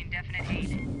area's seen definite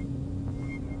heat.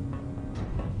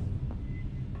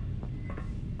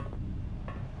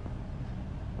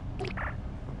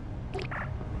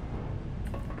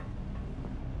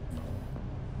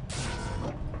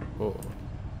 Oh.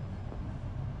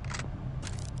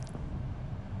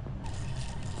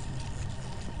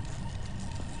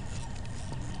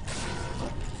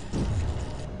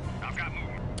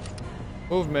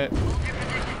 Movement.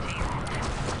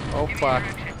 Oh fuck.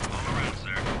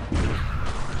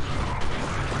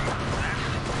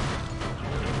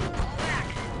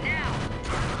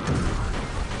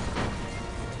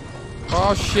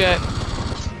 Oh shit.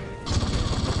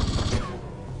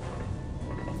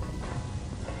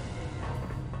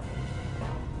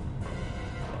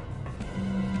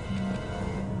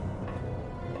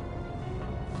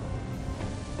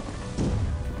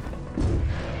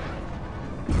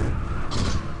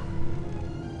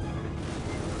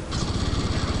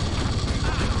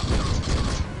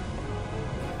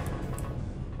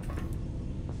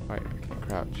 Alright, I can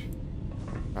crouch.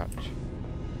 Crouch.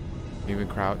 Even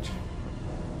crouch.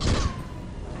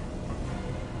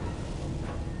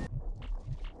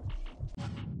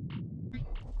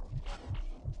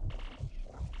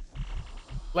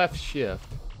 Left shift.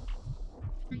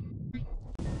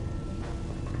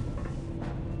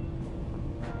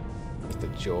 Just a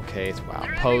jewel case. Wow,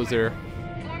 poser.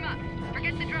 Form up.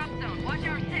 Forget the drop zone. Watch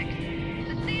our 6.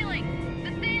 The ceiling!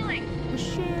 The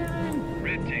ceiling!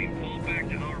 Red team, pull back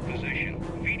to our position.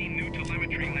 Feeding new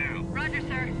telemetry now. Roger,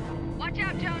 sir. Watch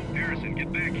out, Jones. Harrison,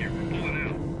 get back here. We're pulling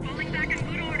out. Pulling back in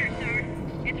good order, sir.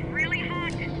 It's really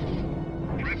haunted.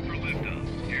 Prep for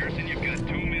liftoff. Harrison, you've got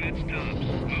 2 minutes tops.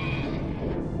 Move.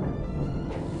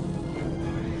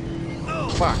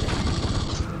 Fuck.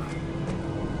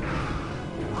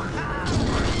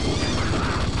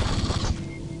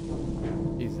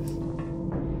 Jesus.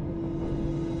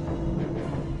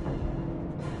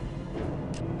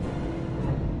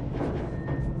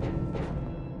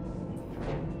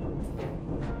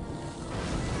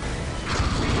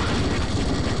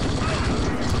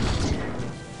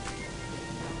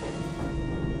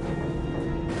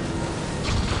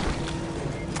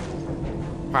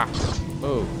 Ha.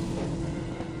 Move.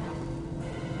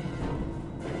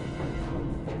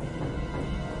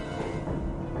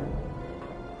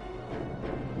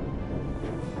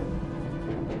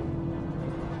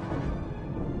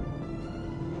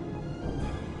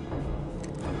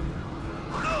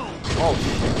 Oh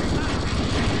shit.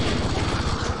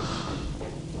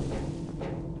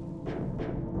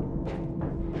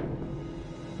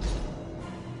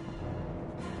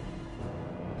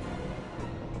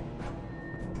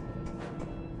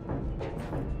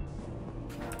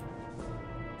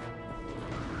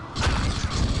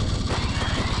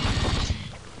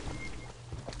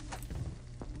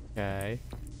 Okay.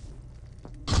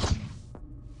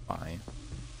 Fine.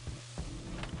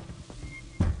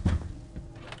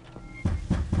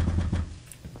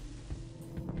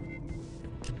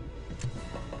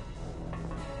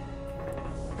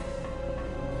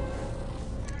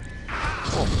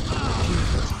 Oh,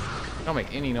 Jesus. Don't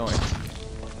make any noise.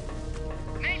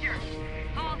 Major,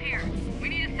 Paul here. We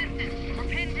need assistance. We're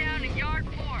pinned down in yard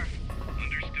 4.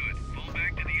 Understood. Fall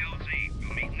back to the LZ.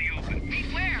 We'll meet in the open.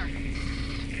 Meet where?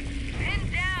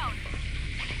 Pinned down.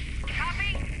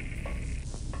 Copy?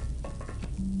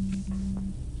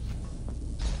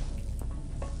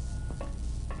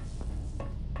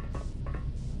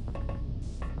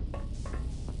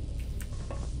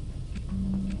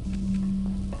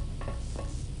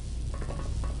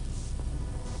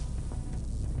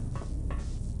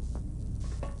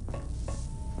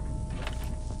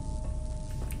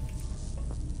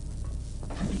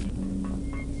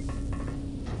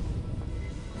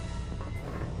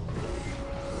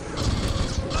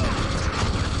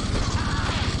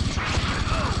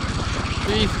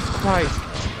 Jesus Christ.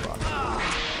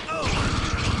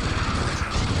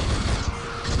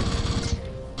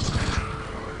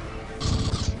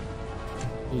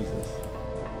 Jesus.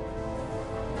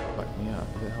 Fuck me up.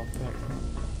 Who the hell back?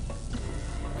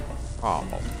 Oh.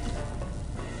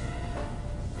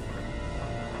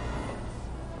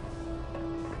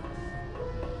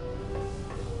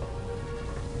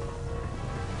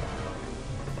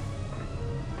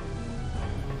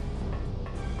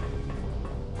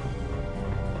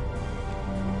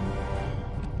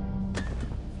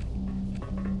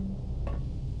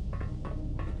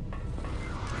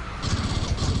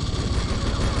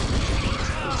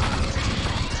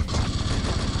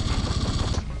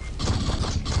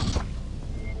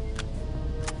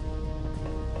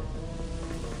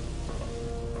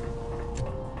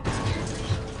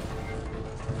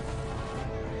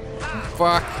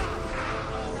 Fuck.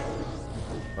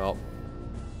 Well.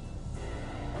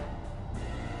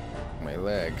 My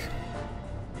leg.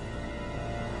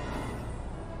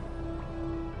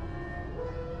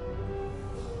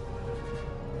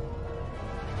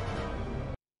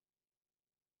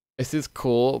 This is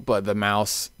cool, but the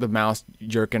mouse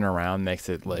jerking around makes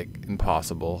it like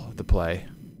impossible to play.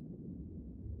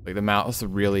 Like the mouse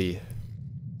really,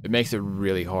 it makes it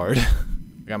really hard.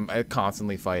 Like I'm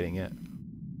constantly fighting it.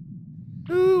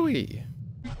 Ooh-wee.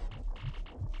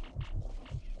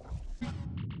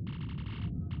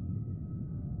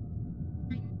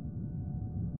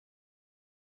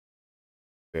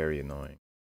 Very annoying.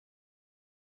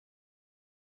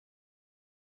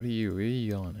 What are you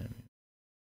yelling at me?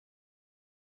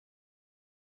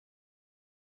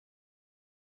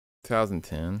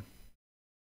 2010.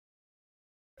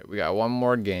 We got one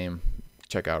more game.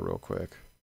 Check out real quick.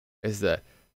 This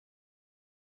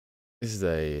is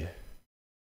a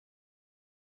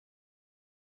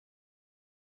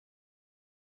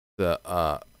the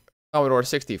Commodore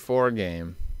 64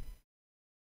 game.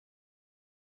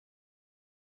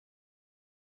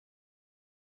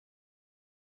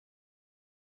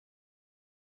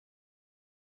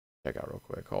 Check out real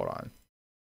quick. Hold on.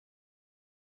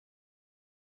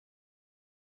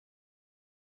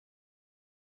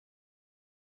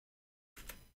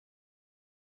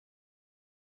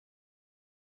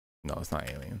 No, it's not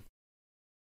Alien.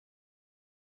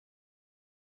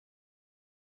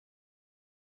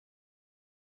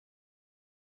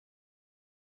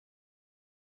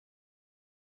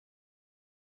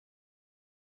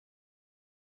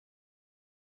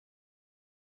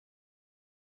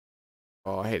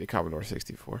 Oh, I hate the Commodore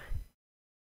 64.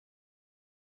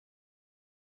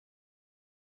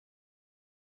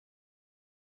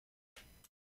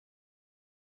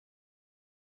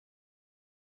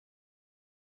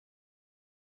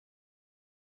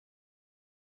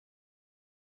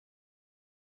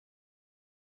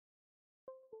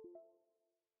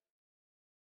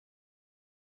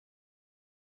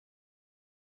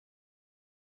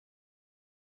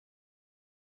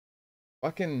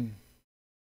 Fucking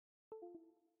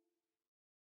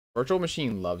virtual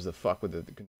machine loves to fuck with the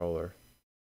controller.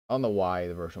 I don't know why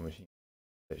the virtual machine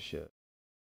does that shit.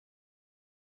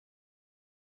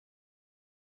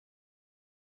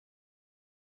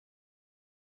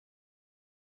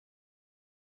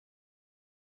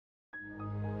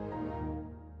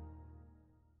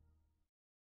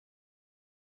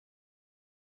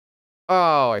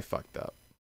 Oh, I fucked up.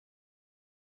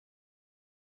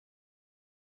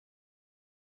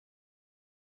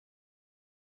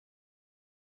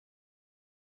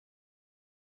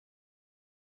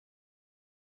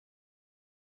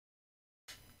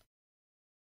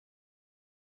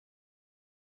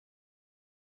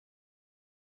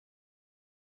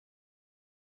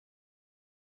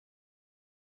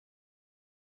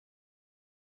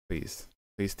 Please.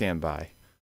 Please stand by.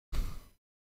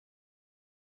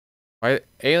 Why,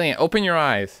 alien, open your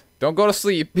eyes. Don't go to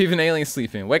sleep. Even alien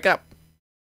sleeping. Wake up.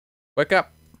 Wake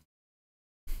up.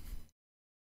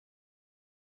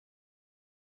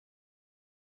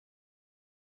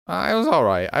 It was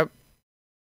alright.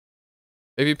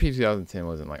 AVP 2010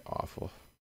 wasn't like awful.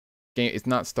 Game, it's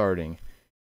not starting.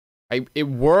 It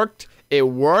worked. It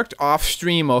worked off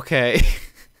stream, okay?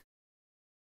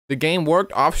 The game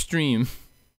worked off stream.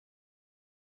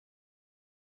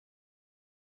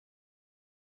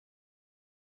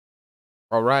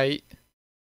 Alright.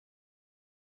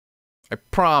 I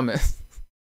promise.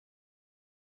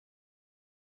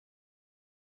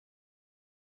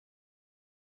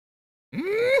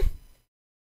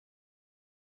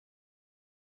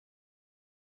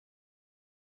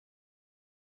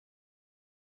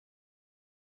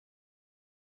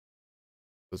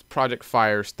 Does Project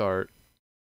Fire start?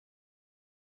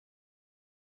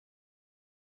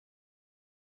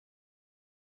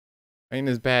 Ain't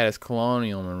as bad as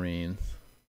Colonial Marines.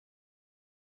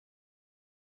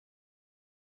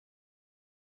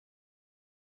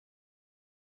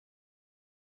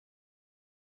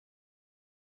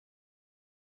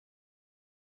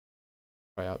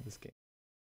 Try out this game.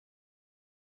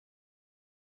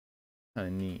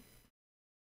 Kinda neat.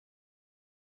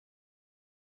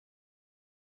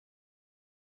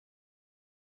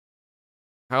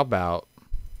 How about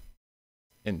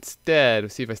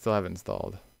instead, see if I still have it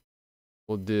installed.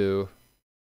 We'll do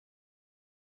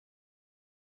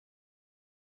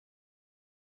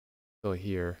still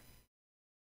here.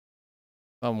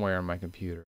 Somewhere on my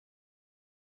computer.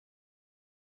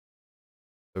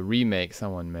 The remake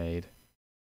someone made.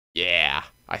 Yeah,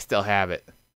 I still have it.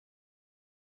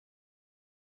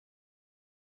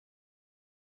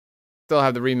 Still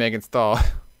have the remake installed.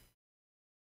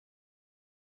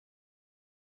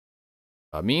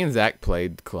 Me and Zach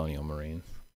played Colonial Marines.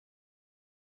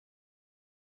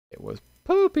 It was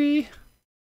poopy.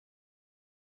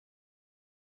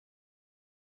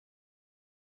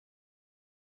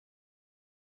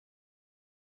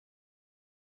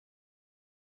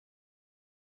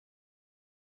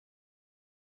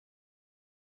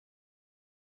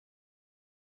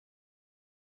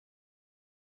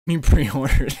 You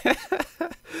pre-ordered.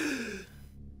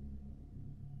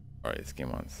 Alright, this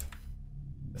game wants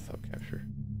self capture.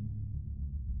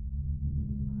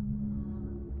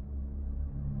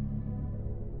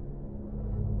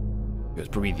 Because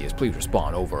Prometheus, please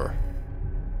respond, over.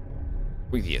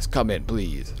 Prometheus, come in,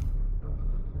 please.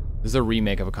 This is a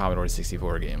remake of a Commodore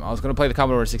 64 game. I was gonna play the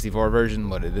Commodore 64 version,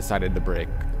 but it decided to break.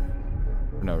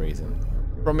 For no reason.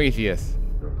 Prometheus.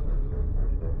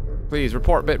 Please,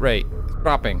 report bitrate. It's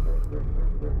dropping.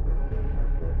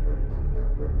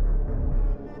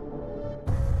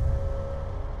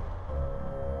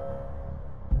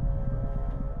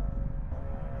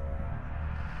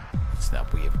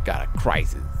 Snap, we have got a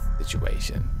crisis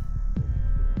situation.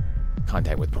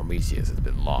 Contact with Prometheus has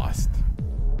been lost.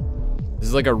 This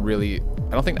is like a really,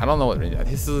 I don't know what,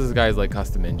 this is this guy's like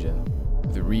custom engine.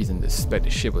 The reason to suspect the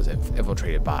ship was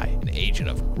infiltrated by an agent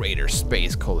of Greater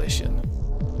Space Coalition.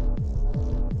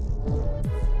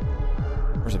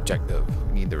 First objective,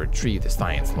 we need to retrieve the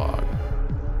science log.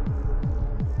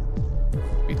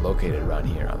 Be located around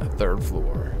here on the 3rd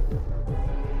floor.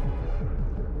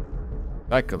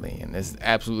 Luckily, and this is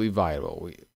absolutely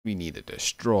vital, we need to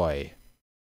destroy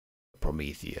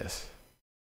Prometheus.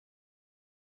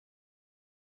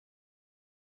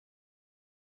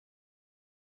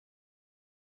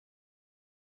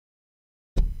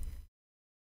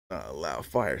 Not allow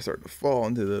fire start to fall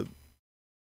into the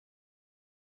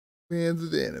hands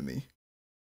of the enemy.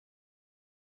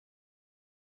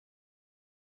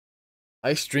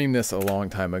 I streamed this a long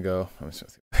time ago. I'm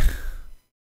just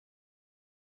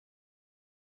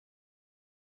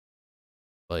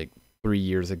like 3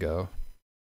 years ago.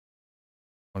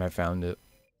 when I found it.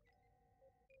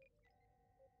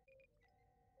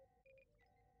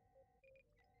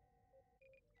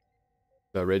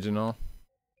 The original.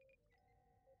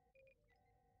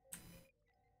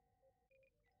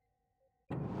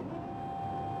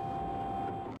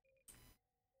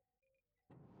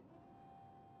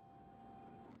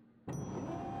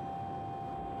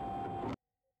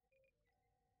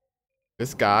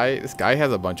 This guy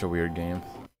has a bunch of weird games.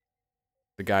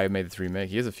 The guy who made this remake,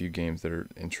 he has a few games that are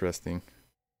interesting.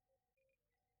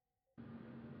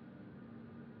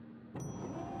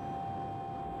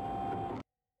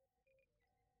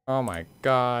 Oh my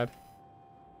god.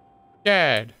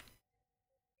 Dead.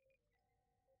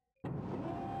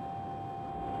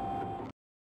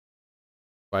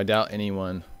 I doubt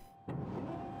anyone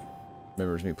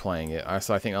remembers me playing it.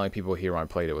 So I think the only people here when I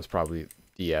played it was probably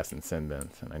DS and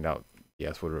Sinbeth, and I doubt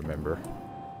DS would remember.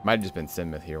 Might have just been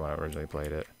Sinbeth here when I originally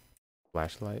played it.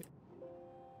 Flashlight.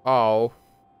 Oh.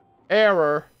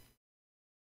 Error.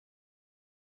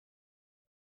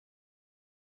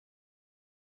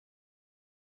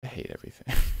 I hate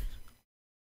everything.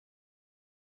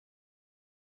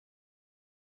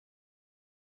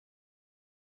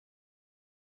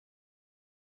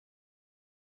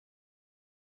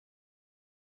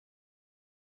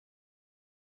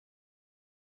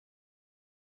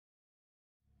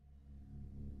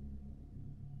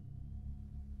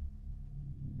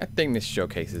 I think this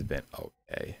showcase has been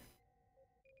okay.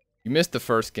 You missed the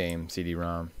first game,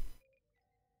 CD-ROM. It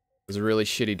was a really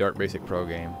shitty Dark Basic Pro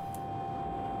game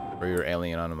where you're an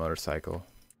alien on a motorcycle.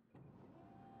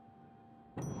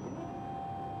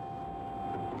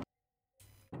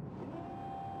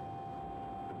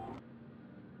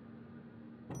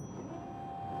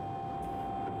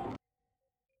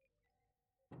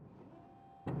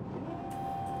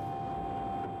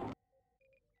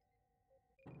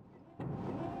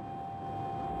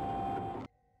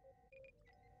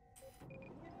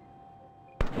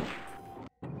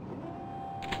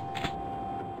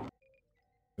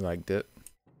 You liked it?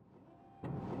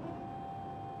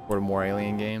 What more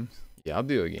alien games? Yeah, I'll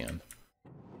do it again.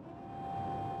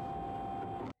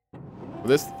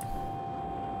 This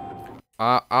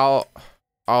I'll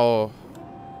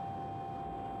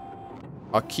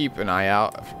keep an eye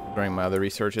out during my other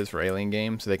researches for alien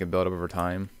games so they can build up over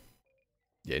time.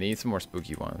 Yeah, need some more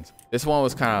spooky ones. This one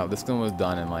was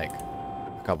done in like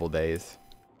a couple days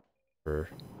for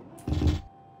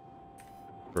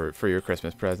your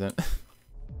Christmas present.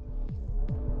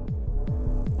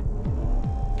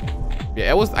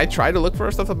 Yeah, I tried to look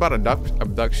for stuff about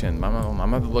abduction. I'm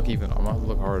gonna have to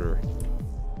look harder.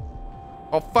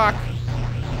 Oh fuck!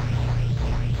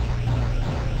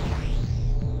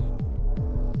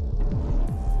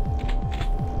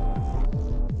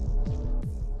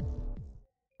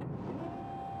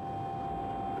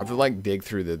 I have to like dig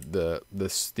through the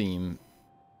Steam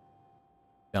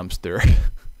dumpster.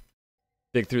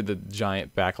 Dig through the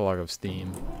giant backlog of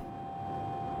Steam.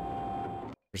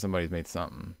 Or somebody's made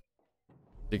something.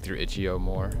 Dig through itch.io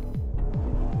more.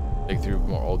 Dig through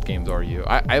more old games RU.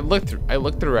 I looked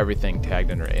through everything tagged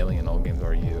under alien old games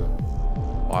RU.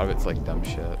 A lot of it's like dumb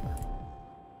shit.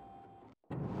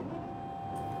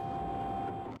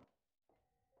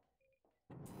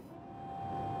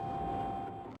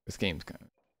 This game's kind of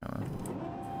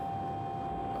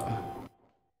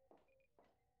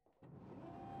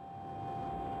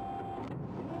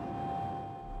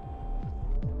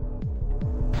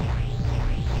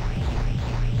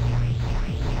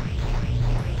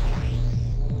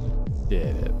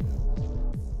did it.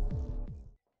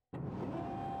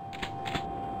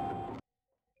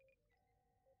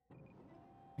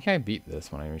 I think I beat this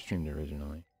when I streamed it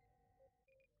originally.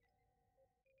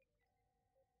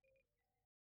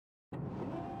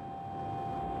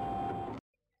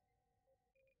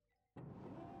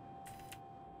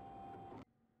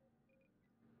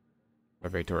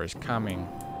 Elevator is coming.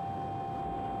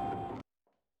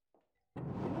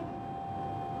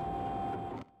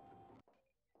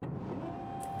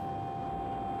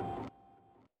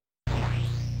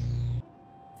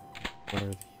 What are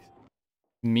these?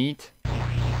 Meat?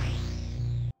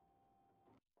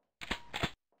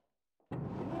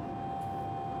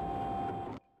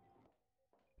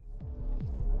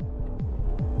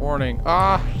 Warning.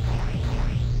 Ah!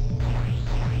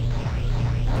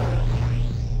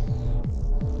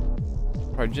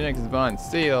 Cryogenics is behind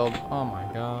sealed. Oh my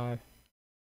god.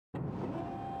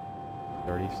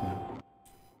 Dirty snow.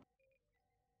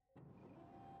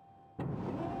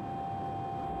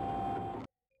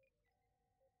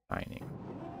 Mining.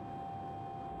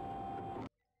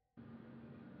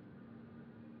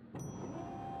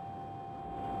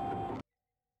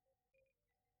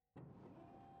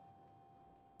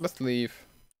 Let's leave.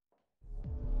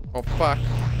 Oh, fuck.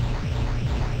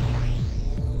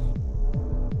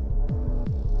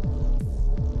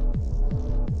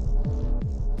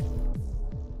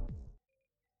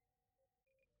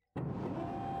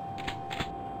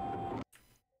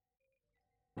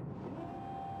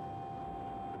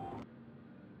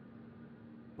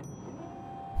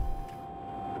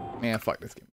 Man, fuck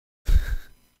this game.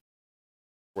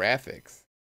 Graphics.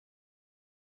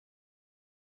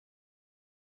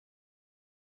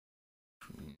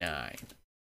 Nine.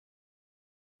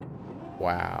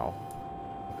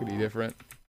 Wow. Could be different.